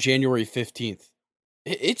came on January 15th.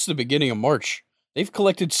 It's the beginning of March. They've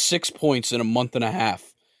collected 6 points in a month and a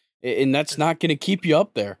half, and that's not going to keep you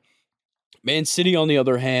up there. Man City, on the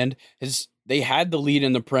other hand, they had the lead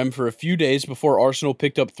in the Prem for a few days before Arsenal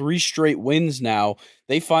picked up 3 straight wins now.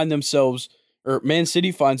 Man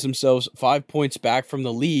City finds themselves 5 points back from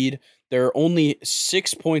the lead. They're only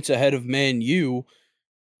 6 points ahead of Man U.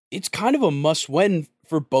 It's kind of a must-win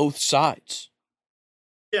for both sides.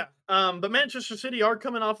 Yeah, but Manchester City are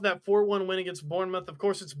coming off of that 4-1 win against Bournemouth. Of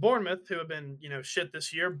course, it's Bournemouth who have been, shit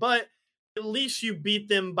this year, but at least you beat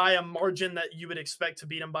them by a margin that you would expect to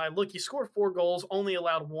beat them by. Look, you scored 4 goals, only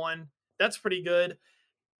allowed 1. That's pretty good.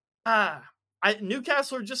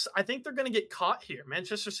 Newcastle are I think they're going to get caught here.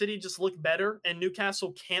 Manchester City just look better, and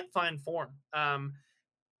Newcastle can't find form. I'm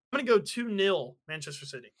going to go 2-0 Manchester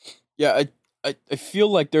City. Yeah, I feel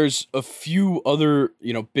like there's a few other,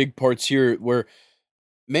 big parts here where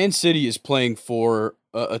Man City is playing for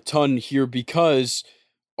a ton here because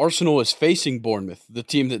Arsenal is facing Bournemouth, the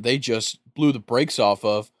team that they just blew the brakes off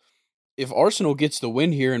of. If Arsenal gets the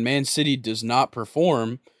win here and Man City does not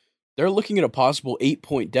perform, they're looking at a possible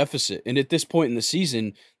 8-point deficit. And at this point in the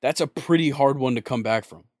season, that's a pretty hard one to come back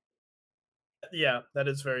from. Yeah, that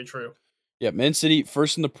is very true. Yeah, Man City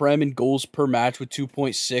first in the Prem in goals per match with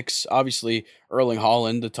 2.6. Obviously, Erling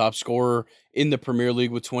Haaland, the top scorer in the Premier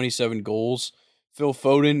League with 27 goals. Phil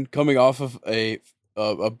Foden coming off of a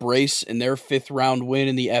brace in their 5th round win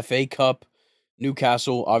in the FA Cup.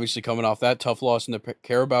 Newcastle obviously coming off that tough loss in the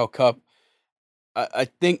Carabao Cup. I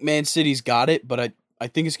think Man City's got it, but I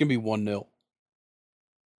think it's going to be 1-0.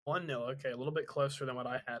 1-0, okay, a little bit closer than what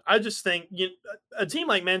I had. I just think a team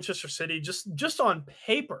like Manchester City, just on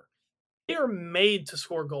paper, they are made to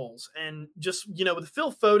score goals. And just, with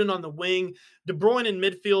Phil Foden on the wing, De Bruyne in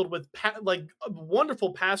midfield with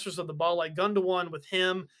wonderful passers of the ball like Gundogan with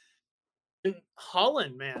him, and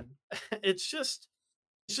Haaland, man, it's just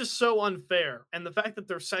so unfair. And the fact that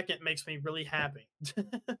they're second makes me really happy.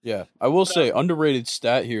 Yeah, I will say underrated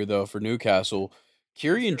stat here though for Newcastle.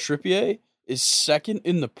 Kieran Trippier is second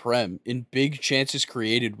in the Prem in big chances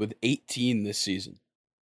created with 18 this season.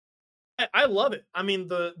 I love it. I mean,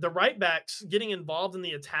 the right backs getting involved in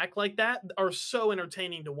the attack like that are so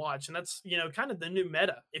entertaining to watch. And that's, kind of the new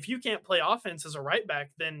meta. If you can't play offense as a right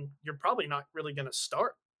back, then you're probably not really going to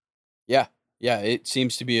start. Yeah. Yeah. It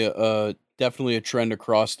seems to be a definitely a trend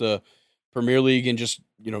across the Premier League and just,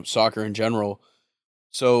 soccer in general.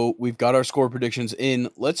 So we've got our score predictions in.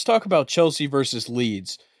 Let's talk about Chelsea versus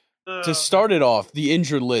Leeds. To start it off, the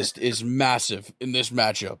injured list is massive in this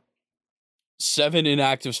matchup. 7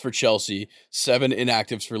 inactives for Chelsea, 7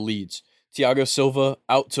 inactives for Leeds. Thiago Silva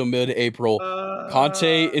out till mid-April.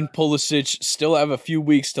 Conte and Pulisic still have a few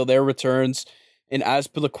weeks till their returns. And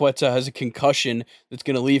Azpilicueta has a concussion that's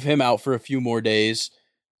going to leave him out for a few more days.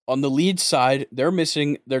 On the Leeds side, they're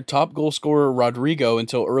missing their top goal scorer, Rodrigo,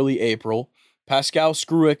 until early April. Pascal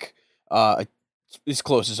Skruik, as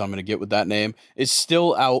close as I'm going to get with that name, is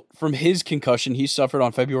still out from his concussion he suffered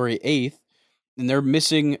on February 8th. And they're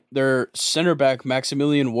missing their center back,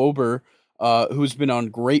 Maximilian Wober, who's been on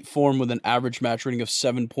great form with an average match rating of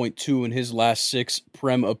 7.2 in his last 6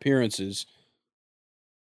 Prem appearances.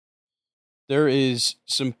 There is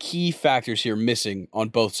some key factors here missing on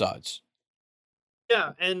both sides.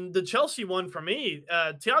 Yeah, and the Chelsea one for me,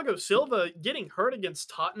 Thiago Silva getting hurt against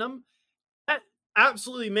Tottenham, that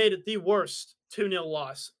absolutely made it the worst 2-0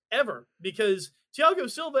 loss ever because Thiago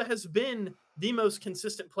Silva has been the most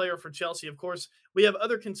consistent player for Chelsea. Of course, we have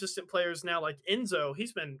other consistent players now like Enzo.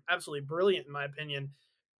 He's been absolutely brilliant in my opinion.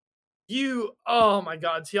 Oh my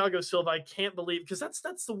God, Thiago Silva, I can't believe because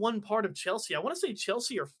that's the one part of Chelsea. I want to say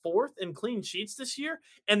Chelsea are 4th in clean sheets this year,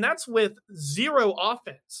 and that's with 0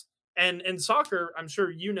 offense. And in soccer, I'm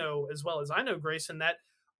sure you know as well as I know, Grayson, that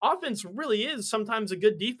offense really is sometimes a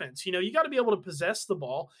good defense. You got to be able to possess the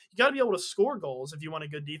ball. You got to be able to score goals if you want a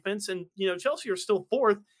good defense. And, Chelsea are still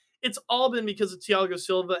 4th. It's all been because of Thiago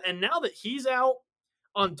Silva. And now that he's out,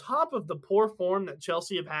 on top of the poor form that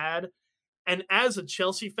Chelsea have had, And as a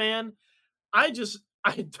Chelsea fan, I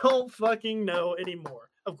don't fucking know anymore.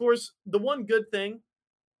 Of course, the one good thing,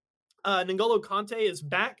 N'Golo Conte is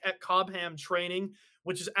back at Cobham training,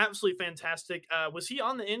 which is absolutely fantastic. Was he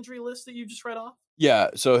on the injury list that you just read off? Yeah,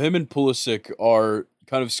 so him and Pulisic are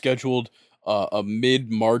kind of scheduled a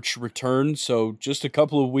mid-March return, so just a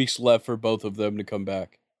couple of weeks left for both of them to come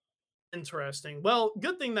back. Interesting. Well,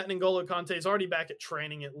 good thing that N'Golo Conte is already back at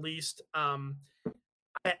training at least.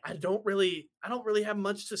 I don't really have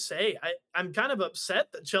much to say. I'm kind of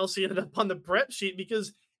upset that Chelsea ended up on the prep sheet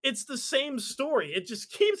because it's the same story. It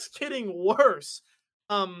just keeps getting worse.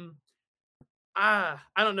 Um, I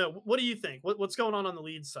don't know. What do you think? What's going on the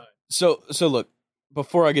Leeds side? So look,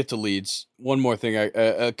 before I get to Leeds, one more thing,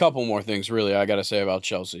 a couple more things really I got to say about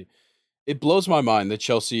Chelsea. It blows my mind that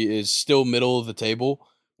Chelsea is still middle of the table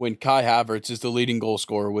when Kai Havertz is the leading goal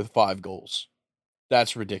scorer with 5 goals.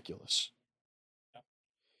 That's ridiculous.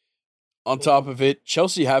 On top of it,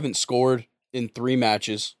 Chelsea haven't scored in 3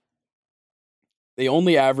 matches. They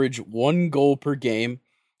only average 1 goal per game.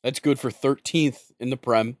 That's good for 13th in the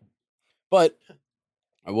Prem. But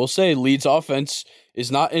I will say Leeds' offense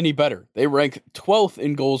is not any better. They rank 12th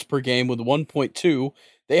in goals per game with 1.2.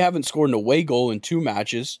 They haven't scored an away goal in 2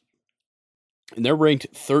 matches. And they're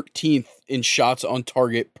ranked 13th in shots on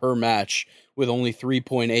target per match with only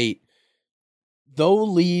 3.8. Though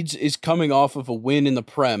Leeds is coming off of a win in the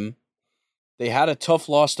Prem, they had a tough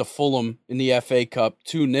loss to Fulham in the FA Cup,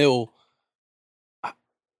 2-0.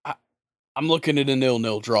 I, I'm looking at a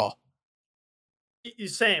 0-0 draw.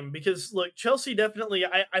 Same, because look, Chelsea definitely.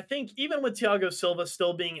 I think even with Thiago Silva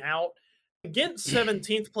still being out against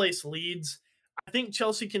 17th place Leeds, I think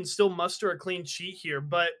Chelsea can still muster a clean sheet here.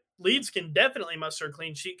 But Leeds can definitely muster a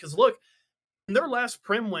clean sheet because look, in their last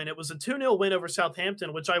Prem win, it was a 2-0 win over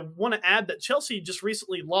Southampton, which I want to add that Chelsea just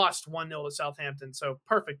recently lost 1-0 to Southampton. So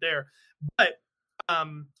perfect there. But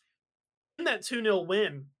um, in that 2-0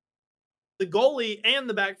 win, the goalie and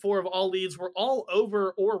the back four of all Leeds were all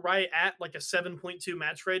over or right at like a 7.2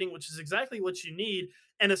 match rating, which is exactly what you need.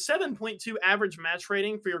 And a 7.2 average match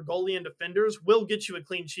rating for your goalie and defenders will get you a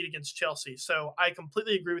clean sheet against Chelsea. So I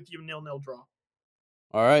completely agree with you, 0-0 draw.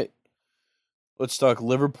 All right. Let's talk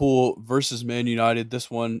Liverpool versus Man United. This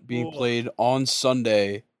one being Ooh. played on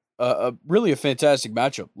Sunday. Really a fantastic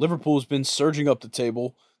matchup. Liverpool's been surging up the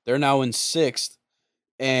table. They're now in 6th.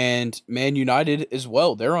 And Man United as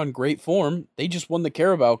well. They're on great form. They just won the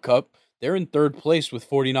Carabao Cup. They're in 3rd place with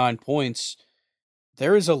 49 points.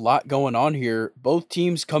 There is a lot going on here. Both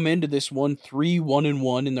teams come into this one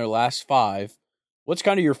 3-1-1 in their last 5. What's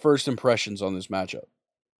kind of your first impressions on this matchup?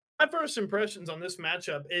 My first impressions on this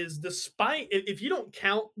matchup is despite if you don't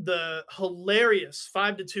count the hilarious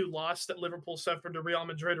 5-2 loss that Liverpool suffered to Real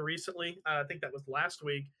Madrid recently, I think that was last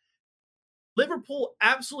week. Liverpool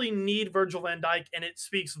absolutely need Virgil van Dijk, and it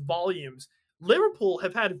speaks volumes. Liverpool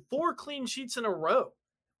have had 4 clean sheets in a row,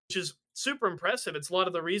 which is super impressive. It's a lot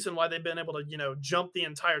of the reason why they've been able to, jump the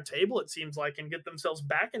entire table, it seems like, and get themselves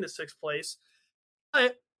back into 6th place.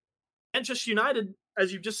 But Manchester United,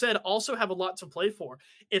 as you've just said, also have a lot to play for.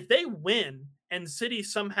 If they win and City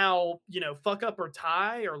somehow, fuck up or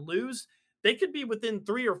tie or lose, they could be within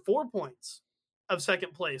 3 or 4 points of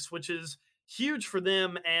 2nd place, which is huge for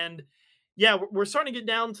them. And yeah, we're starting to get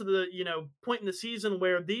down to the, point in the season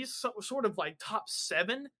where these sort of like top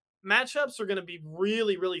 7 matchups are going to be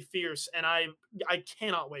really, really fierce. And I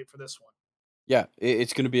cannot wait for this one. Yeah,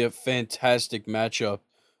 it's going to be a fantastic matchup.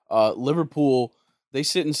 Liverpool, they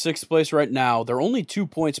sit in 6th place right now. They're only 2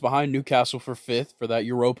 points behind Newcastle for 5th for that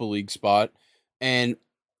Europa League spot. And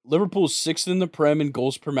Liverpool's 6th in the Prem in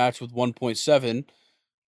goals per match with 1.7.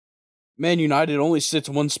 Man United only sits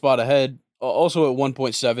 1 spot ahead, also at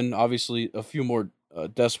 1.7. Obviously, a few more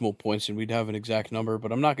decimal points, and we'd have an exact number,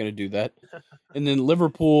 but I'm not going to do that. And then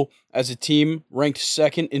Liverpool, as a team, ranked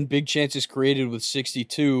 2nd in big chances created with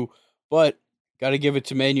 62, but got to give it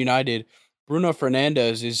to Man United. Bruno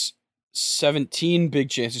Fernandes is 17 big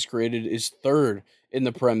chances created, is 3rd in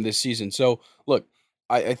the Prem this season. So, look,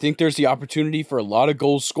 I think there's the opportunity for a lot of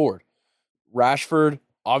goals scored. Rashford,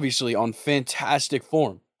 obviously, on fantastic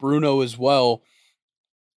form. Bruno as well.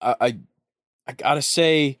 I gotta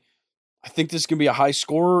say, I think this is gonna be a high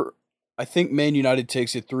scorer. I think Man United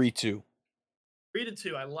takes it 3-2.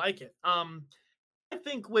 3-2, I like it. I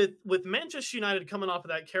think with Manchester United coming off of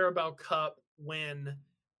that Carabao Cup win,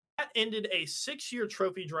 that ended a 6-year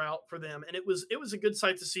trophy drought for them, and it was a good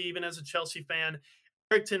sight to see, even as a Chelsea fan.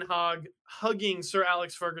 Eric Ten Hag hugging Sir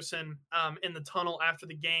Alex Ferguson in the tunnel after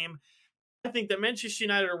the game. I think that Manchester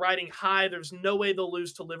United are riding high. There's no way they'll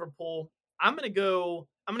lose to Liverpool. I'm gonna go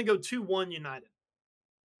 2-1 United.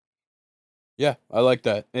 Yeah, I like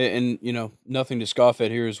that. And you know, nothing to scoff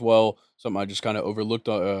at here as well. Something I just kind of overlooked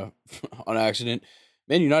on accident.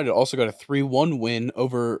 Man United also got a 3-1 win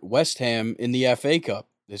over West Ham in the FA Cup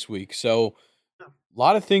this week. So, Yeah, a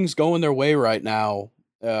lot of things going their way right now.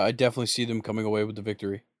 I definitely see them coming away with the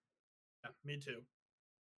victory. yeah, me too.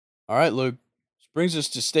 All right, Luke. This brings us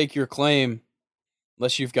to stake your claim,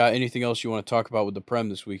 unless you've got anything else you want to talk about with the Prem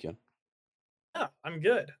this weekend. Yeah, I'm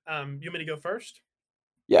good. You want me to go first?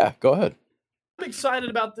 Yeah, go ahead. I'm excited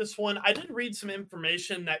about this one. I did read some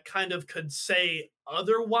information that kind of could say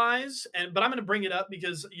otherwise, but I'm going to bring it up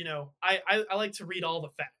because I like to read all the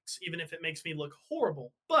facts, even if it makes me look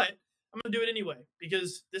horrible. But I'm going to do it anyway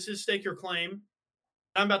because this is stake your claim.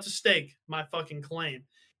 I'm about to stake my fucking claim.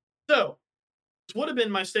 So this would have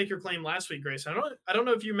been my stake your claim last week, Grace. I don't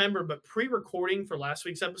know if you remember, but pre-recording for last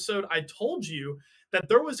week's episode, I told you that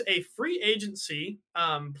there was a free agency,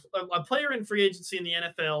 a player in free agency in the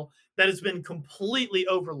NFL that has been completely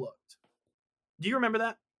overlooked. Do you remember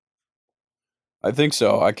that I think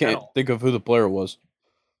so. I at can't all? think of who the player was.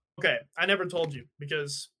 Okay, I never told you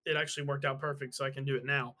because it actually worked out perfect, so I can do it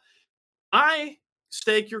now. I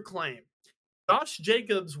stake your claim. Josh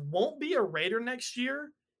Jacobs won't be a Raider next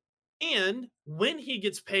year. And when he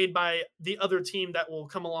gets paid by the other team that will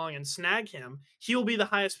come along and snag him, he will be the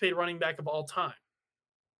highest paid running back of all time.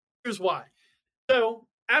 Here's why. So,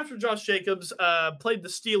 after Josh Jacobs played the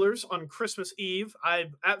Steelers on Christmas Eve, I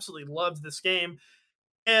absolutely loved this game.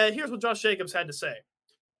 And here's what Josh Jacobs had to say: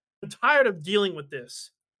 I'm tired of dealing with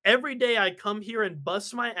this. Every day I come here and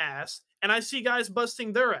bust my ass, and I see guys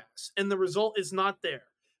busting their ass, and the result is not there.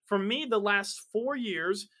 For me, the last 4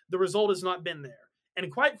 years, the result has not been there.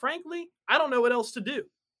 And quite frankly, I don't know what else to do.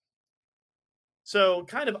 So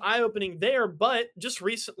kind of eye opening there, but just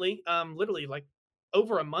recently, literally like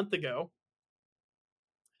over a month ago,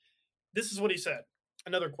 this is what he said.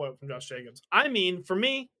 Another quote from Josh Jacobs. I mean, for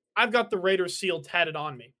me, I've got the Raiders seal tatted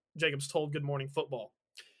on me, Jacobs told Good Morning Football.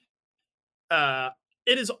 Uh,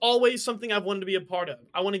 it is always something I've wanted to be a part of.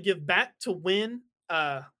 I want to give back to win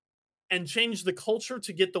and change the culture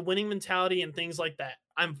to get the winning mentality and things like that.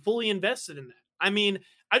 I'm fully invested in that. I mean,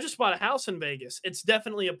 I just bought a house in Vegas. It's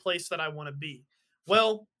definitely a place that I want to be.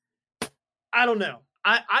 Well, I don't know.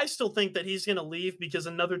 I still think that he's going to leave because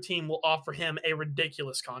another team will offer him a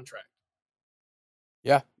ridiculous contract.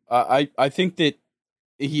 Yeah, I think that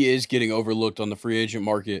he is getting overlooked on the free agent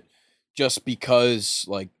market just because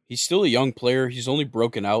like he's still a young player. He's only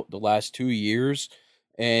broken out the last 2 years,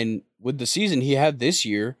 and with the season he had this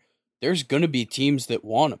year, there's gonna be teams that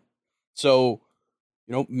want him. So,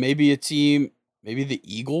 you know, maybe a team, maybe the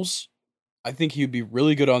Eagles. I think he'd be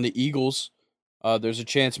really good on the Eagles. There's a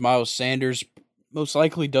chance Miles Sanders most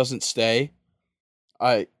likely doesn't stay.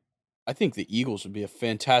 I I think the Eagles would be a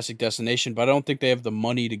fantastic destination, but I don't think they have the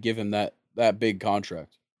money to give him that big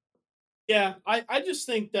contract. Yeah, I just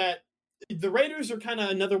think that the Raiders are kind of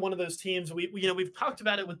another one of those teams. We've talked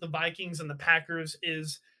about it with the Vikings and the Packers.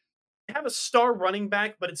 Is they have a star running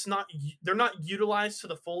back, but they're not utilized to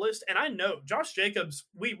the fullest. And I know Josh Jacobs.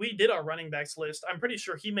 We did our running backs list. I'm pretty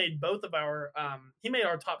sure he made both of our he made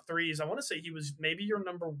our top threes. I want to say he was maybe your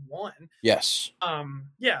number one. Yes.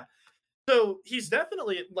 Yeah. So he's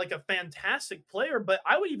definitely like a fantastic player, but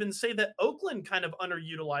I would even say that Oakland kind of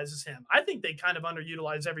underutilizes him. I think they kind of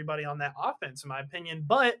underutilize everybody on that offense, in my opinion.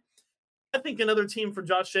 But I think another team for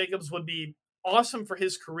Josh Jacobs would be awesome for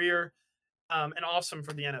his career and awesome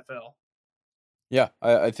for the NFL. Yeah,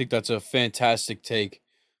 I think that's a fantastic take.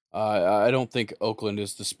 I don't think Oakland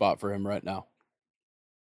is the spot for him right now.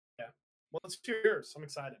 Yeah. Well, let's hear yours. I'm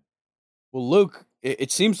excited. Well, Luke, it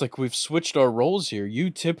seems like we've switched our roles here.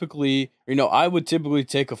 I would typically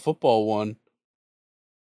take a football one.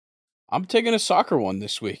 I'm taking a soccer one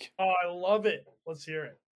this week. Oh, I love it. Let's hear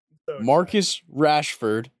it. I'm so excited. Marcus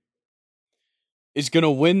Rashford is going to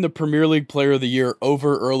win the Premier League Player of the Year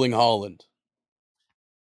over Erling Haaland.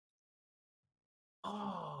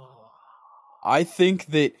 Oh, I think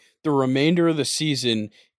that the remainder of the season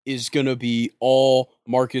is going to be all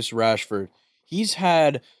Marcus Rashford. He's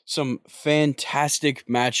had some fantastic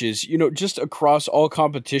matches, just across all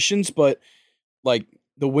competitions, but like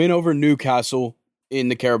the win over Newcastle in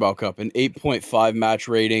the Carabao Cup, an 8.5 match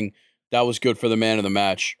rating, that was good for the man of the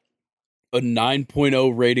match. A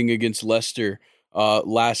 9.0 rating against Leicester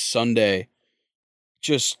last Sunday.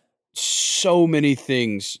 Just so many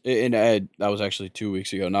things. And that was actually 2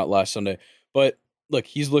 weeks ago, not last Sunday. But look,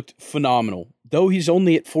 he's looked phenomenal. Though he's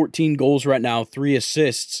only at 14 goals right now, 3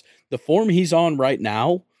 assists, the form he's on right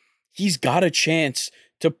now, he's got a chance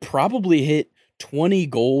to probably hit 20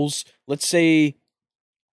 goals. Let's say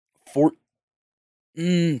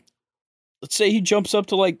let's say he jumps up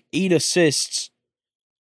to like 8 assists.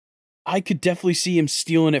 I could definitely see him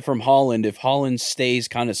stealing it from Haaland if Haaland stays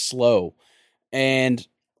kind of slow. And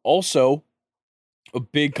also, a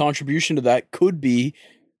big contribution to that could be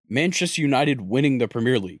Manchester United winning the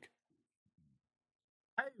Premier League.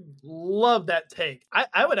 I love that take.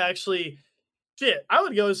 I would actually, I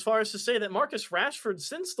would go as far as to say that Marcus Rashford,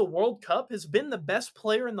 since the World Cup, has been the best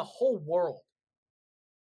player in the whole world.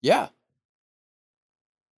 Yeah.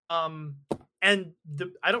 And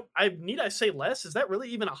need I say less? Is that really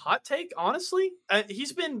even a hot take? Honestly,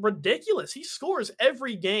 he's been ridiculous. He scores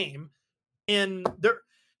every game, and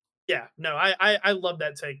I love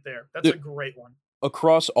that take there. That's a great one.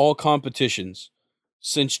 Across all competitions,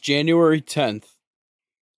 since January 10th,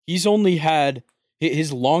 he's only had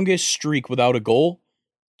his longest streak without a goal,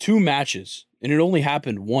 2 matches, and it only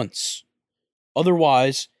happened once.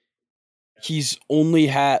 Otherwise, he's only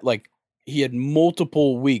had he had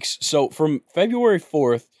multiple weeks. So from February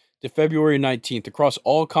 4th to February 19th, across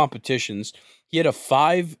all competitions, he had a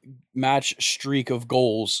 5-match streak of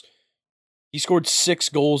goals. He scored 6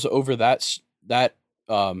 goals over that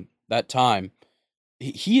time.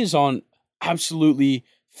 He is on absolutely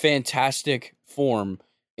fantastic form,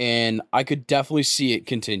 and I could definitely see it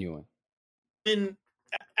continuing. And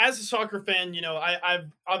as a soccer fan,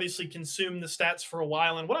 I've obviously consumed the stats for a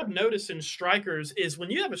while, and what I've noticed in strikers is when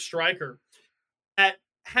you have a striker that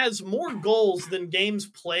has more goals than games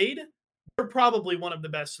played, they're probably one of the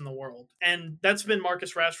best in the world. And that's been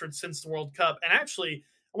Marcus Rashford since the World Cup. And actually,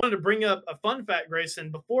 I wanted to bring up a fun fact, Grayson.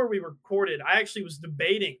 Before we recorded, I actually was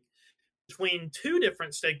debating between 2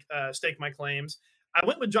 different stake my claims. I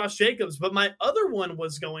went with Josh Jacobs, but my other one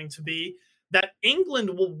was going to be that England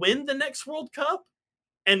will win the next World Cup,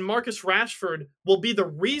 and Marcus Rashford will be the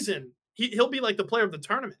reason. He'll be like the player of the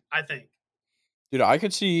tournament, I think. Dude, I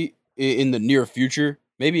could see in the near future,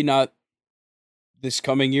 maybe not this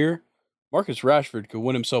coming year, Marcus Rashford could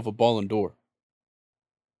win himself a Ballon d'Or.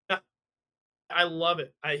 I love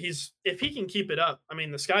it. If he can keep it up, I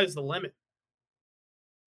mean, the sky's the limit.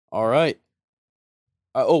 All right.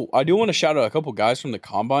 I do want to shout out a couple guys from the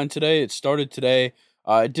Combine today. It started today.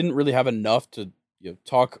 I didn't really have enough to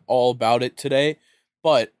talk all about it today,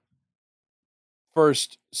 but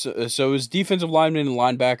first, so it was defensive linemen and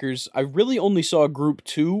linebackers. I really only saw Group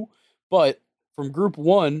 2, but from Group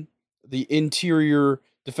 1, the interior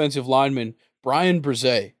defensive lineman, Brian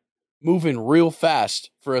Brzee, moving real fast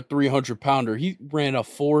for a 300-pounder. He ran a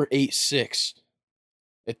 4.86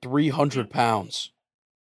 at 300 pounds.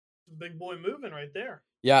 Big boy moving right there.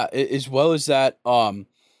 Yeah, as well as that, I'm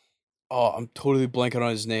totally blanking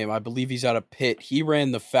on his name. I believe he's out of Pitt. He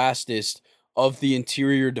ran the fastest of the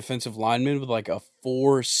interior defensive linemen with like a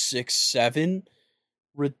 4.67.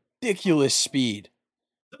 Ridiculous speed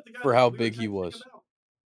for how big he was.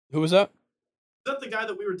 Who was that? Is that the guy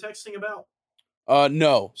that we were texting about?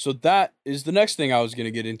 No. So that is the next thing I was going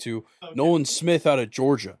to get into. Okay. Nolan Smith out of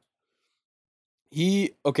Georgia.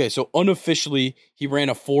 So unofficially, he ran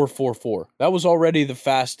a 4.44. That was already the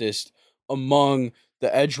fastest among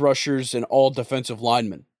the edge rushers and all defensive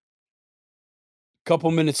linemen. A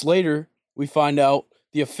couple minutes later, we find out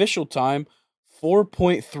the official time,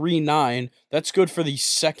 4.39. That's good for the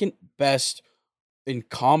second best in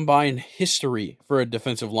Combine history for a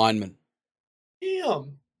defensive lineman.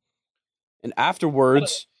 Damn. And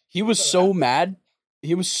afterwards, he was so mad.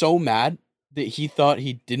 He was so mad that he thought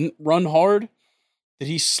he didn't run hard that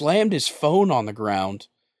he slammed his phone on the ground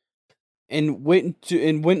and went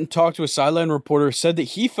and talked to a sideline reporter, said that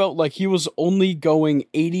he felt like he was only going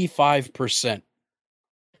 85%.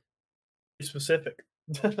 Specific.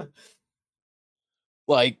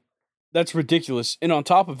 Like, that's ridiculous. And on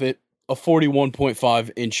top of it, a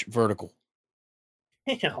 41.5-inch vertical.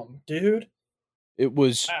 Damn, dude. It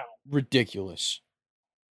was ridiculous.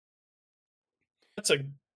 That's a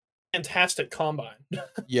fantastic combine.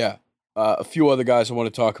 Yeah. A few other guys I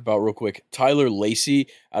want to talk about real quick. Tyler Lacey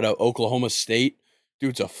out of Oklahoma State.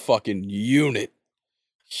 Dude's a fucking unit.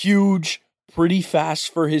 Huge, pretty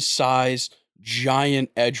fast for his size,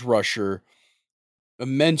 giant edge rusher.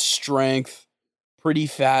 Immense strength, pretty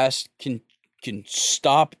fast, can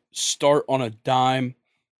start on a dime.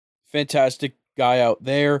 Fantastic guy out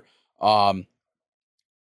there. I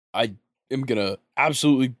am going to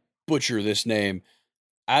absolutely butcher this name.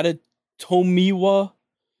 Adetomiwa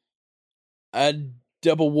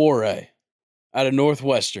Adebawore out of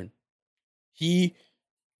Northwestern. He,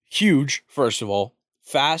 huge, first of all.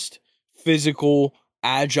 Fast, physical,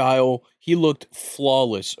 agile. He looked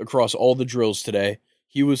flawless across all the drills today.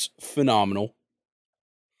 He was phenomenal.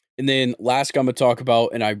 And then last guy I'm going to talk about,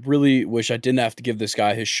 and I really wish I didn't have to give this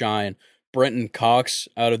guy his shine, Brenton Cox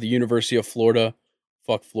out of the University of Florida.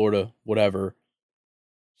 Fuck Florida, whatever.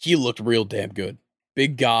 He looked real damn good.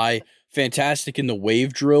 Big guy, fantastic in the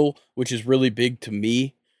wave drill, which is really big to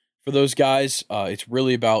me for those guys. It's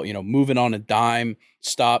really about, moving on a dime,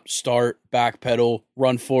 stop, start, back pedal,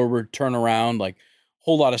 run forward, turn around, like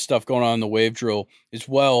whole lot of stuff going on in the wave drill as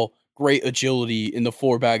well. Great agility in the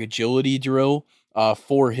 4-bag agility drill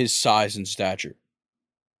for his size and stature.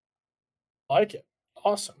 Like it.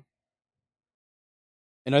 Awesome.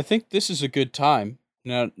 And I think this is a good time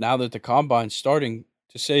now that the combine's starting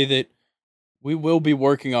to say that we will be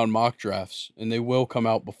working on mock drafts and they will come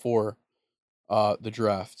out before the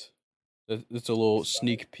draft. That's a little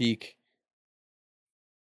sneak peek.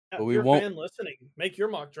 Yeah, But if we you're a won't. fan listening, make your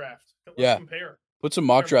mock draft. Let's Yeah. compare. Put some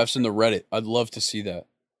mock drafts in the Reddit. I'd love to see that.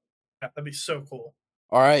 Yeah, that'd be so cool.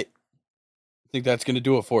 All right. I think that's going to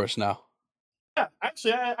do it for us now. Yeah,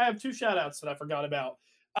 actually, I have 2 shout outs that I forgot about.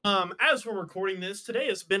 As we're recording this, today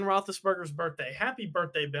is Ben Roethlisberger's birthday. Happy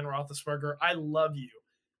birthday, Ben Roethlisberger. I love you.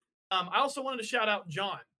 I also wanted to shout out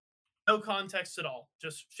John. No context at all.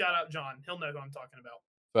 Just shout out John. He'll know who I'm talking about.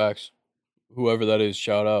 Facts. Whoever that is,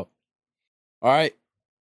 shout out. All right.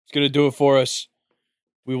 It's going to do it for us.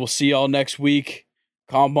 We will see y'all next week.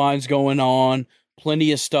 Combine's going on.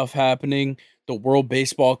 Plenty of stuff happening. The World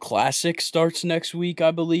Baseball Classic starts next week,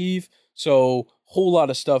 I believe. So, whole lot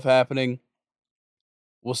of stuff happening.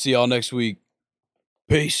 We'll see y'all next week.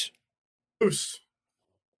 Peace. Peace.